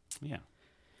 Yeah.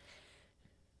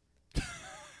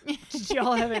 Did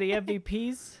y'all have any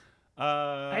MVPs?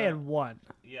 I I had one.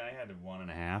 Yeah, I had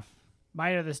 1.5.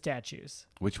 Mine are the statues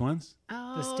Which ones?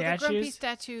 Oh, the statues grumpy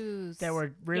statues. that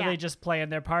were really Yeah. just playing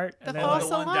their part. The And they're false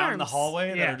like, the one down in the alarms. hallway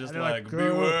that yeah, are just they're like, "Go,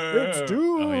 beware. it's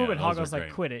doom. Oh, yeah, and those Hoggle's were like,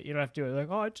 great. quit it. You don't have to do it. Like,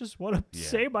 oh, I just want to Yeah.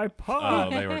 say my Oh,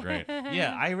 part. they were great.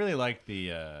 Yeah, I really liked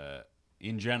the,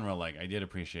 in general, like, I did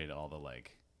appreciate all the,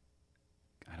 like,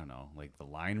 I don't know, like, the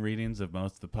line readings of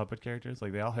most of the puppet characters.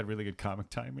 Like, they all had really good comic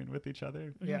timing with each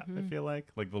other. Yeah. I feel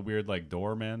like the weird, like,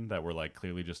 doormen that were, like,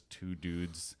 clearly just two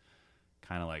dudes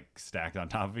kind of, like, stacked on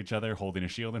top of each other, holding a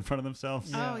shield in front of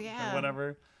themselves. Oh, Or yeah.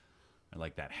 whatever. Or,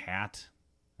 like, that hat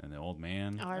and the old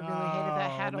man. Oh, I really hated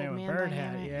that hat, man old with man bird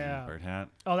hat. dynamic. Yeah. Bird hat.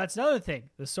 Oh, that's another thing.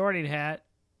 The sorting hat.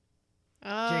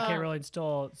 J.K. Rowling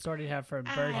started to have for I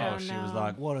bird don't house. She know. was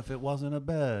like, "What if it wasn't a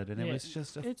bird and it Yeah. was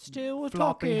just a It's still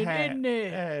floppy talking, hat? isn't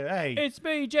it? Hey, It's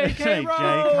me, J.K. J.K.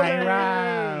 Rowling.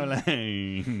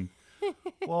 Rowling.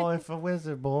 What if a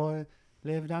wizard boy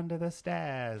lived under the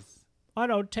stairs? I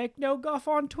don't take no guff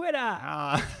on Twitter,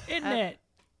 Ah. isn't it?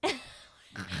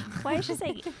 Why is she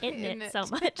saying "isn't Isn't it" it? so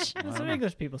much? That's what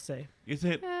English people say. Is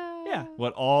it Yeah,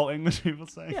 what all English people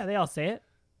say? yeah, they all say it.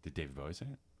 Did David Bowie say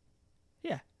it?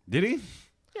 Yeah, Did he?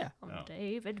 yeah. I'm Oh.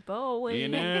 David Bowie.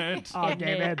 In it. Oh,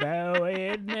 David Bowie,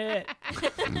 isn't it?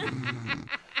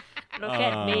 Look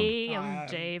at me, I'm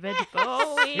David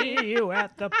Bowie. See you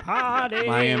at the party.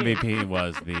 My MVP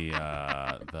was the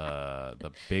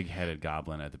big-headed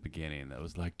goblin at the beginning that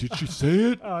was like, "Did she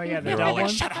say it?" Oh yeah, They the were all dumb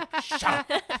like, one. "Shut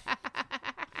up!"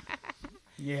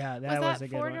 Yeah, Was that was that a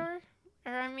good one. four-door?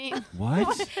 Or I mean,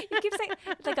 What? You keep saying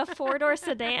it's like a 4-door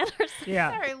sedan or something.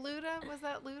 Yeah. sorry, Luda. Was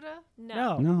that Luda?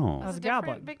 No. No. That was a different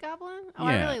goblin. Big goblin? Oh,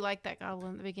 I Yeah. really liked that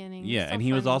goblin at the beginning. Yeah, So and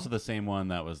he was funny. also the same one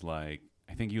that was like,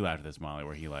 I think you laughed at this, Molly,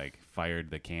 where he like fired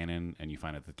the cannon, and you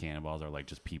find out the cannonballs are like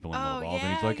just people in Oh, little balls,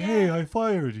 and he's yeah, like, yeah. "Hey, I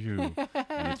fired you,"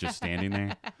 and it's just standing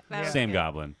there. That was Same good.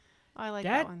 goblin. Oh, I like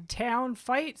That that one. town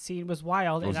fight scene was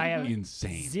wild, It was and I have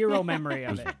insane. zero memory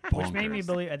of It it, was which made me bonkers.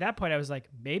 believe. At that point, I was like,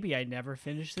 maybe I never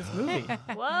finished this movie.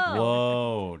 Whoa.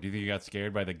 Whoa! Do you think you got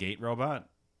scared by the gate robot?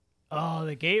 Oh,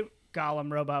 the gate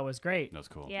golem robot was great. That was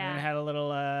cool. Yeah. And it had a little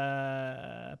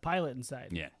pilot inside.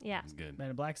 Yeah. Yeah. It was good. Men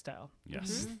in Black style.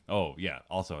 Yes. Oh, yeah.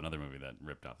 Also, another movie that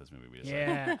ripped off this movie we just saw.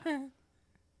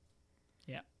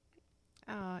 Yeah.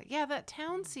 Yeah, that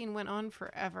town scene went on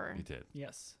forever. It did.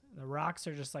 Yes. The rocks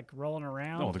are just like rolling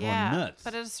around. Oh, they're Yeah, going nuts.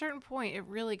 but at a certain point, it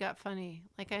really got funny.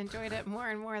 Like I enjoyed it more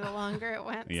and more the longer it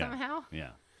went. Yeah. Somehow.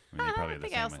 Yeah. I mean, they probably I had the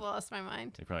think I same. also lost my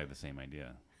mind. They probably had the same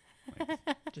idea.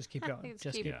 Just keep going. Just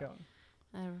Just keep- keep Yeah.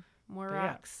 going. More But yeah.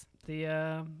 rocks. The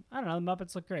I don't know. The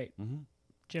Muppets look great. hmm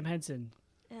Jim Henson.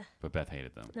 But Beth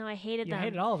hated them. No, I hated You them.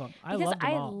 hated all of them. I because loved them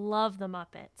I all. love the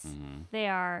Muppets. hmm They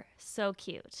are so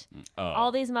cute. Oh.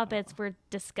 All these Muppets were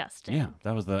disgusting. Yeah,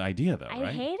 that was the idea, though, I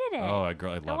right? hated it. Oh, I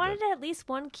loved I wanted it. at least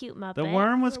one cute Muppet. The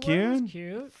worm was The worm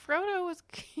cute. was cute. Frodo was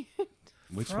cute.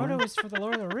 Which Frodo one? was for the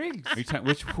Lord of the Rings. Are you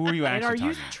who are you And actually are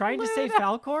you talking trying to say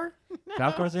Falcor?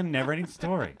 about? Falcor's in Neverending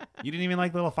Story. You didn't even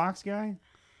like Little Fox guy?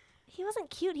 He wasn't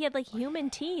cute. He had like human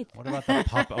teeth. What about the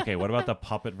puppet? Okay, what about the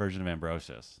puppet version of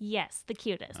Ambrosius? Yes, the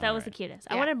cutest. That was the Alright. cutest.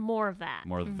 I Yeah. wanted more of that.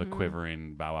 More of the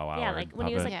quivering bow wow wow. Yeah, like when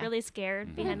he was like Yeah. really scared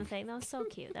Mm-hmm. behind the thing. That was so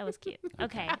cute. That was cute.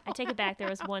 Okay, I take it back. There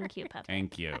was one cute puppet.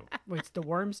 Thank you. Wait, is the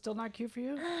worm still not cute for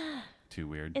you? Too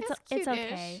weird. It's It's it's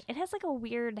cute-ish. okay. It has like a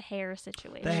weird hair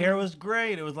situation. The hair was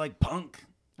great. It was like punk.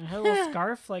 And had a little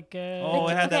scarf like Oh,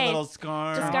 it had that okay. little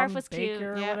scar. The scarf was cute.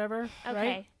 Baker or Yeah. whatever. Okay.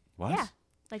 Right? What? Yeah.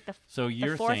 Like the So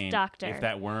you're fourth saying Doctor. if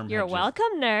that worm You're had just-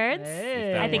 welcome, nerds.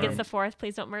 Hey. I think worm- it's the fourth.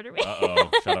 Please don't murder me. Uh-oh.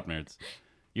 Shut up, nerds.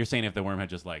 You're saying if the worm had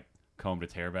just like combed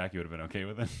its hair back, you would have been okay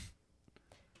with it?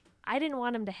 I didn't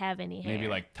want him to have any hair. Maybe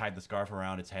like tied the scarf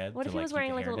around its head What to if he like was keep wearing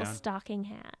the like a hair little down? stocking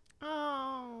hat?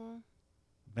 Oh.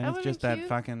 Then That it's would've just been that cute.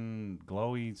 fucking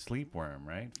glowy sleep worm,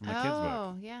 right? From the kids' book,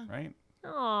 Oh, yeah. right?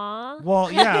 Aww.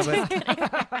 Well, yeah, but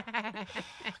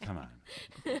come on.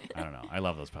 I don't know. I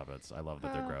love those puppets. I love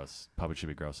that they're gross. Puppets should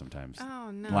be gross sometimes.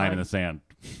 Oh, no. Lying in the sand.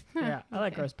 Yeah, I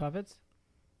like Okay. gross puppets.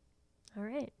 All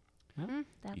right. Huh?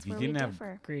 That's If you where we didn't have-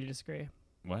 differ. Agree to disagree.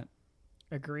 What?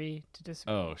 Agree to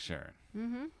disagree. Oh, sure.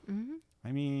 Mm-hmm. Mm-hmm.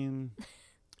 I mean,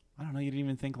 I don't know. You didn't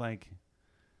even think like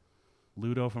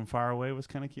Ludo from Far Away was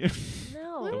kind of cute.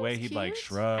 No. The Ludo way was he'd like cute.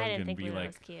 shrug I didn't and think be Ludo like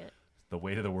was cute. the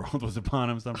weight of the world was upon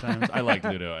him sometimes. I liked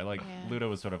Ludo. I like Yeah. Ludo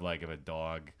was sort of like if a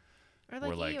dog. Or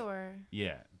like, Or like- Eeyore.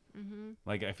 Yeah. Mm-hmm.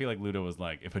 Like I feel like Ludo was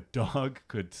like if a dog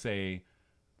could say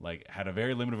like had a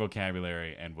very limited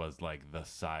vocabulary and was like the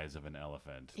size of an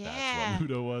elephant. Yeah. That's what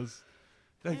Ludo was.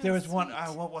 Like Yeah, there was one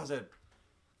sweet. what was it?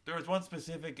 There was one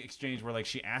specific exchange where like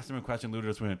she asked him a question, Ludo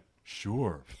just went,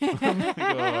 "Sure." I'm like,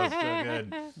 oh, it's so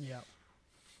good. Yeah.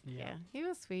 Yeah. He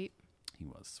was sweet. He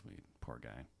was sweet. Poor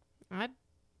guy. I'd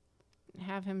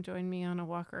have him join me on a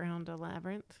walk around a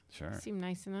labyrinth. Sure. Seemed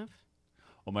nice enough.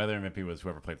 Well, my other MVP was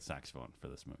whoever played the saxophone for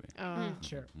this movie. Oh,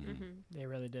 Sure. Mm-hmm. They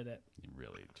really did it. He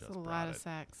really it's just a brought lot it, of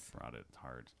sax. brought it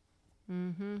hard.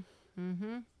 Mm-hmm.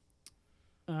 Mm-hmm.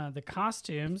 The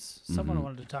costumes. Someone Mhm.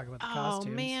 wanted to talk about the Oh,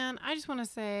 costumes. man. I just want to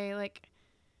say, like,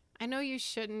 I know you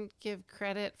shouldn't give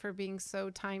credit for being so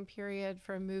time period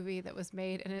for a movie that was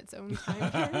made in its own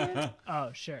time period.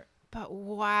 Oh, sure. But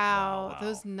wow, Wow.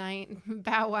 those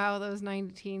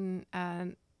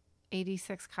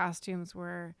 1986 costumes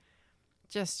were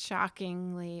just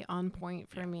shockingly on point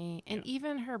for me. And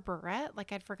even her barrette,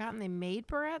 like I'd forgotten they made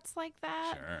barrettes like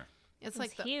that. Sure. It's It was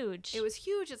like huge. It was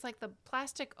huge. It's like the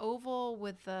plastic oval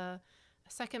with the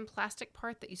second plastic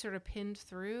part that you sort of pinned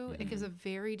through. It gives a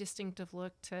very distinctive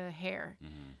look to hair.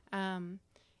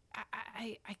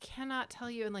 I cannot tell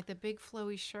you, in like the big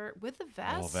flowy shirt with the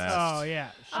vest. Oh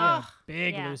yeah, she had a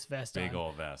big loose vest Big on,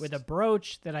 old vest. with a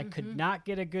brooch that I could not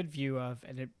get a good view of,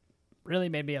 and it really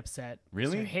made me upset.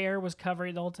 Really? Her hair was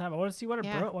covering the whole time. I want to see what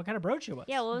what kind of brooch it was.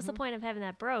 Yeah, what was the point of having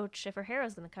that brooch if her hair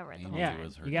was going to cover it the whole Maybe Yeah, it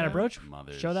was her you got a brooch?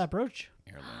 mother's Show that brooch.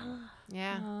 heirloom.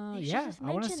 Yeah. You should Yeah, just I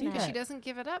want to mention see that. that. She doesn't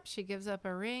give it up. She gives up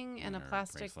a ring and a her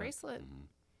plastic bracelet.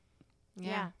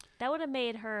 Yeah. That would have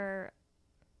made her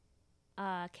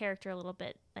character a little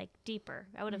bit like deeper.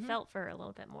 I would have felt for her a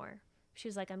little bit more. She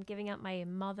was like, I'm giving up my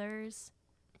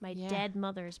dead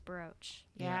mother's brooch.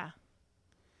 Yeah.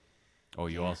 Oh,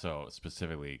 you also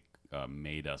specifically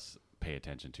made us pay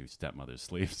attention to stepmother's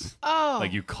sleeves. Oh.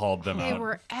 Like you called them They out.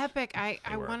 were epic. I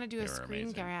were- want to do they a were screen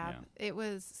amazing, grab. yeah. It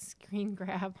was screen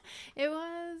grab.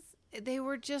 They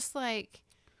were just like,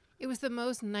 it was the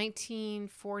most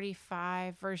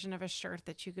 1945 version of a shirt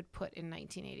that you could put in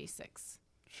 1986.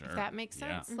 Sure. If that makes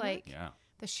Yeah. sense. Like Yeah.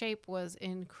 the shape was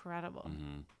incredible.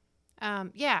 Mm-hmm.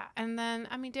 Yeah. And then,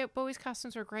 I mean, Bowie's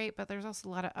costumes were great, but there's also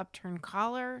a lot of upturned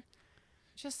collar.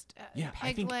 Just Yeah, I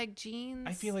peg think- leg jeans.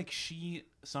 I feel like she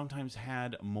sometimes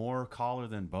had more collar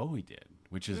than Bowie did,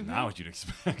 which is not what you'd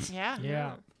expect. Yeah.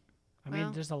 Yeah. I mean,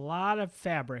 Well. there's a lot of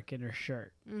fabric in her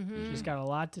shirt. She's got a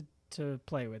lot to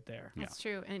play with there. Yeah. That's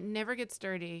true. And it never gets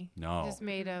dirty. No. It's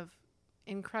made of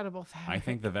incredible fabric. I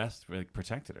think the vest really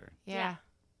protected her. Yeah.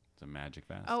 It's a magic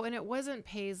vest. Oh, and it wasn't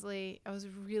paisley. I was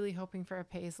really hoping for a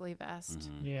paisley vest.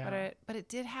 Yeah. But it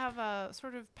did have a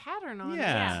sort of pattern on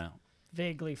yeah.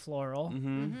 Vaguely floral.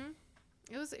 Mm-hmm.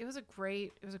 it. It was a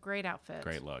great outfit.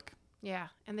 Great look. Yeah.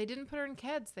 And they didn't put her in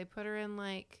Keds. They put her in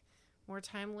like more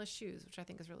timeless shoes, which I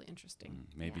think is really interesting.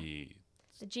 Maybe.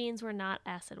 The jeans were not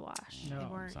acid wash. No, They I'm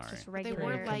weren't. sorry. Just They regular.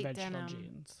 were light conventional denim.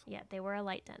 jeans. Yeah, they were a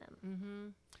light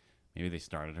denim. Maybe they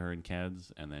started her in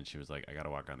Keds, and then she was like, I got to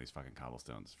walk on these fucking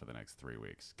cobblestones for the next 3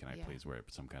 weeks. Can I Yeah. please wear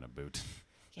some kind of boot?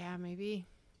 Yeah, maybe.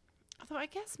 Although I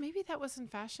guess maybe that was in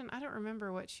fashion. I don't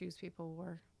remember what shoes people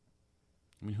wore.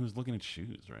 I mean, who's looking at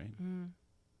shoes, right?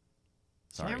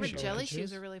 Sorry, Remember shoes. jelly shoes?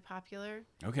 shoes are really popular.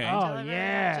 Okay. Oh, Jelly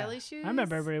yeah. jelly shoes? I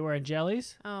remember everybody wearing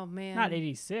jellies. Oh man. Not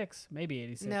 86, maybe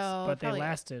 86. No, but they probably-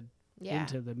 lasted Yeah.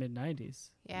 into the mid 90s.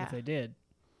 Yeah. If they did.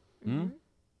 Hmm?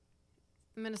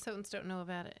 Minnesotans don't know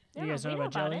about it. No, You guys we know know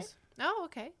about about jellies? it. Oh,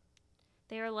 okay.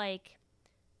 They're like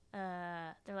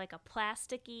a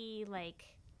plasticky, like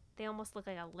they almost look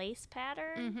like a lace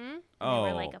pattern. Mm-hmm. Oh,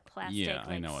 were like a plastic, yeah,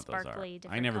 I like, know what those are. sparkly, I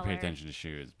different never pay color. attention to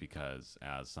shoes because,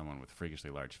 as someone with freakishly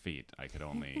large feet, I could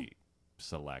only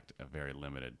select a very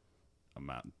limited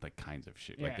amount, like kinds of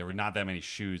shoes. Like Yeah. there were not that many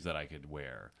shoes that I could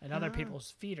wear. And other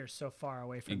people's feet are so far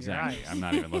away from Exactly. your eyes. I'm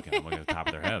not even looking. I'm looking at the top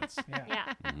of their heads. Yeah.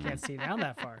 Yeah. Can't see down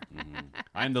that far.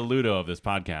 I'm the Ludo of this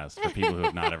podcast for people who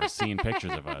have not ever seen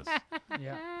pictures of us.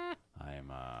 Yeah.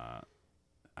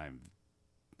 I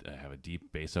have a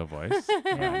deep basso voice.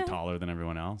 I'm taller than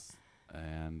everyone else,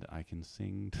 and I can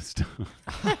sing to stuff.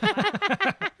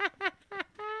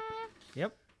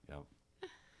 Yep. Yep.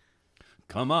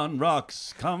 Come on,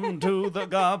 rocks, come to the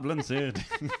Goblin City.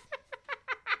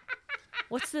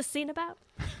 What's this scene about?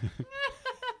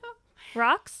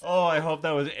 Rocks Oh, I hope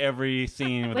that was every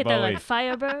scene with with the Bowie. like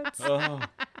firebirds.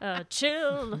 Oh,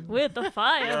 Chill with the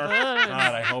firebirds.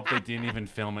 God, I hope they didn't even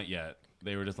film it yet.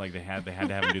 They were just like they had to have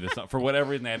him do the song for whatever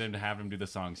reason. They had to have him do the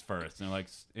songs first, and they're like,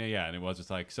 yeah, and it was just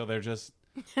like, so they're just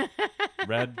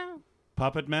red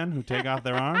puppet men who take off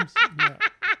their arms. Yeah.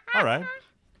 All right,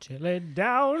 Chill it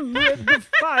down with the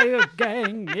fire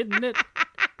gang, isn't it?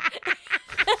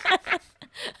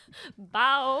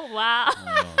 Bow wow.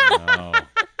 oh no,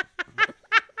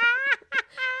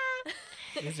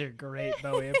 These are great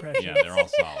Bowie impressions. yeah, they're all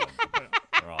solid.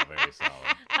 They're all very solid.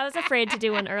 I was afraid to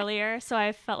do one earlier, so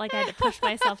I felt like I had to push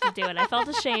myself to do it. I felt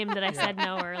ashamed that I said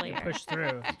no earlier. Push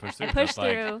through. Push through, I pushed just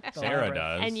like through. Sarah Labyrinth.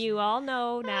 does, And you all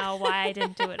know now why I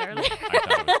didn't do it earlier. I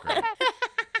thought it was great.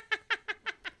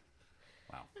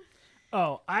 Wow.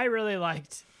 Oh, I really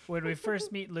liked when we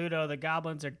first meet Ludo, the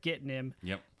goblins are getting him.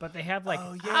 Yep. But they have like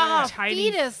yeah.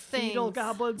 tiny fetus fetal things.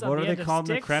 goblins on What the are they end of called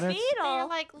in the sticks. credits? They're Fetal.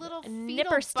 like little fetal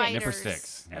Nipper sticks. biters. Nipper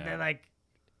sticks. And Yeah. they like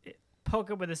poke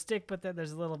him with a stick, but then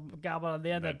there's a little goblin on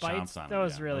the end that bites. chomps on That them,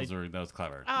 was yeah. really that was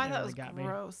clever. Oh, I Never thought it was got me.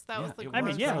 gross. That was the It gross.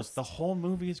 was yeah. gross. The whole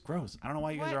movie is gross. I don't know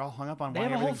why you guys What? are all hung up on They why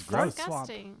have a whole everything's fart gross. swamp.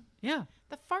 Disgusting. yeah.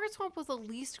 The fart swamp was the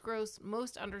least gross,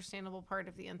 most understandable part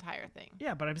of the entire thing.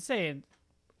 Yeah, but I'm saying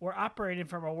we're operating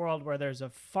from a world where there's a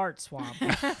fart swamp.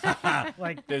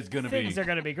 Like There's gonna things be are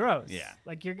gonna be gross. Yeah.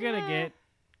 Like you're gonna get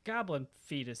goblin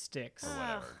fetus sticks. or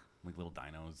whatever. like little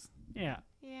dinos. Yeah.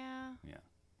 Yeah. Yeah.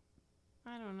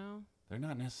 I don't know. They're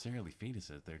not necessarily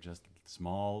fetuses. They're just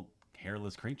small,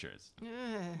 hairless creatures. Ugh.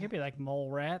 Maybe like mole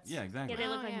rats. Yeah, exactly. Yeah, they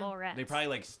look Oh, like yeah. mole rats. They probably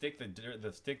like stick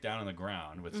the stick down on the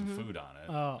ground with some food on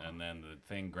it, and then the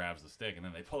thing grabs the stick, and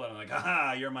then they pull it and like,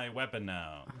 aha, you're my weapon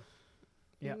now.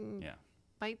 Yep. Yeah.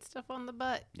 Bite stuff on the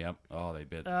butt. Yep. Oh, they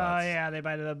bit Oh butts. yeah, they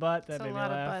bite in the butt. That That's a made me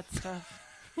lot of laugh. butt stuff.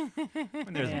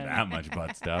 There isn't Man. that much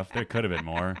butt stuff. There could have been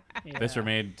more. If this were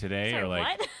made today, Sorry, or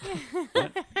like,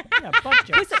 what? Yeah, butt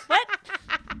jokes. What?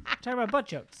 Talking about butt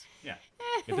jokes. yeah,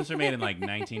 if this were made in like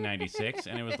 1996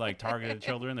 and it was like targeted at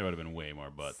children, there would have been way more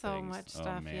butt So things. much Oh,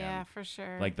 stuff. man. Yeah, for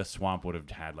sure. Like the swamp would have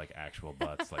had like actual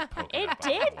butts, like poking It up out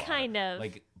of did the water. kind of.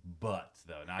 like butts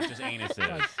though, not just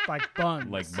anuses, Like buns.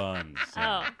 like buns.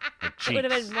 Oh, like it would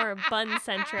have cheeks. been more bun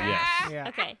centric. Yes. Yeah.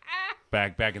 Okay.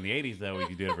 Back in the 80s though, you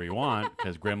could do whatever you want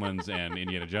because Gremlins and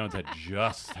Indiana Jones had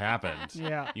just happened.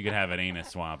 Yeah. You could have an anus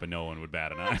swamp and no one would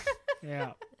bat an eye.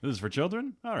 Yeah. This is for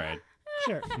children? All right.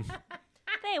 Sure.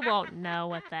 They won't know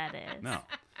what that is. No.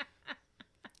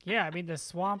 Yeah, I mean the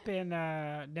swamp in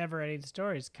Never Ending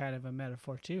Story is kind of a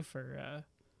metaphor too for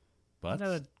Butts?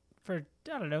 for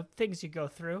I don't know, things you go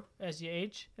through as you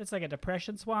age. It's like a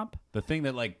depression swamp. The thing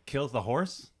that like kills the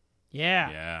horse? Yeah.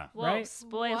 Yeah. Whoa, Right?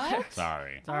 spoiler. What?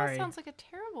 Sorry. Oh, Sorry. that sounds like a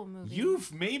terrible movie.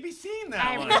 You've maybe seen that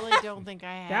I one. really don't think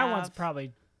I have. That one's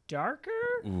probably darker.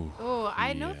 Ooh. Oh,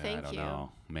 I know. Yeah, Thank I don't you.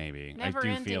 know. Maybe. Never I do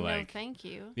ending. feel No, like thank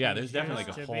you. yeah, there's definitely like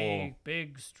Used a to whole be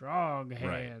big, strong Right.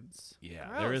 hands.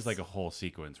 yeah, there is Gross. like a whole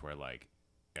sequence where like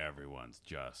everyone's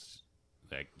just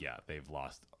like they've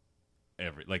lost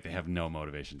like they have no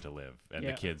motivation to live, and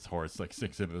Yeah. the kid's horse like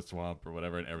sinks into the swamp or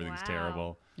whatever, and everything's Wow.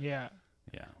 terrible. Yeah.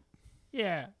 Yeah.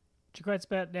 Yeah. Jaquette's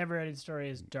bet Never Ending Story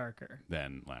is darker.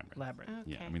 Then Labyrinth. Labyrinth.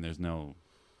 Okay. Yeah, I mean, there's no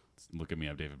look at me, I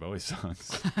have David Bowie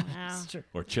songs Wow. It's true.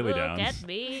 or Chili Look Downs. at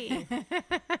me.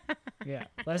 Yeah.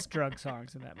 Less drug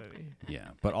songs in that movie. Yeah,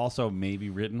 but also maybe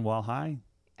written while high.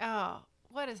 Oh,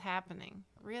 what is happening?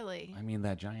 Really? I mean,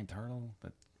 that giant turtle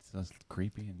that's just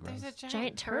creepy and gross. There's a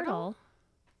Giant turtle.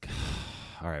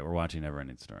 All right, we're watching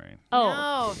Neverending Story. Oh, No,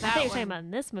 I that thought you were talking one. about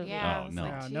in this movie. Yeah. Oh, I was no.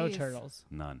 like, No geez. turtles.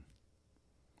 None.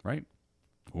 Right?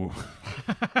 Ooh.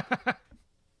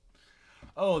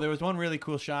 Oh, there was one really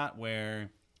cool shot where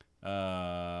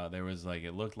there was like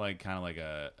it looked like kind of like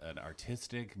an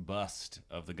artistic bust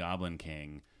of the Goblin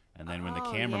King, and then when the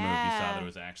Oh, camera moved, you saw yeah. that it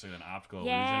was actually an optical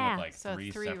Yeah. illusion with like So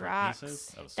three three separate rocks. pieces.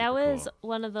 That was, That super was cool.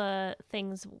 one of the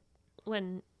things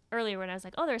earlier when I was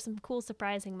like, oh, there's some cool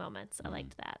surprising moments. I Mm-hmm.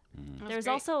 liked that. That's There's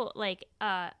great. also like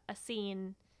a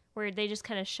scene where they just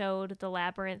kind of showed the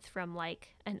labyrinth from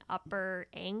like an upper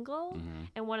angle, Mm-hmm.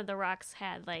 and one of the rocks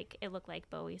had like it looked like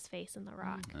Bowie's face in the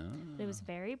rock. It was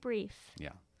very brief. Yeah.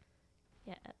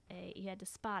 Yeah, you had to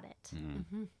spot it.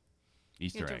 You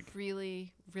Easter have egg. to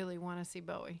really, really want to see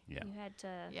Bowie. Yeah. You had to.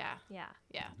 Yeah. Yeah.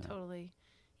 Yeah, totally.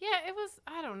 Yeah, it was.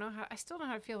 I don't know how. I still don't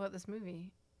know how to feel about this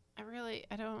movie. I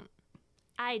don't.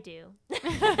 I do.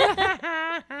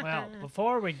 Well,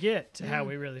 before we get to how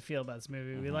we really feel about this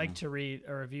movie, we like to read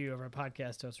a review of our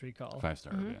podcast, Toast Recall.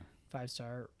 5-star review.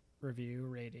 5-star review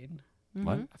rating.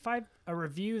 What? A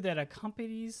review that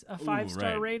accompanies a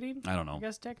 5-star right. rating. I don't know. I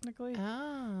guess technically.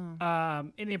 Oh.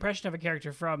 In the impression of a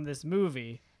character from this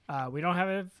movie, we don't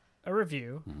have a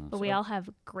review. But we all have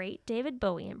great David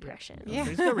Bowie impressions. Yeah.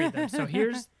 Please go read them. So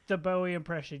here's the Bowie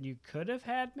impression you could have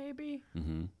had. Maybe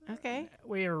Okay.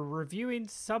 we are reviewing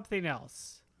something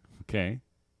else Okay.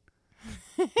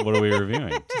 What are we reviewing?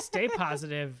 to stay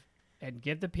positive and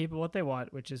give the people what they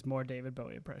want, which is more David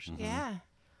Bowie impressions. Yeah.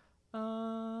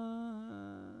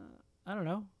 I don't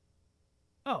know.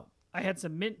 Oh, I had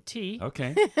some mint tea.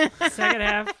 Okay. Second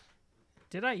half.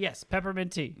 Did I? Yes,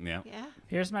 peppermint tea. Yeah. Yeah.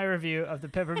 Here's my review of the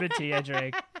peppermint tea I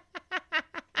drank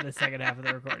in the second half of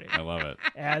the recording. I love it.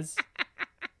 As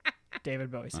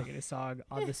David Bowie singing his song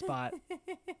on the spot.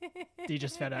 He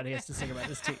just found out he has to sing about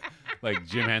this tea. Like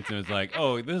Jim Henson was like,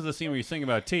 "Oh, this is a scene where you sing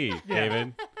about tea,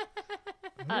 David."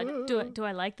 Do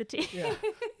I like the tea? Yeah.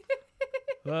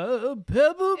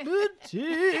 Peppermint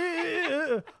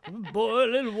tea,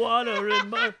 boiling water in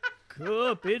my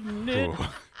cup, isn't it? Ooh.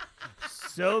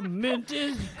 Some mint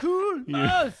is cool,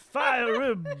 my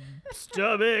fiery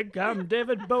stomach. I'm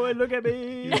David Bowie, look at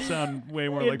me. You sound way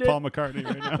more You like did. Paul McCartney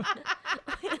right now.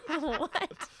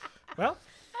 What? Well,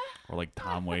 Or like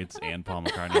Tom Waits and Paul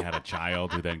McCartney had a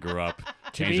child who then grew up,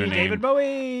 changed be their name, David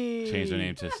Bowie. changed their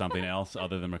name to something else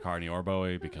other than McCartney or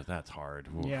Bowie because that's hard.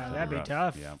 Ooh, Yeah, that's that'd be rough.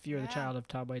 tough Yeah. if you were the Yeah. child of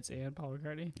Tom Waits and Paul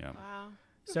McCartney. Yeah. Wow.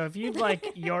 So if you'd like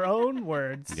your own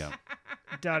words Yeah.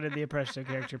 done in the impression of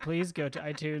character, please go to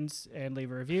iTunes and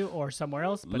leave a review or somewhere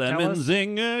else. But tell Lemon us,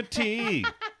 zinger tea.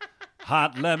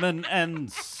 Hot lemon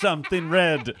and something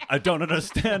red. I don't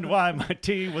understand why my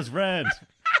tea was red.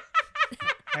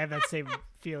 I have that same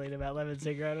feeling about lemon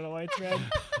cigarette. I don't know why it's red.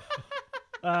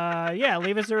 Yeah,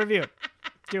 leave us a review.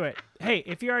 Do it. Hey,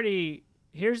 if you already...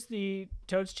 Here's the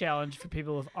Totes Challenge for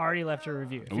people who've already left a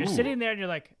review. If you're sitting there and you're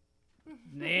like,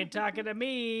 they ain't talking to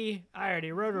me, I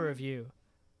already wrote a review.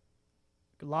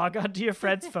 Log onto your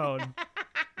friend's phone,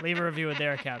 leave a review with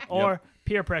their account, or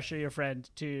peer pressure your friend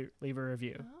to leave a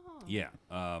review. Yeah.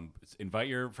 Invite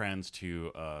your friends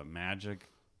to a magic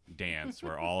dance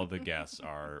where all of the guests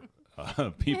are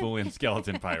people in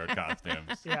skeleton pirate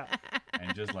costumes. Yeah.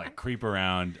 And just like creep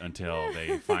around until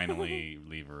they finally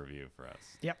leave a review for us.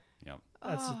 Yep. Yep.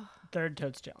 That's the third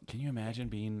Totes Challenge. Can you imagine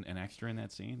being an extra in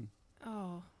that scene?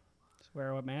 Oh. Just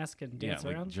wear a mask and dance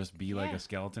like around. just be like a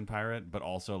skeleton pirate, but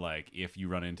also like if you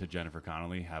run into Jennifer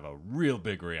Connelly, have a real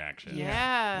big reaction.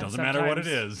 Yeah. Doesn't matter what it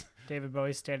Sometimes is. David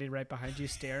Bowie's standing right behind you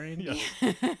staring.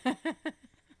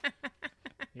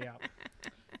 Yeah.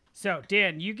 So,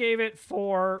 Dan, you gave it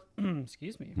 4.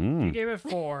 Excuse me. You gave it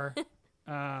 4.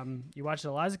 You watched it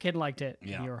a lot as a kid and liked it.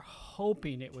 Yeah. And you're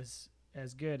hoping it was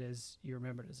as good as you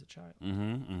remembered as a child.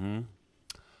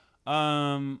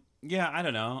 Yeah, I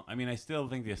don't know. I mean, I still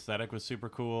think the aesthetic was super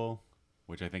cool,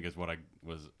 which I think is what I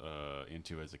was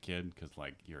into as a kid. Because,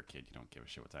 like, you're a kid, you don't give a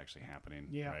shit what's actually happening,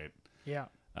 right? Yeah.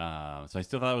 So I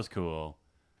still thought it was cool.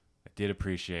 I did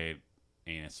appreciate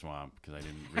Anus Swamp because I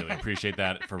didn't really appreciate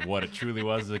that for what it truly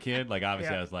was as a kid. Like,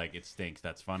 obviously, I was like, it stinks.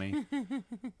 That's funny.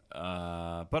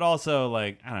 But also,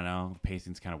 like, I don't know. The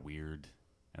pacing's kind of weird.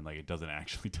 And, like, it doesn't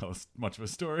actually tell us much of a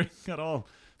story at all.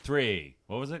 3.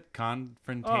 What was it?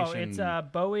 Confrontation? Oh, it's a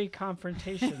Bowie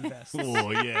confrontation vest.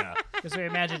 Oh, yeah. Because we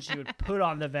imagine she would put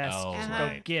on the vest to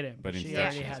go get him. But she instead,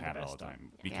 already she just had had the it all vest the on.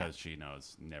 time because she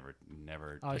knows never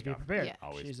Always take be off. prepared. Yeah.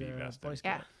 Always She's be a vested. Boy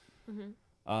Scout.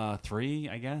 Yeah. 3,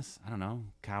 I guess. I don't know.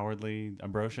 Cowardly,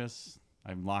 Ambrosius.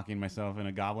 I'm locking myself in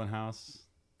a goblin house.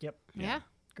 Yep. Yeah.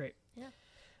 Great.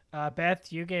 Yeah.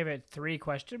 Beth, you gave it 3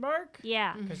 question mark?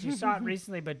 Yeah. Because you saw it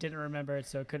recently but didn't remember it,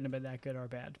 so it couldn't have been that good or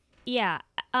bad. Yeah.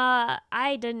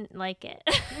 I didn't like it.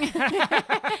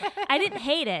 I didn't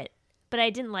hate it, but I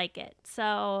didn't like it.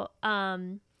 So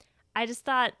I just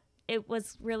thought it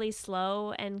was really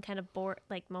slow and kind of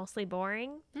mostly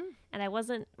boring. And I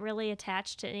wasn't really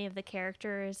attached to any of the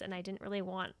characters, and I didn't really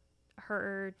want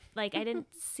her. Like, I didn't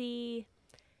see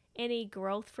any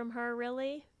growth from her,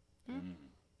 really. I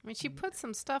mean, she put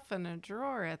some stuff in a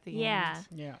drawer at the Yeah.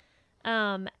 end.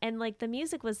 Yeah. And like the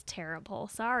music was terrible.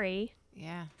 Sorry,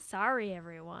 Yeah.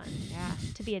 everyone. Yeah.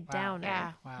 To be a downer.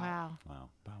 Yeah. Wow. Wow. Wow.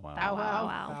 Wow. Bow wow.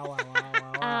 Wow.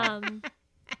 Wow.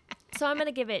 So I'm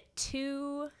gonna give it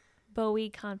 2 Bowie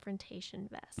confrontation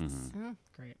vests.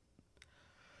 Great.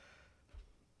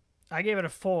 I gave it a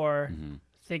 4,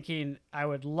 thinking I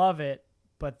would love it,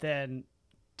 but then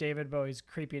David Bowie's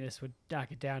creepiness would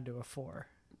knock it down to a 4.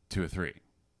 To a 3.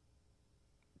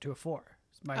 To a 4.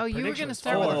 My Oh, you were prediction gonna was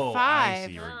start 4. with a I 5.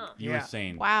 see. You were Yeah.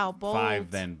 saying Wow, bold.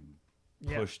 5, then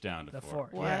Yeah. pushed down to The 4.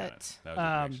 4, I yeah. got it. That was your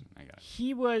prediction. I got it.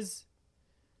 He was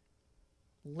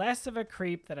less of a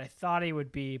creep than I thought he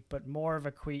would be, but more of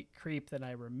a creep than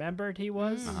I remembered he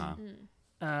was.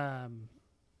 But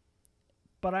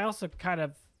I also kind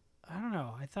of, I don't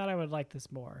know, I thought I would like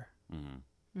this more.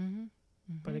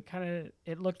 But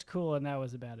it looked cool, and that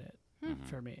was about it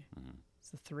for me.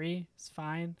 It's a 3. It's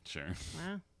fine. Sure.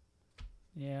 Wow.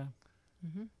 Yeah.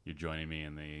 You're joining me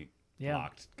in the Yeah.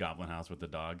 locked goblin house with the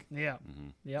dog. Yeah.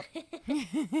 Yep.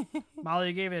 Molly,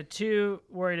 you gave it a 2,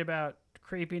 worried about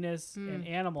creepiness and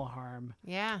animal harm.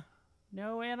 Yeah.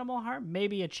 No animal harm.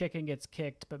 Maybe a chicken gets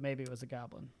kicked, but maybe it was a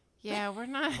goblin. Yeah, we're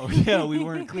not. Oh, yeah, we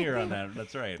weren't clear on that.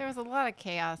 That's right. There was a lot of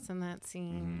chaos in that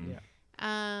scene.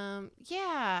 Yeah.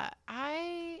 Yeah,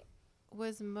 I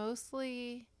was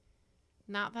mostly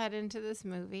not that into this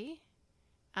movie.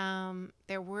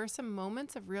 There were some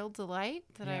moments of real delight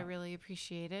that I really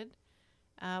appreciated.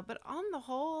 But on the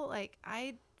whole, like,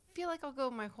 I feel like I'll go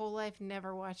my whole life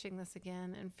never watching this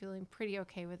again and feeling pretty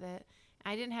okay with it.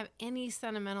 I didn't have any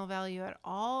sentimental value at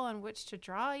all on which to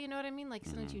draw. You know what I mean? Like,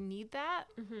 sometimes you need that.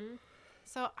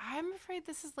 So I'm afraid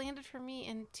this has landed for me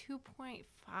in 2.5.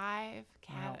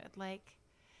 Wow. Like,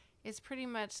 it's pretty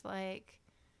much like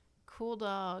cool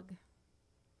dog.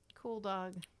 Cool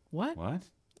dog. What? What?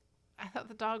 I thought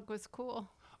the dog was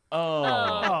cool. Oh.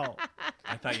 Oh,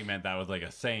 I thought you meant that was like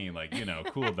a saying, like, you know,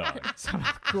 cool dog.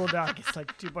 cool dog. It's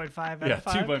like 2.5 out Yeah, of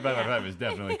 5. 2.5 out of 5 is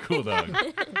definitely cool dog.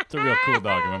 It's a real cool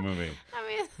dog in a movie. I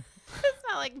mean, it's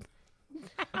not like,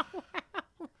 wow.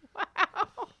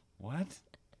 What?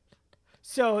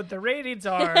 So the ratings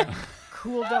are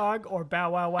cool dog or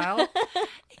bow wow wow.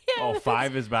 Oh,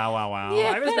 5 is Bow Wow Wow.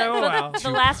 Yeah. I was Bow Wow. The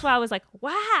last wow was like,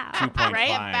 wow. 2.5.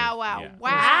 Right? Bow Wow. Yeah.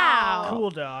 Wow. Cool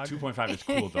dog. 2.5 is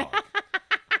Cool Dog.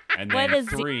 And then What is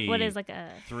 3? what is like a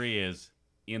 3 is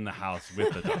in the house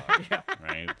with the dog.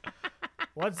 Right?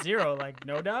 What's 0? Like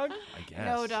no dog? I guess.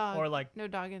 No dog. Or like no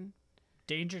dogging.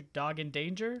 danger, dog in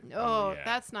danger? Oh, yeah.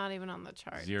 that's not even on the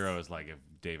chart. 0 is like if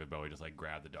David Bowie just like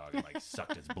grabbed the dog and like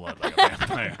sucked its blood like a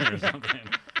vampire or something.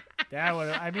 That would.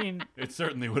 I mean, It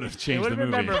certainly would have it changed would the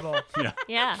have been movie. memorable. Yeah.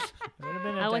 yeah. It would have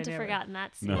been. I wouldn't have dynamic. forgotten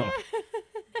that scene. No.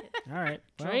 All right.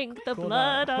 well, Drink the cool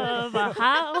blood dog. of a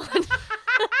hound.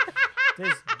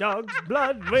 This dog's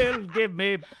blood will give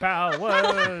me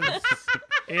powers,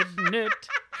 isn't it?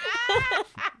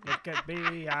 Look at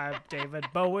me, I'm David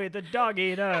Bowie, the dog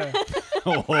eater.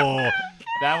 Oh,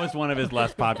 that was one of his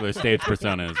less popular stage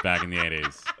personas back in the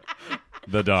 80s.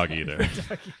 The Dog Eater.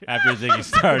 After Ziggy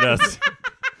Stardust,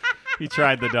 he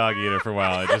tried the Dog Eater for a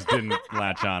while. It just didn't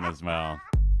latch on as well.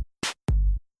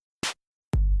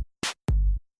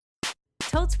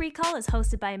 Totes Recall is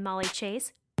hosted by Molly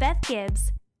Chase, Beth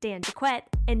Gibbs, Dan Jaquette,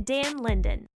 and Dan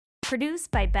Linden.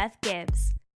 Produced by Beth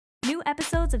Gibbs. New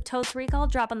episodes of Totes Recall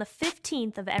drop on the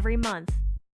 15th of every month.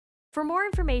 For more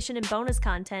information and bonus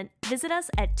content, visit us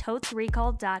at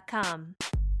totesrecall.com.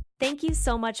 Thank you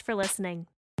so much for listening.